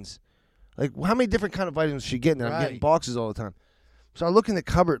vitamins? Like, how many different kind of vitamins is she getting? And I'm getting Right. boxes all the time. So I look in the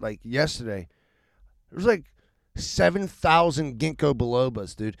cupboard like yesterday. There was like 7,000 ginkgo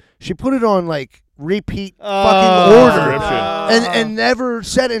bilobas, dude. She put it on like repeat Oh. fucking order Subscription. and never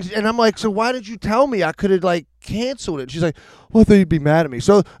said it. And I'm like, so why did you tell me? I could have like canceled it. She's like, well, I thought you'd be mad at me.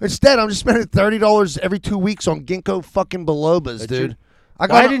 So instead, I'm just spending $30 every 2 weeks on ginkgo fucking bilobas, That's dude. it. I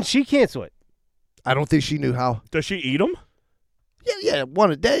Why didn't she cancel it? I don't think she knew how. Does she eat them? Yeah,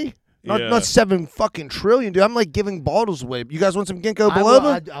 one a day. Yeah. Not 7 fucking trillion, dude. I'm like giving bottles away. You guys want some ginkgo I will-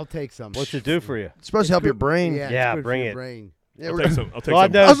 biloba? I'll take some. What's it do for you? It's supposed to help your brain. Yeah, it's Yeah, good for bring your it. brain. Yeah, I'll we're- take some. I'll take God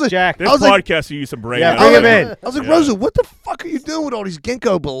some. knows, I was like- Jack. This I was like- podcast, you use some brain. Yeah, out bring of him it. in. I was like, Yeah. Rosa, what the fuck are you doing with all these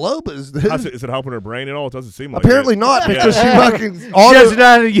ginkgo bilobas, dude? Is it helping her brain at all? It doesn't seem like Apparently it. not, because she Yeah. fucking She doesn't know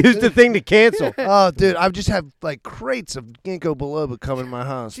how to use the thing to cancel. Oh, dude, I just have like crates of ginkgo biloba coming in my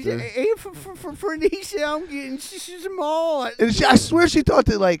house, She, dude. for Nisha, I'm getting she's them all. And I swear she thought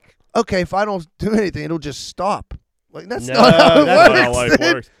that like, okay, if I don't do anything, it'll just stop. Like that's No, not how it that's That's works. how life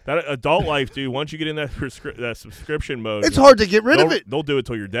dude. works. That adult life, dude. Once you get in that that subscription mode, It's hard to get rid of they'll- it. They'll do it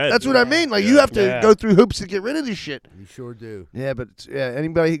till you're dead. That's dude. what I mean. Like Yeah. you have to Yeah. go through hoops to get rid of this shit. You sure do. Yeah, but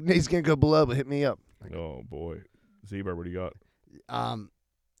anybody who needs ginkgo biloba, hit me up. Oh boy, Zebra, what do you got?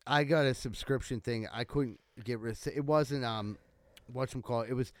 I got a subscription thing. I couldn't get rid of it. Wasn't whatchamacallit.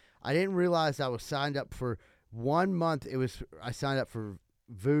 It was I didn't realize I was signed up for 1 month. I signed up for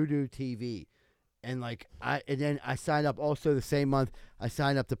Voodoo TV. And then I signed up also the same month. I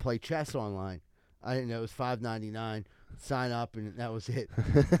signed up to play chess online. I didn't know it was $5.99. Sign up and that was it.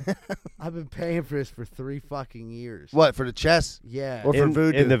 I've been paying for this for 3 fucking years. What for the chess Yeah. or for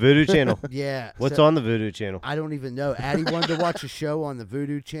Voodoo? In the Voodoo channel. Yeah. What's So- on the Voodoo channel? I don't even know. Addie wanted to watch a show on the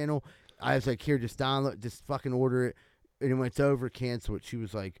Voodoo channel. I was like, here, just download, just fucking order it. And when it's over, cancel it. She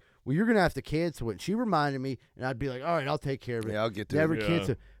was like, well, you're going to have to cancel it. She reminded me, and I'd be like, all right, I'll take care of it. Yeah, I'll get to Never it. Yeah.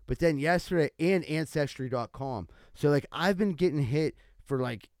 cancel it. But then yesterday, and Ancestry.com. So, like, I've been getting hit for,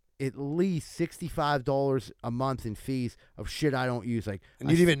 like, at least $65 a month in fees of shit I don't use. Like, And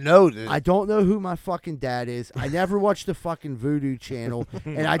you didn't even know, dude. I don't know who my fucking dad is. I never watch the fucking Voodoo channel,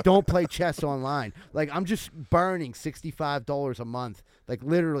 and I don't play chess online. Like, I'm just burning $65 a month, like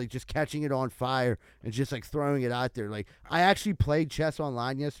literally just catching it on fire and just like throwing it out there. Like, I actually played chess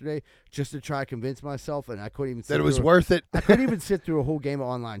online yesterday just to try to convince myself, and I couldn't even. that it was worth it. I couldn't even sit through a whole game of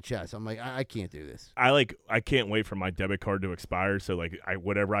online chess. I'm like, I can't do this. I can't wait for my debit card to expire. So like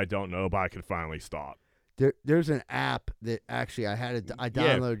whatever I don't know, but I can finally stop. There's an app that actually I downloaded But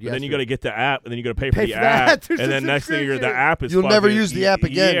yesterday. then you got to get the app, and then you got to pay for Pay the for that. app, There's and a then next thing the subscription. app is You'll never fucking- use the app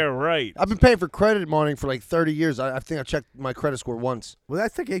again. Yeah, right. I've been paying for credit morning for like 30 years. I think I checked my credit score once. Well,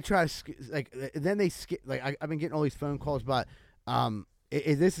 that's like they try to then they skip. Like I've been getting all these phone calls about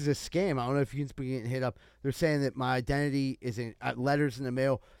this is a scam. I don't know if you can be getting hit up. They're saying that my identity is in letters in the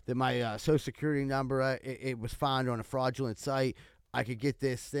mail. That my social security number it was found on a fraudulent site. I could get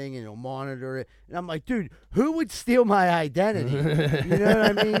this thing and it'll monitor it. And I'm like, dude, who would steal my identity? You know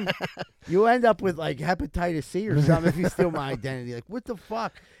what I mean? You end up with like hepatitis C or something if you steal my identity. Like, what the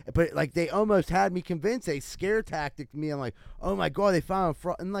fuck? But like, they almost had me convinced. They scare tacticked me. I'm like, oh my God, they found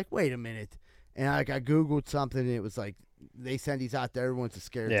fraud. And like, wait a minute. And I Googled something and it was like, they send these out to everyone to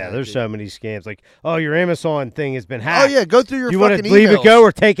scare Yeah, tactic. there's so many scams. Like, oh, your Amazon thing has been Oh hacked. yeah, go through your You want fucking to leave emails. it go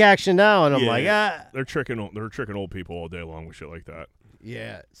or take action now? And I'm Yeah. like, They're tricking old people all day long with shit like that.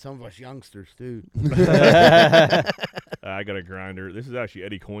 Yeah, some of us youngsters too. I got a grinder. This is actually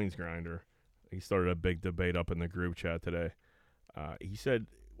Eddie Coin's grinder. He started a big debate up in the group chat today. He said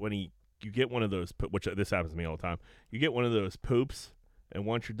when you get one of those, which this happens to me all the time, you get one of those poops, and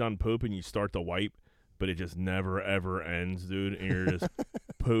once you're done pooping, you start to wipe, but it just never, ever ends, dude. And you're just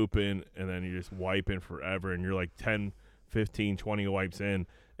pooping, and then you're just wiping forever, and you're like 10, 15, 20 wipes in,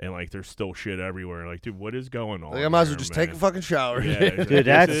 and like there's still shit everywhere. Like, dude, what is going on? Like, I might as well here, just man? take a fucking shower. Yeah, dude, this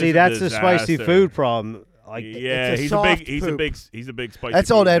that's is a the spicy disaster. food problem. Like, Yeah, it's a he's soft a big spicy. That's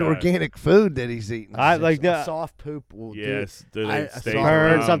all food that guy. organic food that he's eating. I like A the soft poop will Yes, do. dude, I- it I stays saw-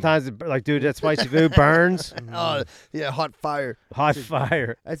 burn. around. Sometimes, like, dude, that spicy food burns. Oh yeah, hot fire. Hot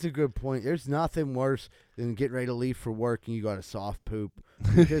fire. That's a good point. There's nothing worse than getting ready to leave for work and you got a soft poop.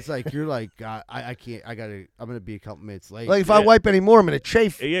 Because like you're like, God, I can't. I'm gonna be a couple minutes late. Like if I Yeah. wipe any more, I'm gonna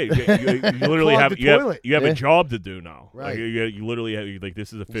chafe. Yeah, you literally Clog have the you have, toilet. you have Yeah. a job to do now. Right. Like, you literally have like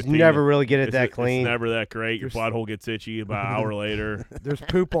this is a 15. You never really get it it's that it's clean. never that great. Your There's- butthole gets itchy about an hour later. There's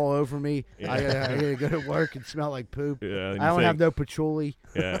poop all over me. Yeah. I gotta go to work and smell like poop. Yeah, and I you don't think- have no patchouli.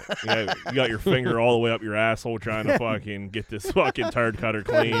 Yeah, you got your finger all the way up your asshole trying to fucking get this fucking turd cutter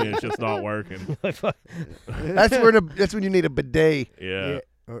clean. And it's just not working. That's when you need a bidet. Yeah.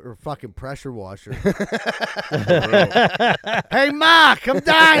 Or fucking pressure washer. For real. Hey, Ma, come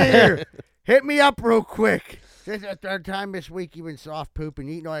down here. Hit me up real quick. This is the third time this week you've been soft pooping,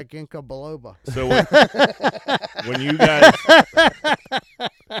 eating all that ginkgo biloba. So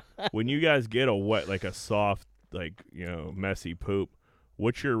when you guys get a wet, like a soft, like, you know, messy poop,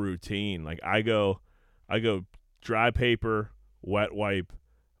 what's your routine? Like I go dry paper, wet wipe,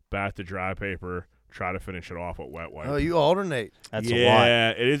 bath to dry paper, try to finish it off with wet wipe. Oh, you alternate. That's a lot. Yeah,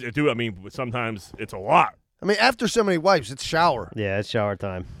 it is. Dude, I mean, sometimes it's a lot. I mean, after so many wipes, it's shower. Yeah, it's shower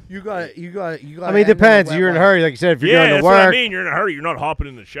time. You got. I mean, it depends. You're in a hurry, like you said. If you're Yeah, going to that's work, what I mean. You're in a hurry. You're not hopping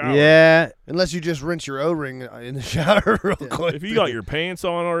in the shower. yeah. Unless you just rinse your O-ring in the shower real quick. If you got your pants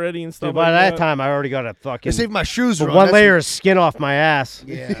on already and stuff Dude, by like that time, I already got a fucking Let's see if my shoes are on. one That's layer of skin off my ass,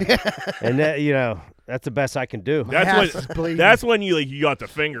 Yeah. and that, you know, that's the best I can do. My ass is That's bleeding. when you got the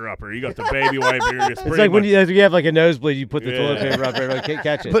finger up or you got the baby wipe. You're just It's like when you have like a nosebleed, you put the Yeah. toilet paper up there, like, can't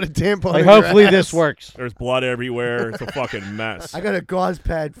catch it. Put a tampon. Like in your hopefully ass. this works. there's blood everywhere. It's a fucking mess. I got a gauze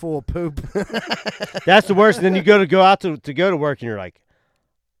pad full of poop. That's the worst. And then you go out to go to work, and you're like,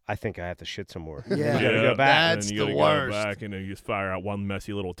 I think I have to shit some more. Yeah. You gotta go back. And That's then you the gotta worst. Go back and then you just fire out one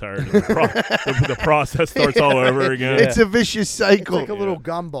messy little turd. And the process starts all over again. It's a vicious It's cycle. like a little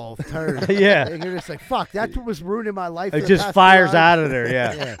gumball turd. Yeah. And you're just like, fuck, that's what was ruining my life. for It the just past fires 4 out hours. of there.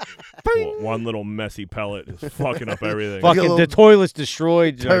 Yeah. Yeah. One little messy pellet is fucking up everything. Fucking little the toilet's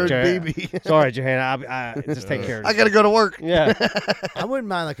destroyed. turd Johanna. BB. Sorry, Johanna. I just take care of I it. gotta go to work. Yeah. I wouldn't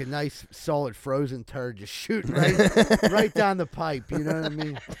mind like a nice, solid, frozen turd just shooting right down the pipe. You know what I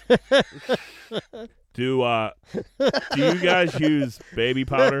mean? Do you guys use baby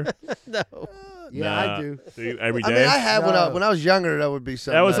powder? Yeah, Nah. I do. Every I day. mean, I have No. when I was younger. That would be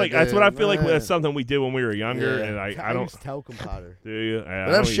something. that was I like that's did. what I feel like Yeah. that's something we did when we were younger, Yeah. and I I don't. use talcum powder. Do you? I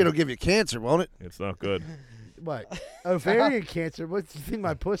But don't that shit will use- give you cancer, won't it? It's not good. What? Ovarian cancer? What do you think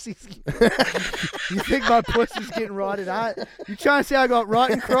my pussy's? You think my pussy's getting rotted out? You trying to say I got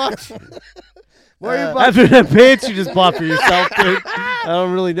rotten crotch? Worry about After the pants you just bought for yourself, dude. I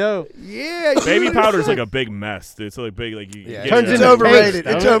don't really know. yeah. Baby you- powder's like a big mess. It's like big, like you Yeah, get Turns it it's into out. overrated.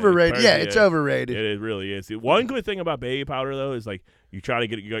 paste, It's don't it? overrated. Yeah, it's overrated. It really is. One good thing about baby powder though is like you try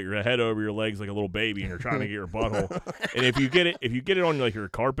to you got your head over your legs like a little baby, and you're trying to get your butthole. And if you get it on like your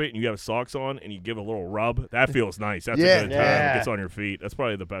carpet and you have socks on and you give it a little rub, that feels nice. That's Yeah. a good time. Yeah. It gets on your feet. That's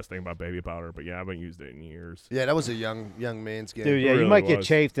probably the best thing about baby powder. But yeah, I haven't used it in years. Yeah, that was a young man's game. Dude, yeah, really you might get was.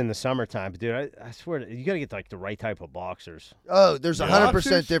 chafed in the summertime, but dude, I swear, you got to get like the right type of boxers. Oh, there's a Yeah. 100%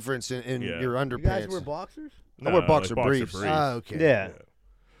 Boxers? difference in Yeah. your You guys underpants. wear boxers? I wear boxer briefs. Oh, okay. Yeah.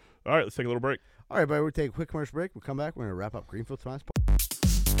 All right, let's take a little break. All right, buddy. We'll take a quick commercial break. We'll come back. We're going to wrap up Greenfield Finance.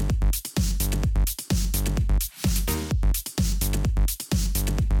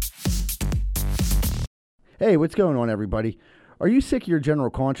 Hey, what's going on, everybody? Are you sick of your general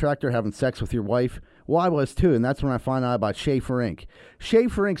contractor having sex with your wife? Well, I was too, and that's when I found out about Schaefer Inc.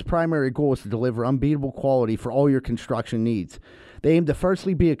 Schaefer Inc.'s primary goal is to deliver unbeatable quality for all your construction needs. They aim to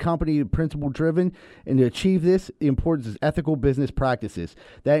firstly be a company principle-driven, and to achieve this, the importance is ethical business practices.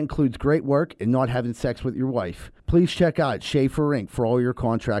 That includes great work and not having sex with your wife. Please check out Schaefer Inc. for all your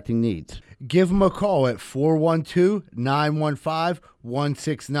contracting needs. Give them a call at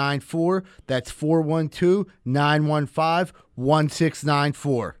 412-915-1694. That's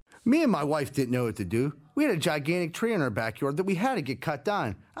 412-915-1694. Me and my wife didn't know what to do. We had a gigantic tree in our backyard that we had to get cut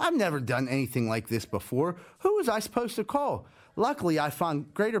down. I've never done anything like this before. Who was I supposed to call? Luckily, I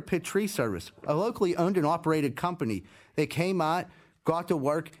found Greater Pitt Tree Service, a locally owned and operated company. They came out, got to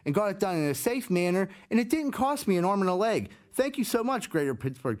work, and got it done in a safe manner, and it didn't cost me an arm and a leg. Thank you so much, Greater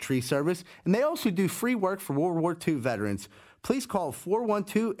Pittsburgh Tree Service. And they also do free work for World War II veterans. Please call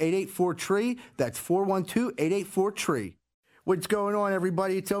 412-884-TREE. That's 412-884-TREE. What's going on,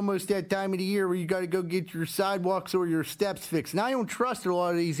 everybody? It's almost that time of the year where you got to go get your sidewalks or your steps fixed. And I don't trust a lot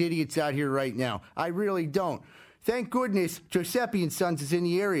of these idiots out here right now. I really don't. Thank goodness Giuseppe and Sons is in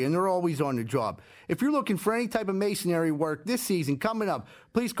the area, and they're always on the job. If you're looking for any type of masonry work this season coming up,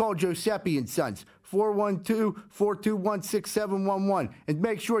 please call Giuseppe and Sons, 412-421-6711, and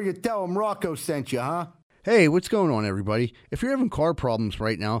make sure you tell them Rocco sent you, huh? Hey, what's going on, everybody? If you're having car problems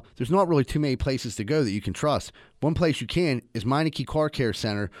right now, there's not really too many places to go that you can trust. One place you can is Meineke Car Care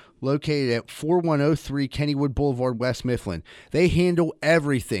Center, located at 4103 Kennywood Boulevard, West Mifflin. They handle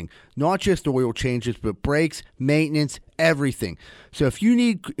everything, not just oil changes, but brakes, maintenance, everything. So if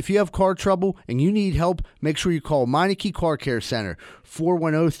you have car trouble and you need help, make sure you call Meineke Car Care Center,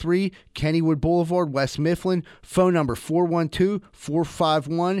 4103 Kennywood Boulevard, West Mifflin. Phone number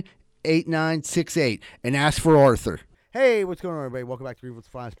 412-451-8968, and ask for Arthur. Hey, what's going on, everybody? Welcome back to Greenfield's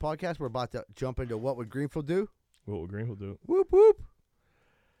Finest Podcast. We're about to jump into What Would Greenfield Do? What will Greenfield do? Whoop, whoop.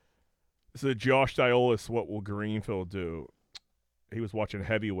 So Josh Diolis, what will Greenfield do? he was watching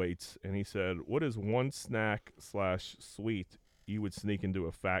heavyweights, and he said, "What is one snack / sweet you would sneak into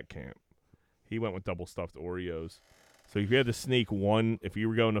a fat camp?" He went with double stuffed Oreos. So if you had to sneak one, if you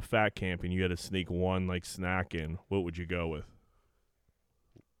were going to fat camp and you had to sneak one like snack in, what would you go with?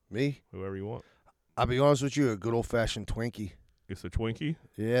 Me? Whoever you want. I'll be honest with you, a good old-fashioned Twinkie. It's a Twinkie.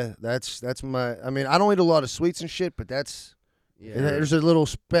 Yeah, that's my. I mean, I don't eat a lot of sweets and shit, but that's. Yeah. There's a little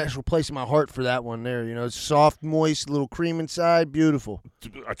special place in my heart for that one there. You know, it's soft, moist, little cream inside, beautiful.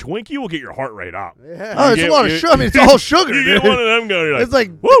 A Twinkie will get your heart rate up. Yeah. Oh, it's a lot of sugar. I mean, it's all sugar, You dude. get one of them going, you're like, It's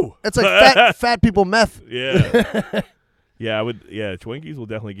like woo! It's like fat people meth. Yeah. Yeah, I would. Yeah, Twinkies will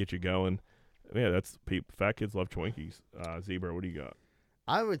definitely get you going. Yeah, that's fat kids love Twinkies. Zebra, what do you got?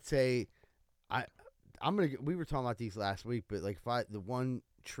 I would say, I'm gonna. We were talking about these last week, but like, the one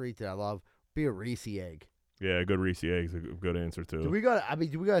treat that I love be a Reese egg. Yeah, a good Reese eggs, a good answer too. Do we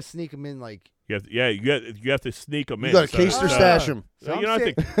gotta sneak them in like? You have to sneak them in. You got to case or stash them. So you don't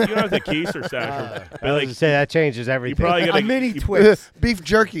have to keister or stash them. I was gonna say that changes everything. You probably A gotta mini Twix. Beef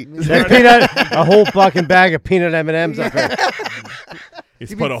jerky. That peanut, a whole fucking bag of peanut M&Ms up there.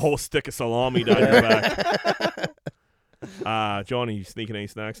 Just put a whole stick of salami down your back. Johnny, you sneaking any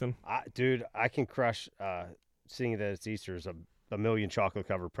snacks in? Dude, I can crush. Seeing that it's Easter is a million chocolate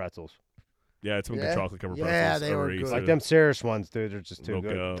covered pretzels. Yeah, it's some good chocolate covered Yeah, pretzels. they were over good. Easter. Like them Ceres ones, dude. They're just too They'll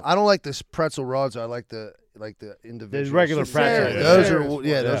good. go. I don't like this pretzel rods. I like the individual. The regular Sarah's. pretzels. Those Sarah's.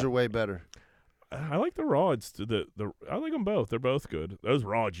 are those are way better. I like the rods. I like them both. They're both good. Those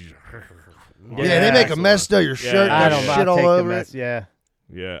rods, Yeah, they make a mess though. Your shirt, Yeah. I got don't shit all take the over mess. it. Yeah,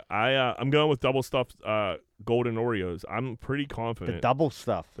 Yeah, I'm going with double stuffed golden Oreos. I'm pretty confident. the double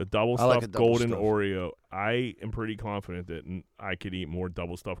stuff. The double I like stuffed a double golden stuff. Oreo. I am pretty confident that I could eat more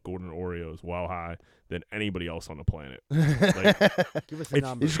double stuffed golden Oreos while high than anybody else on the planet. Like, Give us a It's-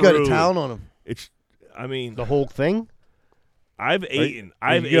 number. You just got to True. town on them. I mean, The whole thing. I've eaten.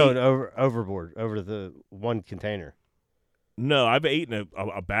 I've you eaten. go overboard over the one container. No, I've eaten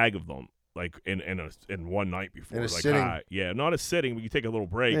a bag of them like in one night before. In a like sitting? high. Yeah, not a sitting, but you take a little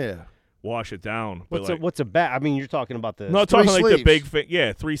break, Yeah. wash it down. But What's a bag? I mean, you're talking about the. not Three talking like the sleeves.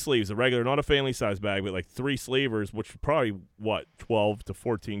 big, 3 sleeves, a regular, not a family size bag, but like 3 sleevers, which are probably 12 to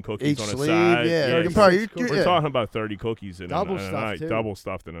 14 cookies Each on a sleeve, side. yeah. Yeah, You can probably, we're yeah. talking about 30 cookies in Double a stuffed, night, too. double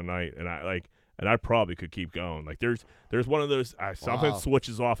stuffed in a night, and I probably could keep going. Like there's one of those something Wow.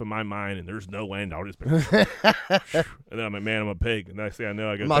 switches off in my mind, and there's no end. I'll just be, and then I'm like, man, I'm a pig. And next thing I know,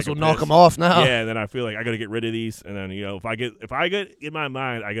 I got Might as well knock them off now. Yeah, and then I feel like I got to get rid of these, and then if I get in my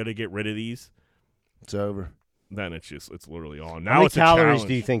mind, I got to get rid of these. It's over. Then it's literally on. How Now many it's a calories challenge.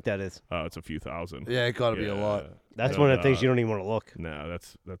 do you think that is? It's a few thousand. Yeah, it got to be a lot. That's But, one of the things you don't even want to look. No,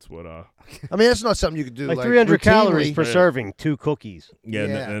 that's what. I mean, that's not something you could do. Like 300 calories routinely. per Yeah. serving, 2 cookies. Yeah.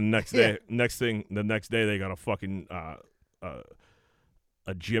 Yeah. And the next day, the next day they got a fucking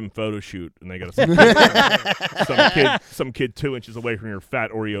a gym photo shoot, and they got some kid 2 inches away from your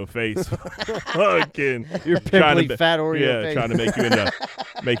fat Oreo face. Fucking, Your trying pimply to fat Oreo yeah, face. trying to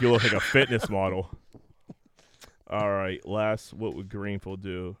make you look like a fitness model. All right, last, what would Greenfield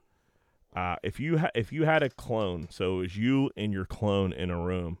do? If you had a clone, so it was you and your clone in a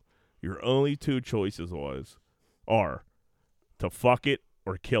room, your only 2 choices are to fuck it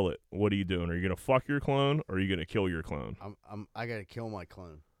or kill it. What are you doing? Are you gonna fuck your clone or are you gonna kill your clone? I gotta kill my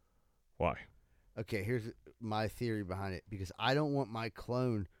clone. Why? Okay, here's my theory behind it. Because I don't want my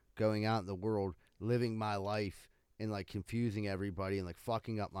clone going out in the world, living my life, and like confusing everybody and like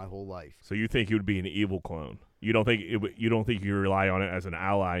fucking up my whole life. So you think you would be an evil clone? You don't think you rely on it as an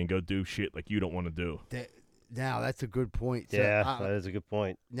ally and go do shit like you don't want to do? Now that's a good point. So Yeah, that is a good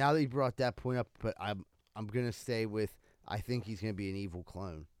point. now that you brought that point up, but I'm gonna stay with. I think he's gonna be an evil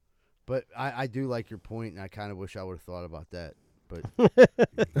clone. But I do like your point, and I kind of wish I would have thought about that. But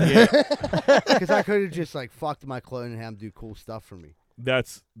because I could have just like fucked my clone and have him do cool stuff for me.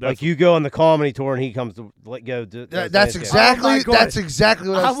 That's Like you go on the comedy tour and he comes to let go. That's Oh exactly my God. that's exactly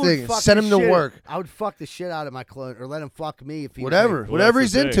what I was would thinking. fuck Send the him to shit- work. I would fuck the shit out of my clone, or let him fuck me if he Whatever. Well, Whatever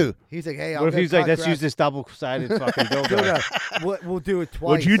that's he's the thing. into. He's like, hey, I'll What if go he's like, cut let's grass. use this double-sided fucking dildo? Dildo. We'll do it twice.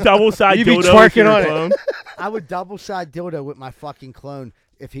 Would you double side You'd be dildo with twerking your on it. clone? I would double side dildo with my fucking clone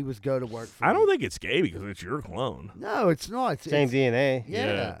if he was go to work for I me. don't think it's gay because it's your clone. No, it's not. Same DNA.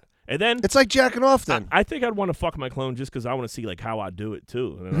 Yeah. And then It's like jacking off then. I think I'd want to fuck my clone just because I want to see like how I do it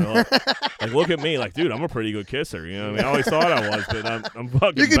too. And then, like look at me, like dude, I'm a pretty good kisser. You know what I mean? I always thought I was, but I'm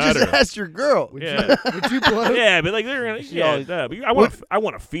fucking You could better. just ask your girl. Yeah, Would you blow? yeah, but like they're gonna, yeah, but I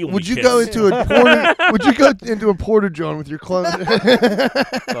want to feel. Would me you kiss. go into a porta, Would you go into a porta john with your clone?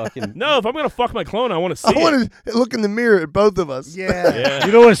 Fucking. No, if I'm gonna fuck my clone, I want to see I it. want to look in the mirror at both of us. Yeah. Yeah.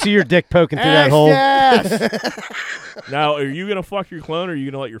 You don't want to see your dick poking through that hole. Yes. Now, are you gonna fuck your clone, or are you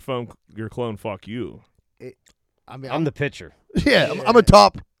gonna let your clone fuck you? I mean, I'm the pitcher. Yeah, I'm a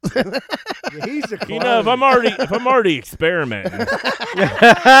top. yeah, he's the You know, if clone. I'm already experimenting,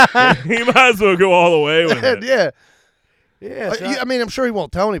 you might as well go all the way with it. Yeah. Yeah. so I mean, I'm sure he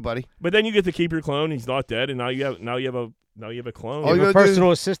won't tell anybody. But then you get to keep your clone. He's not dead, and now you have a clone. All you You have a gotta do-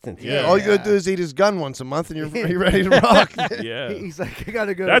 personal assistant. Yeah. All you gotta do is eat his gun once a month, and you're ready to rock. Yeah, he's like, I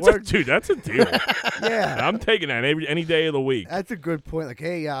gotta go that's to a work. dude. That's a deal. Yeah. I'm taking that any day of the week. That's a good point. Like,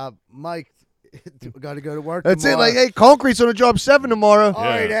 hey, Mike, got to go to work. That's it. tomorrow. Like, hey, concrete's on a job 7 tomorrow. All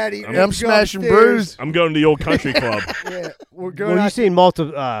right, Addy. I'm- let's I'm go smashing upstairs. brews. I'm going to the old country club. Yeah, we're going. Well, out you've seen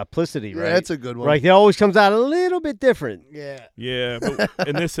multiplicity, Yeah, right? that's a good one. Right, it always comes out a little bit different. Yeah. Yeah, but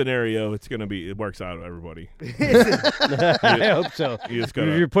in this scenario, it works out of everybody. I hope so. You just If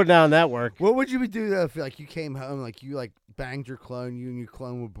gotta. you're putting out that work. What would you do though if like you came home, like you like banged your clone, you and your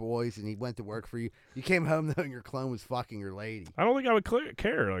clone were boys, and he went to work for you. You came home though, and your clone was fucking your lady. I don't think I would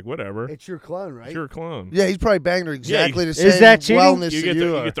care. Like whatever. It's your clone, right? It's your clone. Yeah, he's probably banging her exactly the Is same that cheating? wellness You that get you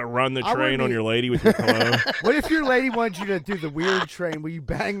to are. you get to run the I train wouldn't on be- your lady with your clone. What if your lady wanted you to do the weird train where you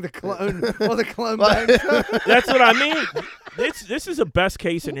bang the clone while the clone bangs her? That's what I mean. This is a best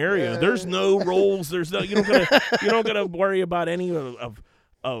case scenario. There's no roles. There's no you don't gotta worry about any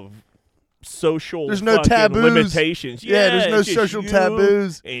of social There's no fucking taboos. limitations. Yeah, there's no it's just social you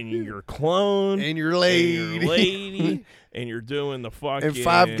taboos. And your clone And your and lady. your lady and you're doing the fucking And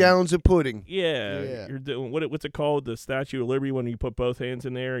 5 gallons of pudding. Yeah, Yeah. you're doing what's it called? The Statue of Liberty when you put both hands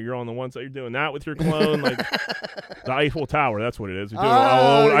in there. You're on the one side. You're doing that with your clone, like the Eiffel Tower. That's what it is. You're doing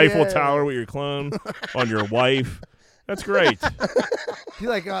Oh, an Eiffel yeah. Tower with your clone on your wife. That's great. You're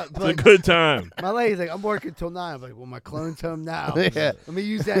like, It's a like good time. my lady's like, I'm working till 9. I'm like, well, my clone's home now. Yeah. Let me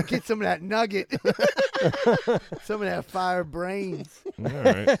use that. Get some of that nugget. Some of that fire brains. All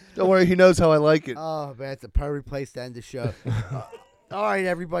right. Don't worry, he knows how I like it. Oh, man, it's a perfect place to end the show. All right,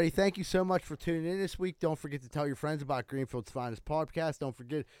 everybody. Thank you so much for tuning in this week. Don't forget to tell your friends about Greenfield's Finest Podcast. Don't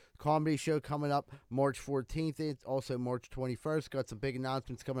forget comedy show coming up March 14th. It's also March 21st. Got some big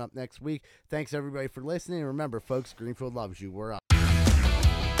announcements coming up next week. Thanks, everybody, for listening. And remember, folks, Greenfield loves you. We're out.